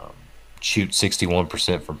 Shoot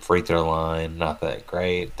 61% from free throw line, not that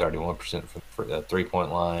great. 31% from the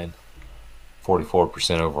 3-point line.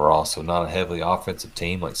 44% overall, so not a heavily offensive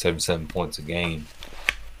team, 77 points a game.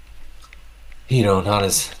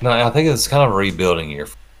 I think it's kind of a rebuilding year.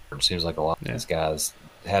 It seems like a lot of these guys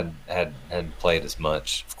hadn't played as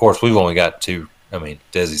much. Of course, we've only got two. I mean,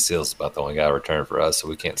 Desi Seals is about the only guy returned for us, so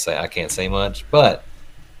I can't say much. But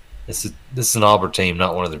this is an Auburn team,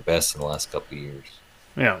 not one of their best in the last couple of years.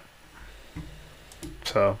 Yeah.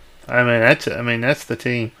 So that's the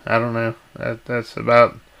team. I don't know. That's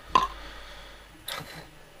about.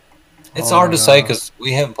 It's hard to say because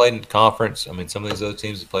we haven't played in conference. I mean, some of these other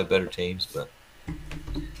teams have played better teams, but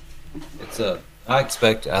I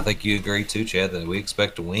think you agree too, Chad, that we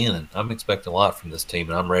expect to win, and I'm expecting a lot from this team,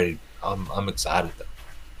 and I'm ready. I'm excited though.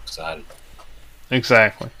 Excited.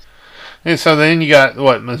 Exactly. And so then you got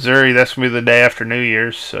Missouri. That's gonna be the day after New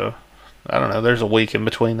Year's. So I don't know. There's a week in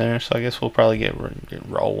between there, so I guess we'll probably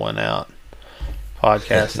roll one out,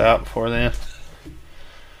 podcast out before then.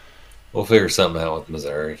 We'll figure something out with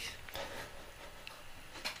Missouri.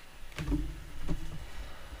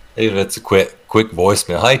 Even if it's a quick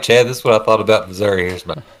voicemail. Hey, Chad, this is what I thought about Missouri. Here's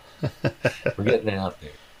my. We're getting it out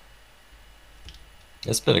there.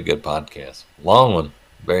 It's been a good podcast. Long one.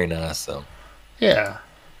 Very nice, though. Yeah.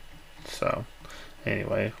 So,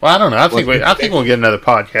 anyway. Well, I don't know. I think we'll get another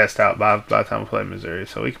podcast out by the time we play Missouri.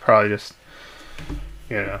 So we could probably just,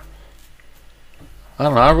 I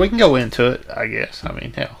don't know. We can go into it, I guess. I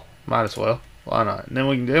mean, hell, might as well. Why not? And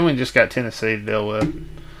then we just got Tennessee to deal with.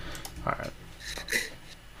 All right.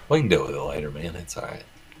 We can deal with it later, man. It's all right.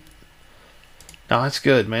 No, it's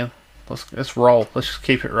good, man. Let's roll. Let's just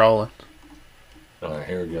keep it rolling. All right,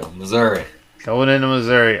 here we go. Missouri. Going into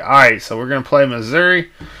Missouri. All right, so we're going to play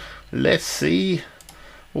Missouri. Let's see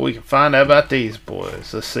what we can find out about these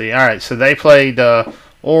boys. Let's see. All right, so they played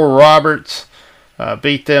Oral Roberts,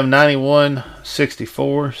 beat them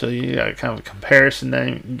 91-64. So you got kind of a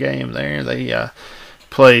comparison game there. They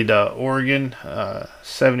played Oregon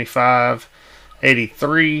 75-83.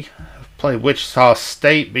 Played Wichita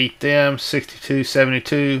State, beat them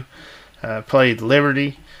 62-72. Played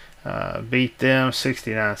Liberty, beat them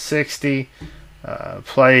 69-60.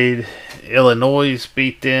 Played Illinois,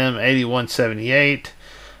 beat them 81-78.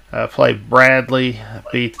 played Bradley,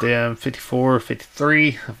 beat them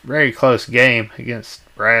 54-53. Very close game against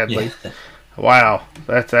Bradley. Yeah. Wow,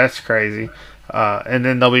 that's crazy. And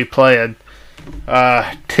then they'll be playing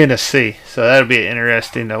Tennessee, so that'll be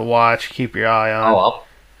interesting to watch. Keep your eye on. Oh,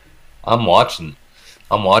 I'm watching.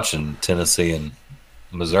 I'm watching Tennessee and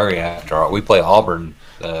Missouri after we play Auburn.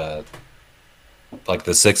 Like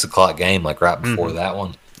the 6 o'clock game, like right before that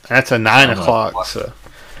one. That's a 9 o'clock. So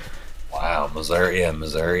wow, Missouri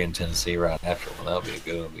and Tennessee right after one. That'll be a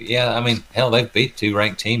good one. But yeah, I mean, hell, they've beat 2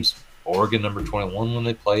 ranked teams. Oregon number 21 when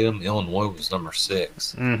they played them. Illinois was number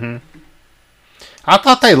 6. I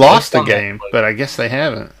thought they lost the game, but I guess they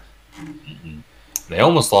haven't. They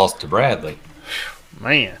almost lost to Bradley.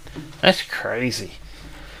 Man, that's crazy.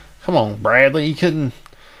 Come on, Bradley, you couldn't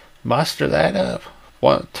muster that up.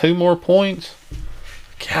 What, 2 more points?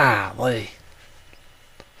 Golly.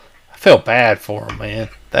 I feel bad for him, man.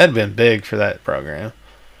 That'd been big for that program.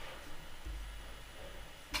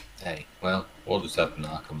 Hey, well, we'll just have to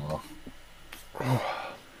knock them off.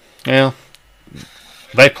 Yeah,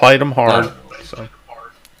 they played them hard. So.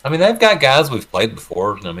 I mean, they've got guys we've played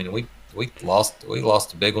before. I mean, we lost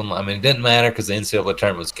a big one. I mean, it didn't matter because the NCAA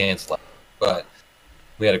tournament was canceled, but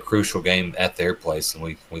we had a crucial game at their place, and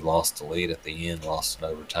we lost the lead at the end, lost in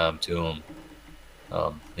overtime to them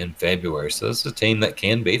in February. So this is a team that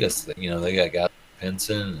can beat us. They got guys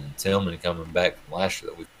Pinson and Tillman coming back from last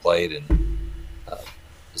year that we've played, and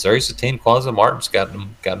Missouri's a team. Quasi Martin's got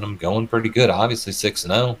them going pretty good. Obviously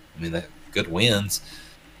 6-0. I mean, that good wins.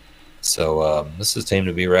 So this is a team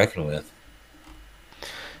to be reckoned with.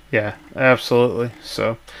 Yeah, absolutely.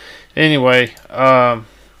 So anyway, I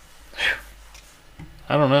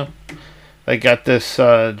don't know. They got this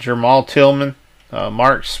Jamal Tillman,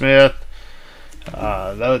 Mark Smith.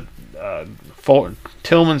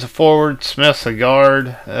 Tillman's a forward, Smith's a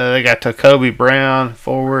guard. They got Tacoby Brown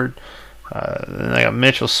forward. Then they got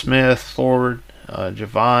Mitchell Smith forward.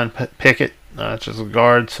 Javon Pickett, just a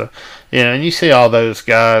guard. So and you see all those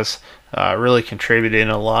guys really contributing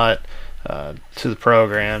a lot to the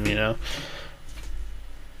program.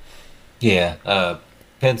 Yeah,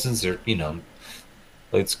 Penson's are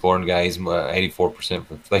lead scoring guy. He's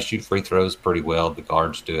 84%. They shoot free throws pretty well. The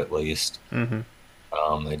guards do at least.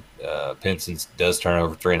 Pinson does turn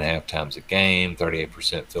over 3.5 times a game,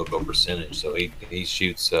 38% field goal percentage. So he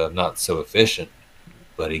shoots not so efficient,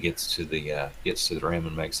 but he gets to the rim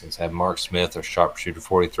and makes things happen. Mark Smith, a sharpshooter,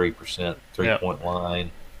 43% 3-point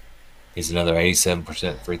line. He's another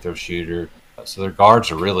 87% free throw shooter. So their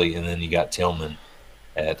guards are really, and then you got Tillman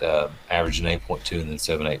at averaging 8.2 and then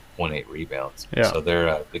 8.8 rebounds. Yeah. So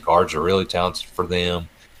they're the guards are really talented for them.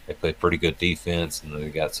 They play pretty good defense, and they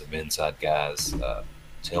got some inside guys.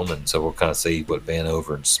 Tillman. So we'll kind of see what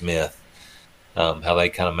Vanover and Smith, how they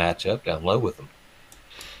kind of match up down low with them.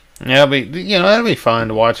 Yeah, that'll be fun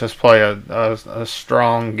to watch us play a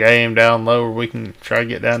strong game down low where we can try to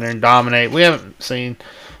get down there and dominate. We haven't seen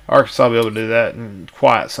Arkansas be able to do that in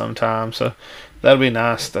quite some time, so that'll be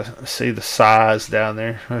nice to see the size down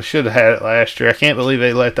there. I should have had it last year. I can't believe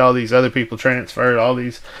they let all these other people transfer to all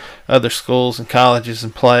these other schools and colleges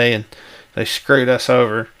and play, and they screwed us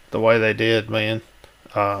over the way they did, man.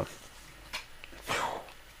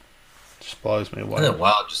 Just blows me away.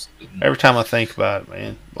 Wow, every time I think about it,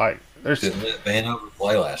 man. Like didn't let Vanover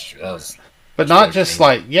play last year. That was. But not just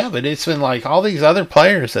but it's been like all these other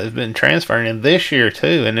players that have been transferring in this year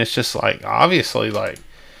too, and it's just like obviously like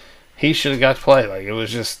he should have got to play. Like it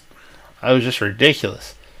was just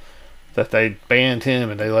ridiculous that they banned him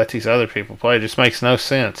and they let these other people play. It just makes no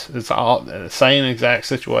sense. It's all the same exact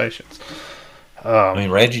situations. I mean,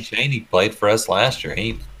 Reggie Chaney played for us last year.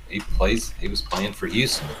 He was playing for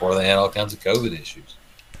Houston before they had all kinds of COVID issues.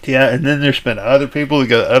 Yeah, and then there's been other people that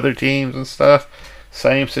go to other teams and stuff.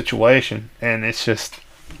 Same situation, and it's just,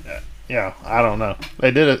 I don't know. They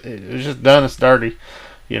did it. It was just done us dirty.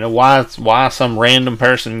 Why some random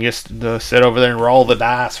person gets to sit over there and roll the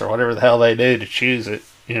dice or whatever the hell they do to choose it.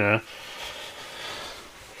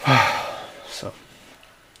 So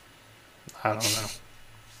I don't know.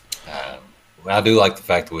 I do like the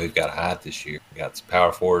fact that we've got height this year. We got some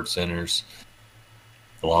power forward centers,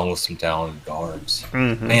 along with some talented guards.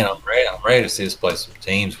 Mm-hmm. Man, I'm ready to see us play some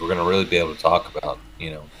teams we're going to really be able to talk about.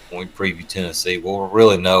 When we preview Tennessee, we'll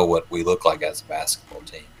really know what we look like as a basketball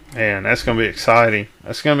team. Man, that's going to be exciting.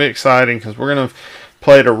 That's going to be exciting because we're going to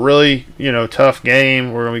play a really, tough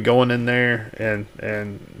game. We're going to be going in there, and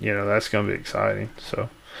that's going to be exciting. So,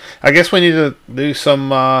 I guess we need to do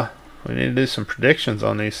some predictions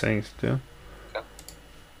on these things too. Okay.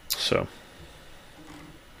 So.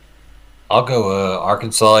 I'll go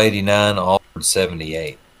Arkansas 89, Auburn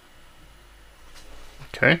 78.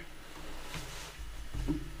 Okay.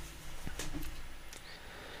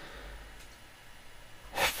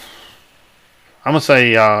 I'm going to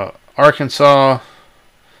say Arkansas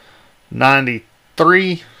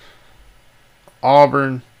 93,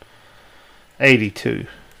 Auburn 82.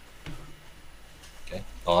 Okay,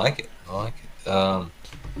 I like it. All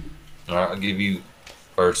right, I'll give you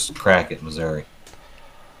first crack at Missouri.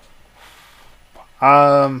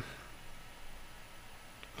 I'll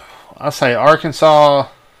say Arkansas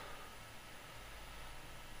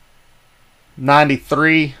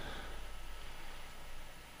 93,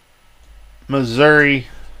 Missouri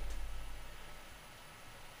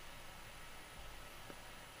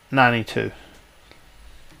 92.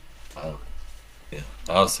 Yeah,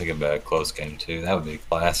 I was thinking about a close game too. That would be a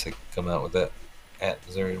classic. Come out with that at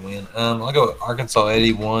Missouri win. I'll go with Arkansas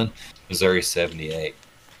 81, Missouri 78.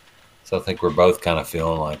 So I think we're both kind of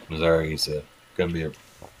feeling like Missouri's going to be a.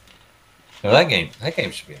 No, that game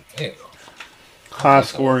should be a High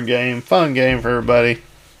scoring game, fun game for everybody.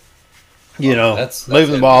 You know, that's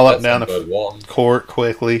moving the ball up and down Bud Walton. court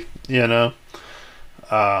quickly. You know,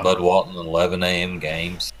 Bud Walton 11 a.m.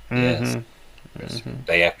 games. Yes.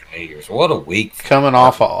 Day after New Year's. What a week! Coming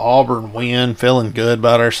off an Auburn win, feeling good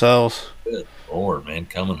about ourselves. Good Lord, man,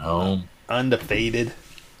 coming home Undefeated.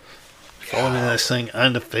 Going into this thing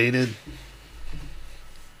undefeated.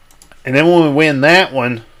 And then when we win that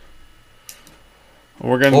one,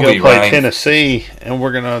 we're going to go play ranked. Tennessee, and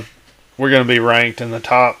we're going to be ranked in the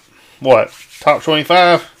top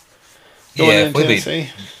 25? Going Yeah, into if we beat Tennessee.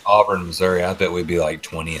 Auburn, Missouri, I bet we'd be like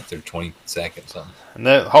 20th or 22nd, something. And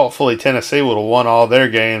that, hopefully Tennessee would have won all their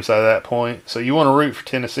games at that point. So you want to root for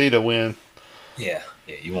Tennessee to win. Yeah,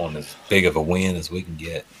 you want as big of a win as we can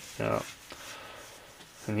get. Yeah.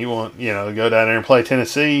 And you want, to go down there and play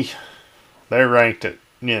Tennessee. They're ranked at,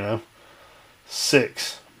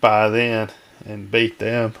 6 by then, and beat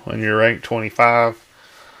them when you're ranked 25.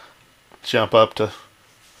 Jump up to,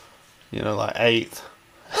 like 8th.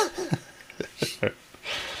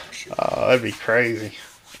 Oh, that'd be crazy.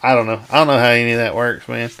 I don't know how any of that works,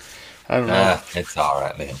 man. I don't know. It's all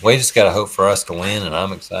right, man. We just got to hope for us to win, and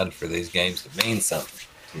I'm excited for these games to mean something.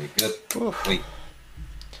 It's gonna be a good week.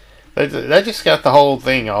 They just got the whole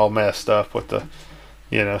thing all messed up with the,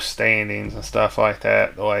 standings and stuff like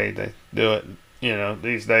that, the way they do it,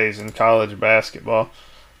 these days in college basketball.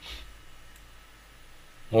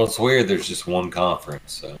 Well, it's weird there's just one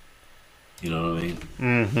conference, so, you know what I mean?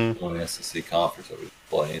 Mm-hmm. One SEC conference that we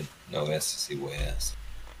play, and no SEC West.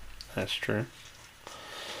 That's true.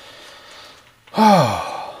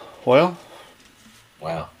 Well.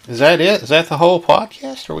 Wow. Is that it? Is that the whole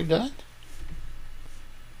podcast? Are we done?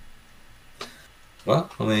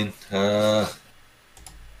 Well, I mean,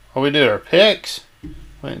 We did our picks.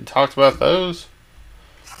 We hadn't talked about those.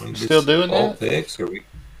 we Still doing bowl that? picks, or we?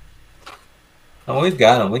 Oh, we've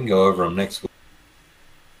got them. We can go over them next week.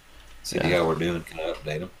 See how we're doing. Can I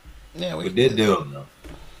update them? Yeah, We did do them though.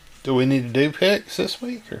 Do we need to do picks this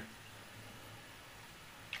week? Or?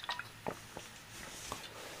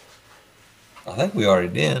 I think we already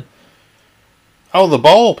did. Oh, the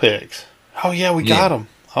bowl picks. Oh, yeah, we Yeah. got them.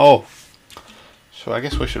 Oh. So I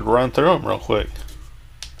guess we should run through them real quick.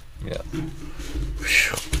 Yeah.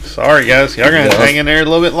 Sorry, guys. Y'all going to hang in there a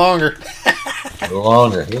little bit longer. A little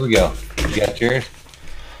longer. Here we go. You got yours?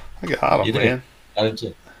 I got them, You did. man. How did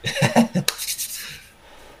you?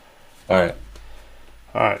 All right.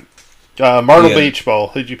 All right. Myrtle Yeah. Beach Bowl.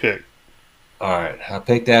 Who'd you pick? All right. I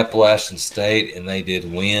picked Appalachian State, and they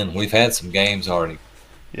did win. We've had some games already.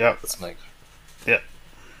 Yep. Let's make.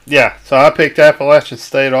 Yeah, so I picked Appalachian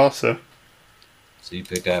State also. So you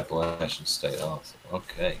picked Appalachian State also.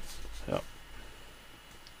 Okay. Yep.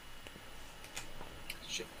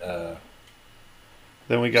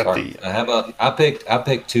 Then we got Sorry. How about I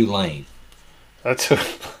picked Tulane. that's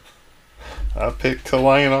I picked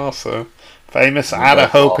Tulane also. Famous We both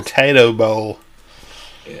Idaho lost. Potato Bowl.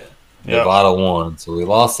 Yeah. Yep. Nevada won, so we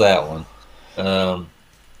lost that one.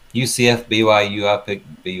 UCF BYU. I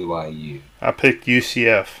picked BYU. I picked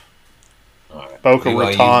UCF. All right. Boca BYU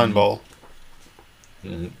Raton Bowl.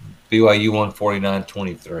 BYU won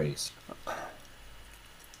 49-23.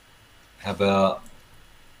 How about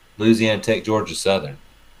Louisiana Tech, Georgia Southern?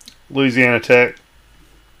 Louisiana Tech.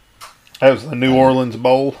 That was the New Orleans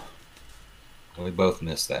Bowl. We both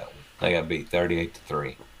missed that one. They got beat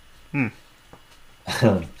 38-3. Hmm.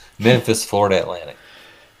 Memphis, Florida Atlantic.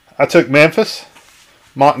 I took Memphis.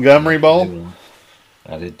 Montgomery Bowl.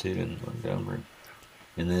 I did too in Montgomery.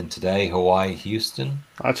 And then today, Hawaii, Houston.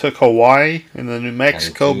 I took Hawaii in the New I did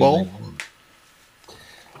Mexico too, Bowl. and they won.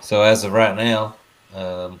 So as of right now,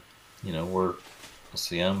 we're. Let's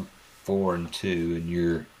see. I'm 4-2, and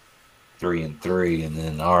you're 3-3. And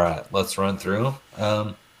then, all right, let's run through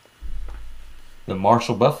them. The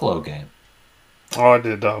Marshall Buffalo game. Oh, I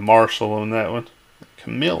did Marshall on that one.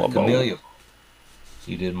 Camellia Bowl. Camellia.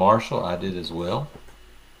 You did Marshall. I did as well.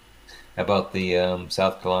 How about the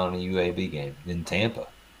South Carolina UAB game in Tampa?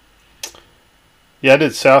 Yeah, I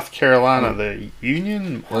did South Carolina. The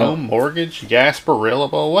Union Home Mortgage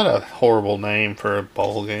Gasparilla Bowl. What a horrible name for a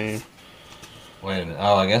bowl game. Wait a minute.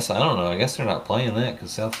 Oh, I don't know. I guess they're not playing that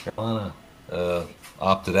because South Carolina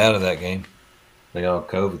opted out of that game. They got all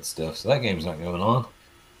COVID stuff, so that game's not going on.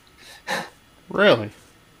 Really?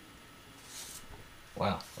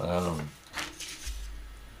 Wow. All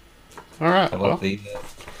right. How about the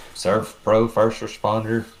Surf Pro First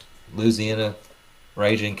Responder Louisiana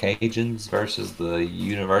Raging Cajuns versus the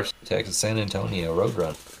University of Texas San Antonio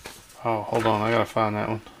Roadrunner? Oh, hold on. I gotta find that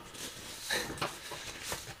one.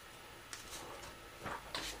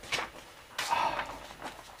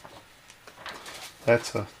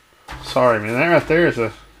 That's a... Sorry, man. That right there is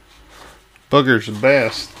a... Booger's the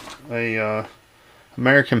best. A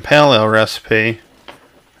American Pale Ale recipe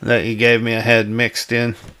that you gave me. I had mixed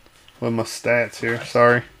in with my stats here.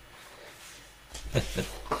 Sorry.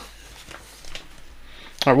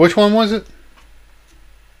 All right, which one was it?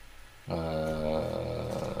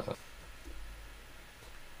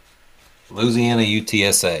 Louisiana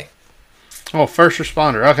UTSA. Oh, First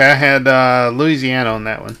Responder. Okay, I had Louisiana on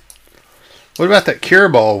that one. What about that Cure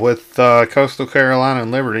Bowl with Coastal Carolina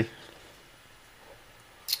and Liberty?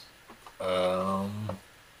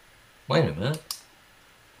 Wait a minute.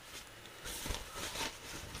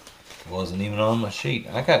 It wasn't even on my sheet.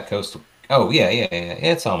 I got Coastal. Oh, yeah.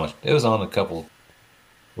 It's almost. It was on a couple,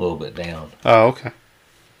 a little bit down. Oh, okay.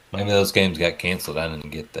 Maybe those games got canceled. I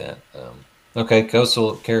didn't get that. Okay,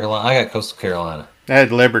 Coastal Carolina. I got Coastal Carolina. I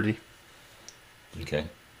had Liberty. Okay.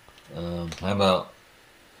 How about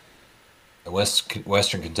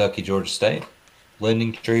Western Kentucky, Georgia State?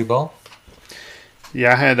 Lending Tree Bowl?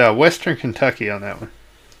 Yeah, I had Western Kentucky on that one.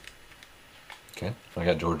 Okay. I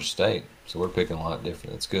got Georgia State. So we're picking a lot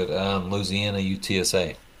different. That's good. Louisiana,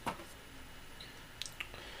 UTSA.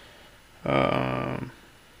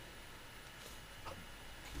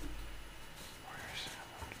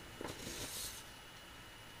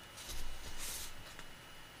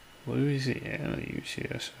 Louisiana,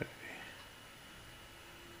 UTSA.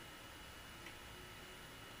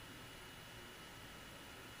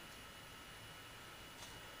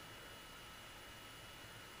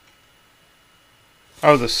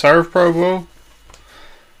 Oh, the Serve Pro Bowl?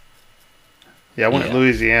 Yeah, I went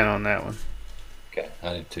Louisiana on that one. Okay,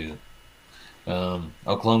 I did too.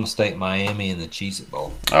 Oklahoma State, Miami, and the Cheez-It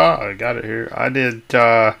Bowl. Oh, I got it here. I did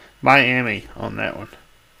Miami on that one.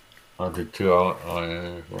 I did too.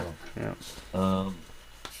 Well. Yeah.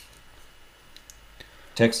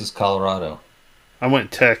 Texas, Colorado. I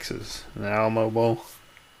went Texas, the Alamo Bowl.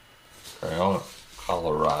 Okay, I went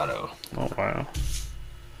Colorado. Oh, wow.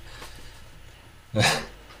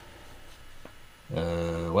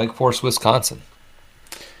 Wake Forest, Wisconsin.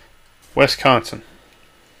 Wisconsin.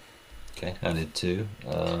 Okay, I did too.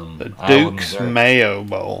 The Duke's Mayo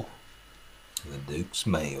Bowl. The Duke's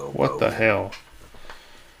Mayo Bowl. What the hell?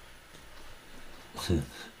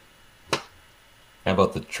 How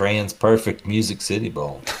about the Trans Perfect Music City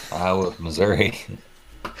Bowl? Iowa, Missouri.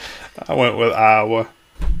 I went with Iowa.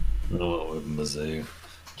 I went with Mizzou.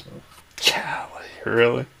 Golly,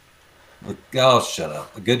 really? Oh, shut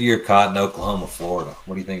up. A Goodyear Cotton, Oklahoma, Florida.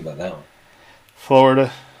 What do you think about that one?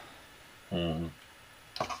 Florida. Mm-hmm.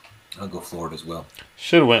 I'll go Florida as well.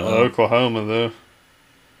 Should have went with Oklahoma, though.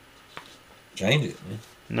 Change it, man.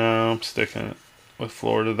 No, I'm sticking it with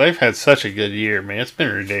Florida. They've had such a good year, man. It's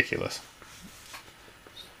been ridiculous.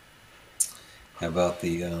 How about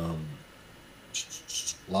the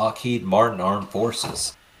Lockheed Martin Armed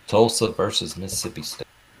Forces? Tulsa versus Mississippi State.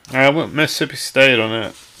 I went Mississippi State on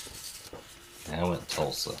that. I went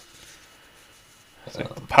Tulsa. I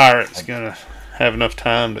think the Pirates going to have enough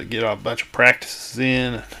time to get a bunch of practices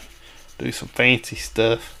in and do some fancy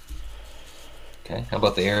stuff. Okay. How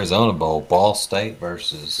about the Arizona Bowl? Ball State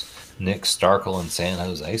versus Nick Starkel and San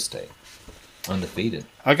Jose State. Undefeated.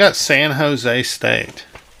 I got San Jose State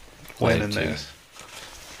winning this.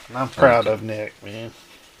 And I'm proud of Nick, man.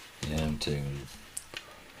 Yeah, I'm too.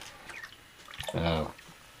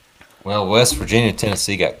 Well, West Virginia,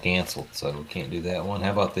 Tennessee got canceled, so we can't do that one.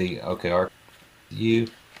 How about how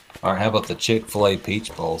about the Chick-fil-A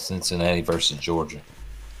Peach Bowl, Cincinnati versus Georgia?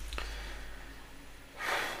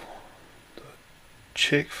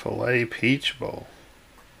 Chick-fil-A Peach Bowl.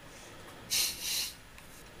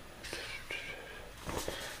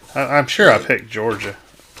 I'm sure I picked Georgia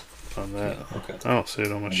on that. Yeah, okay. I don't see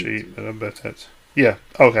it on my sheet, but I bet that's. Yeah,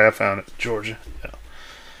 okay, I found it. Georgia. Yeah.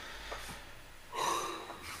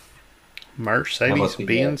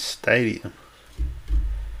 Mercedes-Benz Stadium.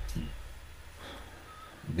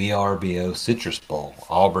 BRBO Citrus Bowl,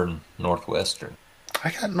 Auburn, Northwestern.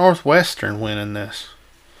 I got Northwestern winning this.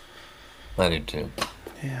 I do too.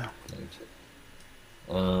 Yeah. I do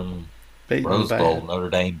too. Beating Rose them Bowl, bad. Notre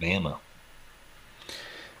Dame, Bama.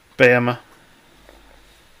 Bama.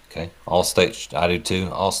 Okay. All State, I do too.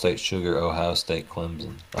 All State Sugar, Ohio State,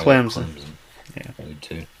 Clemson. I got Clemson. Yeah. I do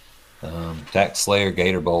too. Tax Slayer,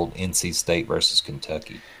 Gator Bowl, NC State versus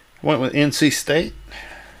Kentucky. Went with NC State.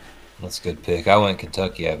 That's a good pick. I went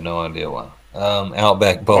Kentucky. I have no idea why.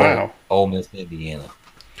 Outback Bowl, Wow. Ole Miss, Indiana.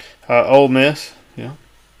 Ole Miss. Yeah.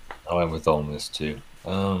 I went with Ole Miss too.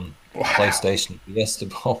 Wow. PlayStation Fiesta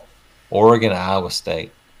Bowl, Oregon, Iowa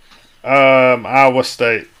State. Iowa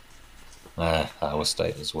State. Iowa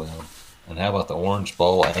State as well. And how about the Orange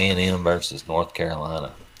Bowl, A&M versus North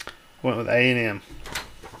Carolina? Went with A&M.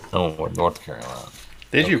 Oh, North Carolina.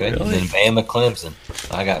 Did you And really? then Bama, Clemson.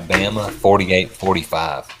 I got Bama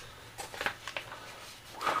 48-45.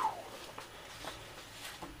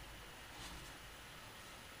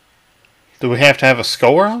 Do we have to have a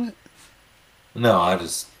score on it? No, I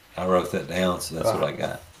wrote that down, so that's what I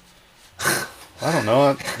got. I don't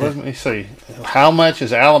know. Let me see. How much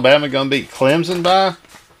is Alabama going to beat Clemson by?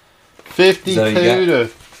 52 to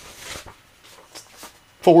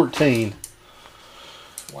 14.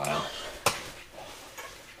 Wow.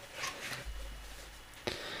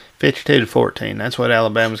 52 to 14. That's what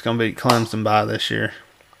Alabama's going to beat Clemson by this year.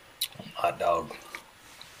 Hot dog.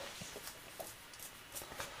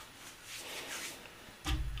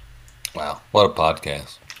 Wow, what a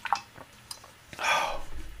podcast.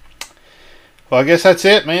 Well, I guess that's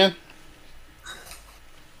it, man.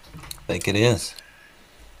 I think it is.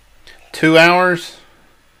 2 hours,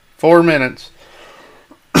 4 minutes.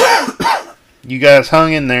 You guys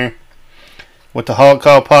hung in there with the Hog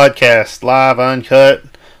Call podcast, live, uncut,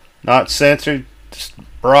 not censored, just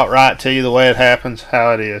brought right to you the way it happens,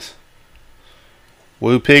 how it is.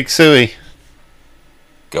 Woo Pig Suey.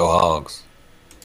 Go Hogs.